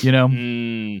 you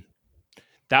know?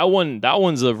 That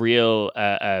one's a real.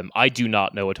 I do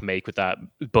not know what to make with that.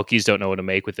 Bookies don't know what to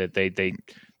make with it.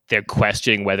 They're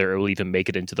questioning whether it will even make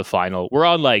it into the final. We're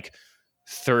on like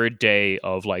third day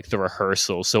of like the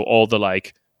rehearsal, so all the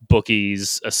like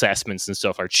bookies assessments and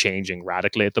stuff are changing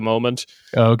radically at the moment.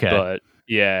 Okay, but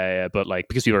but like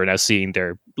because people are now seeing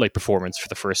their like performance for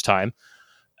the first time,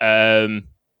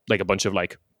 like a bunch of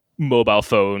like mobile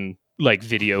phone like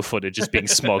video footage is being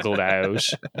smuggled out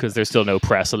because there's still no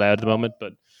press allowed at the moment.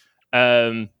 But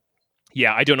I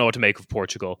don't know what to make of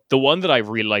Portugal. The one that I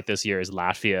really like this year is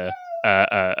Latvia,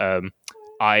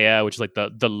 Aya, which is like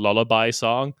the lullaby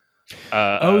song.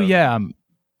 I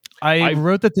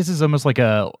wrote that this is almost like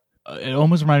it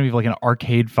almost reminded me of like an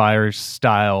Arcade Fire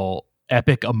style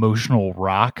epic emotional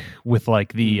rock with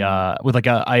like the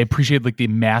I appreciate like the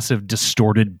massive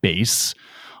distorted bass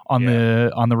on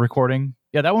the recording.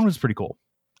 Yeah, that one was pretty cool.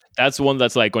 That's one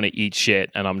that's like going to eat shit,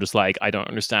 and I'm just like, I don't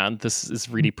understand. This is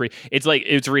really pretty. It's like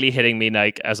it's really hitting me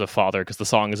like as a father because the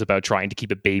song is about trying to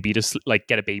keep get a baby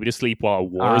to sleep while a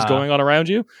war is going on around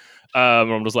you.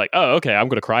 I'm just like, oh, okay, I'm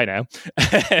gonna cry now.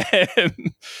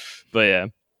 But yeah,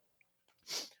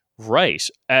 right.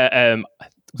 So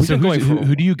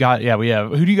who do you got? Yeah, we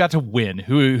have. Who do you got to win?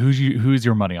 Who's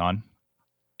your money on?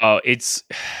 Oh, it's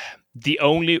the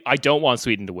only. I don't want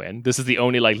Sweden to win. This is the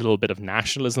only like little bit of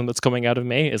nationalism that's coming out of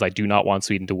me. Is I do not want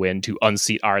Sweden to win to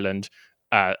unseat Ireland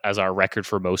as our record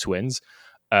for most wins.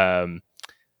 But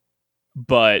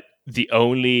the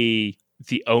only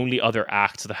other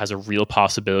act that has a real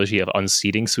possibility of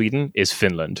unseating Sweden is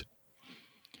Finland.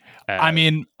 I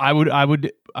mean, I would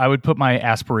put my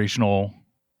aspirational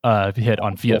hit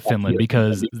on Finland,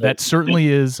 because that certainly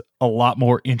is a lot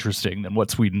more interesting than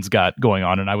what Sweden's got going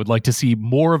on, and I would like to see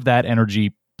more of that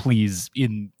energy, please,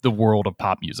 in the world of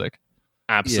pop music.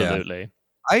 Absolutely. Yeah.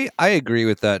 I agree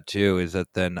with that too. Is that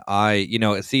then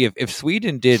see if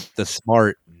Sweden did the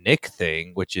smart Nick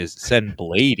thing, which is send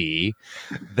Blady,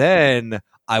 then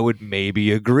I would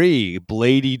maybe agree.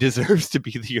 Blady deserves to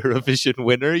be the Eurovision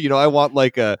winner. I want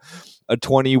like a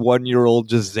 21-year-old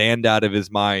just zanned out of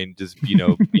his mind, just being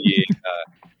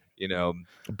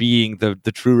being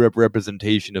the true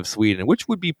representation of Sweden, which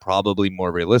would be probably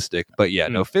more realistic. But yeah,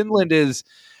 no, Finland is.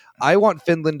 I want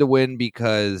Finland to win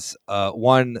because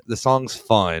one, the song's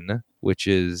fun, which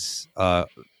is half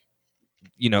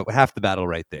the battle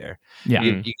right there.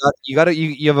 Yeah,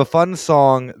 you have a fun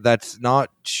song that's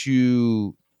not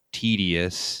too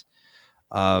tedious,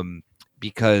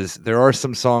 because there are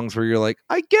some songs where you're like,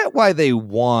 I get why they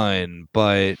won,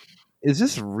 but is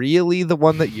this really the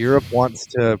one that Europe wants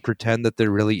to pretend that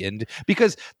they're really into?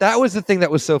 Because that was the thing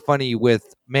that was so funny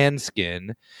with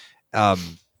Måneskin.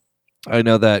 I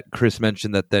know that Chris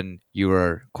mentioned that then you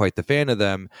were quite the fan of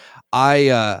them.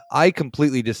 I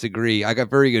completely disagree. I got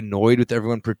very annoyed with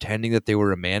everyone pretending that they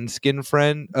were a Måneskin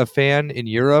fan in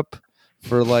Europe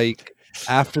for like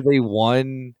after they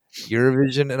won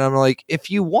Eurovision, and I'm like, if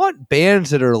you want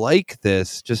bands that are like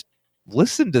this, just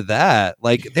listen to that.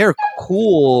 Like, they're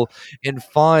cool and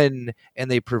fun, and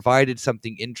they provided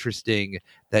something interesting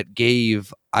that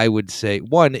gave, I would say,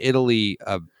 one, Italy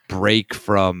a break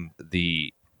from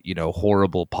the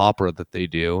horrible popper that they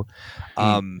do.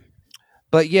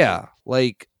 But yeah,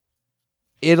 like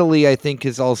Italy, I think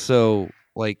is also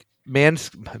like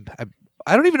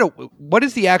I don't even know what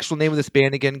is the actual name of this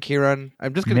band again, Kieran.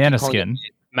 I'm just going to Måneskin.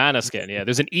 Måneskin, yeah.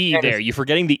 There's an E there. You're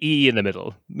forgetting the E in the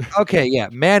middle. Okay, yeah,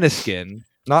 Måneskin,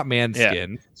 not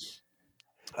Manskin.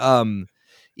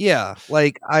 Yeah,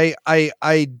 like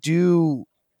I do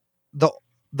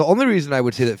the only reason I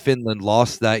would say that Finland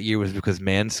lost that year was because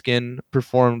Måneskin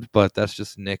performed, but that's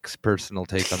just Nick's personal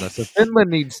take on that. So Finland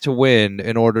needs to win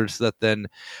in order so that then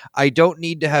I don't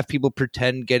need to have people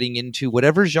pretend getting into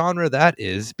whatever genre that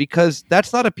is, because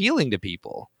that's not appealing to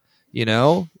people.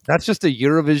 That's just a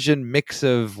Eurovision mix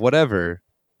of whatever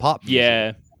pop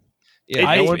music.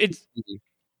 Yeah.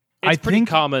 It's pretty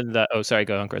common that. Oh, sorry,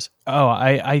 go on, Chris. Oh,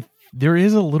 I there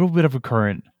is a little bit of a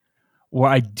current where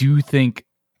I do think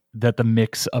that the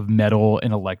mix of metal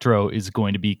and electro is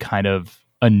going to be kind of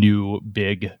a new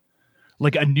big,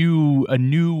 like a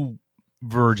new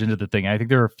verge into the thing. I think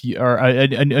there are a few, or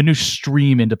a new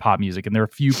stream into pop music, and there are a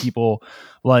few people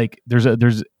like there's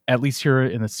at least here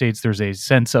in the States, there's a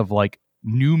sense of like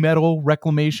new metal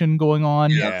reclamation going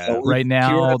on right now.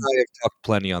 Kieran and I have talked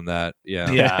plenty on that.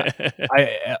 Yeah.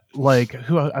 I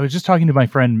was just talking to my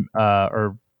friend,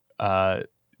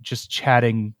 just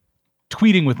chatting,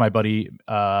 tweeting with my buddy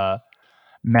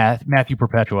Matthew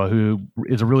Perpetua, who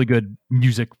is a really good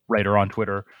music writer on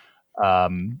Twitter,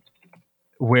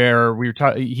 where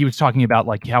he was talking about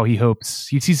like how he hopes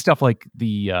he sees stuff like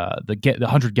the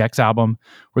 100 Gex album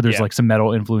where there's like some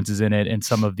metal influences in it, and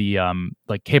some of the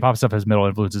like K-pop stuff has metal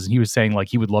influences, and he was saying like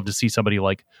he would love to see somebody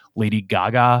like Lady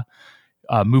Gaga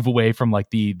move away from like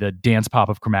the dance pop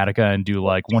of Chromatica and do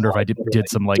like Wonder If I did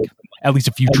some like at least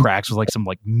a few tracks with like some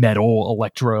like metal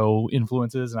electro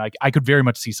influences, and I could very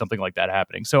much see something like that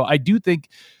happening. So I do think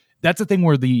that's the thing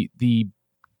where the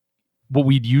what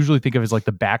we'd usually think of as like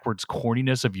the backwards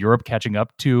corniness of Europe catching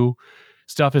up to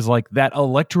stuff is like that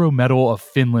electro metal of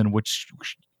Finland, which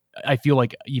I feel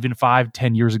like even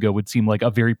 5-10 years ago would seem like a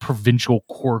very provincial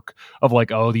quirk of like,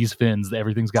 oh, these Finns,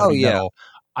 everything's got to be metal.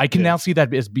 I can now see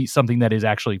that as be something that is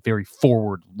actually very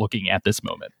forward looking at this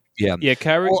moment. Yeah.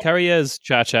 Karia's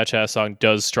Cha Cha Cha song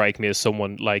does strike me as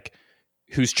someone like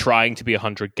who's trying to be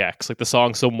 100 Gex, like the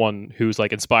song someone who's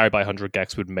like inspired by 100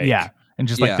 Gex would make. Yeah. And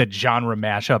just like that genre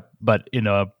mashup, but in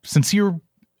a sincere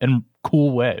and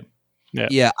cool way.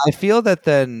 Yeah. I feel that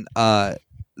then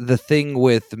the thing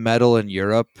with metal in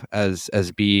Europe as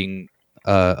being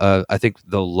I think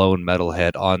the lone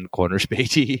metalhead on Corner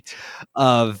Spatey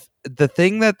of the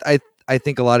thing that I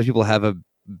think a lot of people have a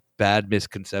bad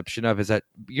misconception of is that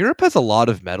Europe has a lot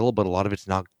of metal, but a lot of it's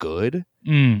not good.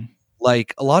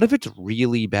 Like a lot of it's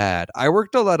really bad. I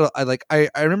worked a lot of I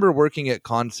remember working at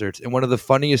concerts, and one of the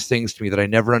funniest things to me that I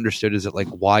never understood is that like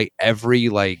why every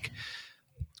like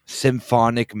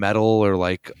symphonic metal or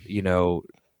like, you know,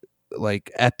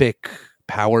 like epic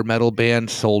power metal band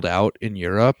sold out in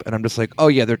Europe, and I'm just like, oh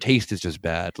yeah, their taste is just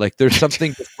bad. Like there's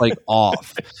something just like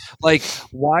off. Like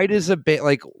why does a band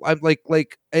like I'm like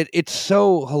it's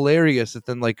so hilarious that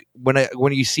then like when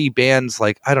you see bands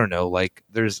like I don't know like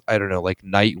like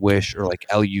Nightwish or like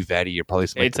LU Vetti or probably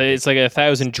something it's like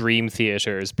 1,000 Dream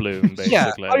Theaters bloom basically.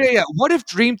 Yeah. Oh yeah. What if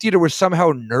Dream Theater was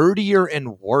somehow nerdier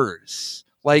and worse?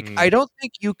 Like, I don't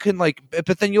think you can like,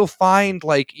 but then you'll find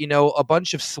like, you know, a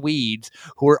bunch of Swedes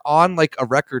who are on like a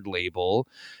record label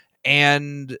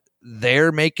and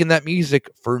they're making that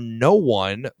music for no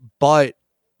one but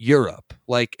Europe,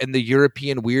 like, and the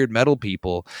European weird metal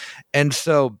people. And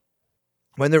so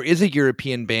when there is a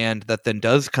European band that then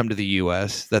does come to the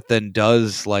US that then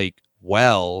does like,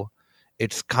 well,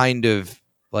 it's kind of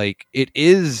like, it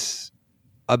is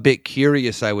a bit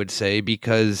curious, I would say,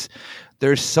 because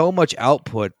there's so much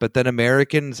output, but then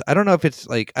Americans, I don't know if it's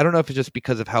just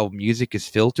because of how music is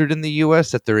filtered in the US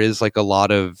that there is like a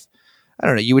lot of, I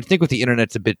don't know, you would think with the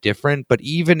internet's a bit different, but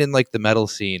even in like the metal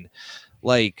scene,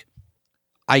 like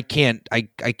I can't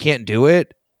do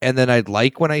it. And then I'd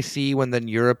like when I see when then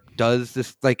Europe does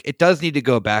this, like it does need to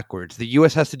go backwards. The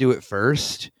US has to do it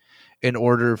first in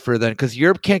order for them, because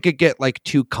Europe can't get like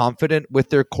too confident with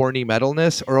their corny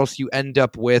metalness, or else you end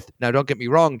up with, now don't get me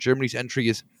wrong, Germany's entry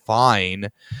is fine,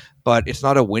 but it's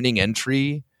not a winning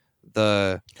entry.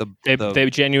 They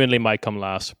genuinely might come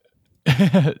last.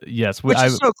 Yes, which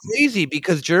is so crazy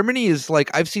because Germany is like,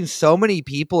 I've seen so many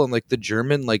people in like the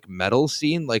German like metal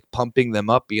scene like pumping them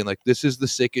up, being like, "This is the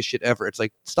sickest shit ever." It's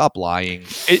like, stop lying.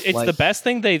 It's like, the best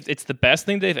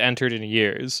thing they've entered in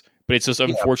years, but it's just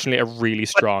unfortunately a really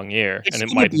strong year, and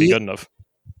it mightn't be good enough.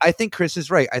 I think Chris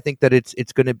is right. I think that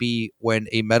it's going to be when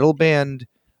a metal band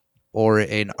or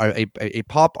a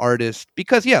pop artist,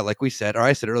 because like we said, or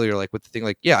I said earlier, like with the thing,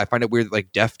 like I find it weird that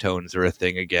like Deftones are a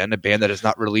thing again, a band that has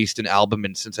not released an album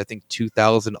since I think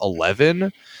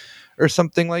 2011 or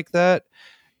something like that.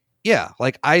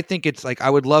 Like I think it's like I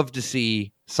would love to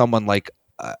see someone like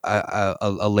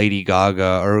a Lady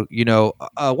Gaga, or you know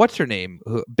what's her name,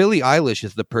 Billie Eilish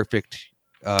is the perfect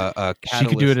she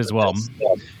could do it as well.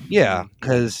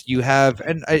 Because you have,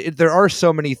 and there are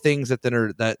so many things that then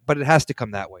are that, but it has to come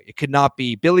that way. It could not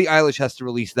be Billie Eilish has to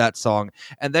release that song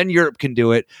and then Europe can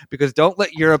do it, because don't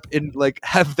let Europe in like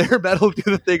have their metal do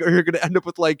the thing, or you're going to end up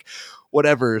with like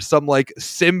whatever, some like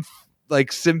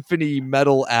symphony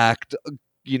metal act,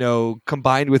 you know,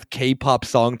 combined with K-pop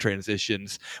song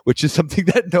transitions, which is something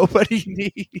that nobody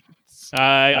needs.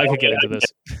 I could get into this.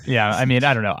 Yeah, I mean,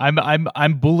 I don't know.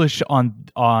 I'm bullish on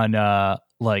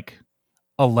like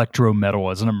electro metal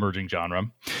as an emerging genre.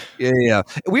 Yeah.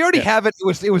 We already have it.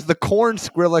 It was the Korn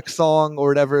Skrillex song or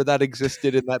whatever that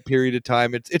existed in that period of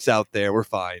time. It's out there. We're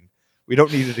fine. We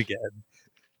don't need it again.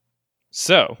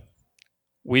 So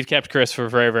we've kept Chris for a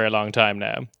very, very long time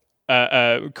now.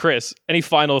 Chris, any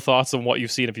final thoughts on what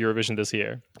you've seen of Eurovision this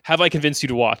year? Have I convinced you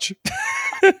to watch?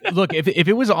 Look, if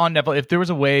it was on Netflix, if there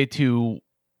was a way to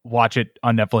watch it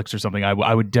on Netflix or something,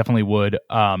 I would definitely would.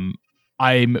 I'm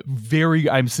very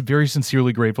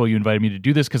sincerely grateful you invited me to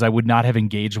do this, because I would not have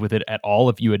engaged with it at all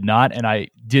if you had not. And I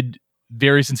did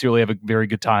very sincerely have a very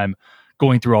good time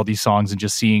going through all these songs and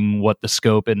just seeing what the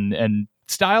scope and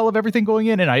style of everything going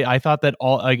in. And I thought that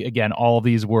all of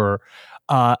these were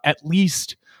at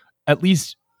least at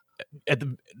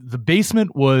the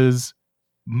basement was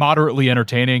moderately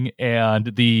entertaining,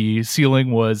 and the ceiling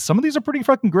was, some of these are pretty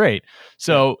fucking great.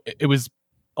 So it was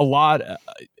a lot.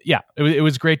 It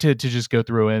was great to just go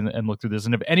through and look through this.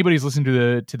 And if anybody's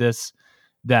listening to this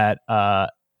that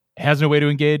has no way to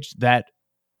engage, that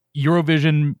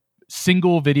Eurovision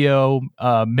single video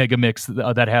mega mix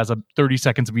that has 30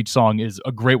 seconds of each song is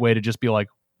a great way to just be like,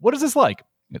 what is this like?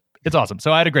 It's awesome.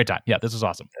 So I had a great time. Yeah, this was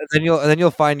awesome. And then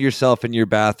you'll find yourself in your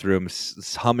bathroom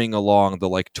humming along the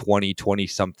like 20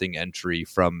 something entry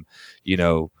from, you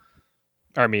know,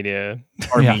 Armenia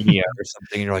or something.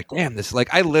 And you're like, damn, this,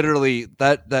 like, I literally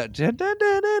that the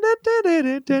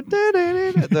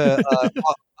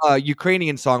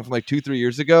Ukrainian song from like 2-3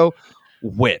 years ago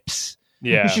whips.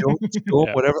 Yeah.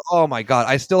 Whatever. Oh my God.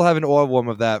 I still have an oilworm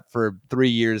of that for 3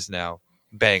 years now.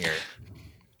 Banger.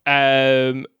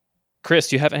 Chris,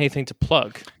 do you have anything to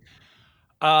plug?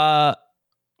 For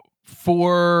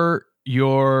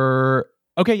your...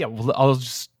 Okay, yeah, well, I'll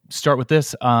just start with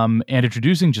this. And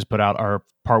introducing, just put out our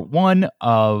part 1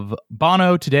 of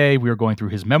Bono today. We are going through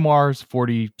his memoirs,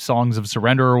 40 Songs of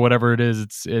Surrender or whatever it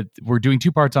is. We're doing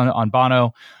 2 parts on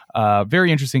Bono.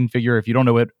 Very interesting figure. If you don't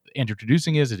know what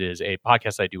Introducing is, it is a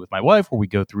podcast I do with my wife where we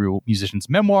go through musicians'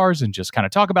 memoirs and just kind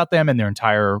of talk about them and their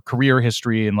entire career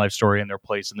history and life story and their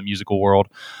place in the musical world.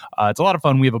 It's a lot of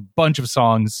fun. We have a bunch of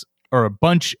songs, or a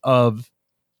bunch of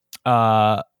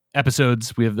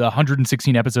episodes. We have the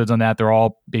 116 episodes on that. They're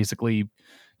all basically,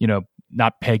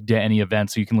 not pegged to any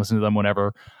event, so you can listen to them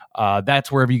whenever.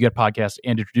 That's wherever you get podcasts.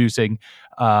 And Introducing,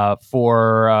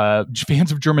 for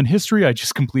fans of German history, I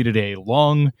just completed a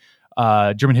long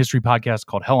German history podcast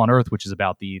called Hell on Earth, which is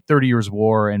about the 30 Years'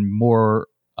 War and more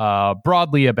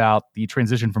broadly about the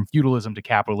transition from feudalism to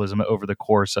capitalism over the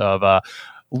course of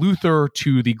Luther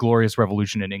to the Glorious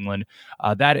Revolution in England.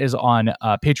 That is on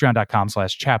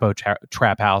patreon.com/Chapo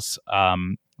Trap House.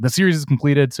 The series is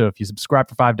completed, so if you subscribe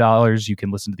for $5, you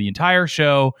can listen to the entire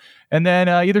show and then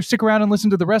either stick around and listen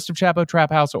to the rest of Chapo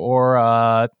Trap House or,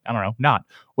 not.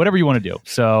 Whatever you want to do.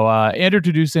 So, and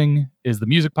Introducing is the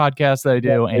music podcast that I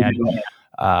do, and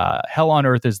Hell on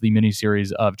Earth is the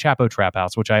miniseries of Chapo Trap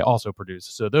House, which I also produce.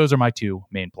 So those are my 2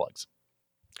 main plugs.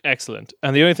 Excellent.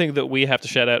 And the only thing that we have to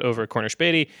shout out over at Corner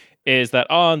Spady is that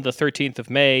on the 13th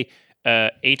of May,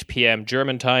 8 p.m.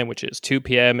 German time, which is 2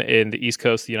 p.m. in the East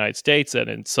Coast of the United States, and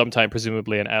in sometime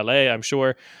presumably in LA, I'm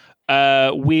sure,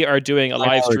 we are doing a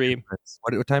live stream.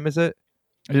 What time is it?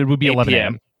 It would be 11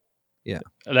 a.m. Yeah.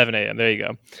 11 a.m. There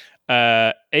you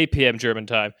go. 8 p.m. German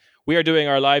time. We are doing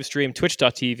our live stream,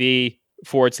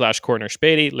 twitch.tv/Corner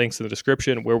Spady, links in the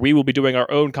description, where we will be doing our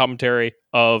own commentary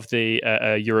of the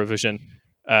Eurovision.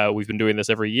 We've been doing this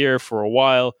every year for a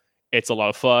while. It's a lot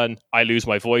of fun. I lose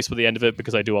my voice by the end of it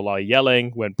because I do a lot of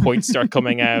yelling when points start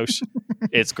coming out.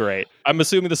 It's great. I'm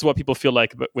assuming this is what people feel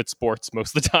like with sports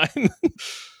most of the time.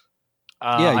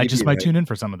 I just might tune in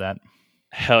for some of that.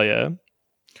 Hell yeah.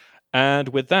 And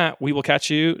with that, we will catch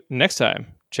you next time.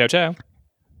 Ciao, ciao.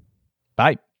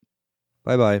 Bye.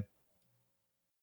 Bye-bye.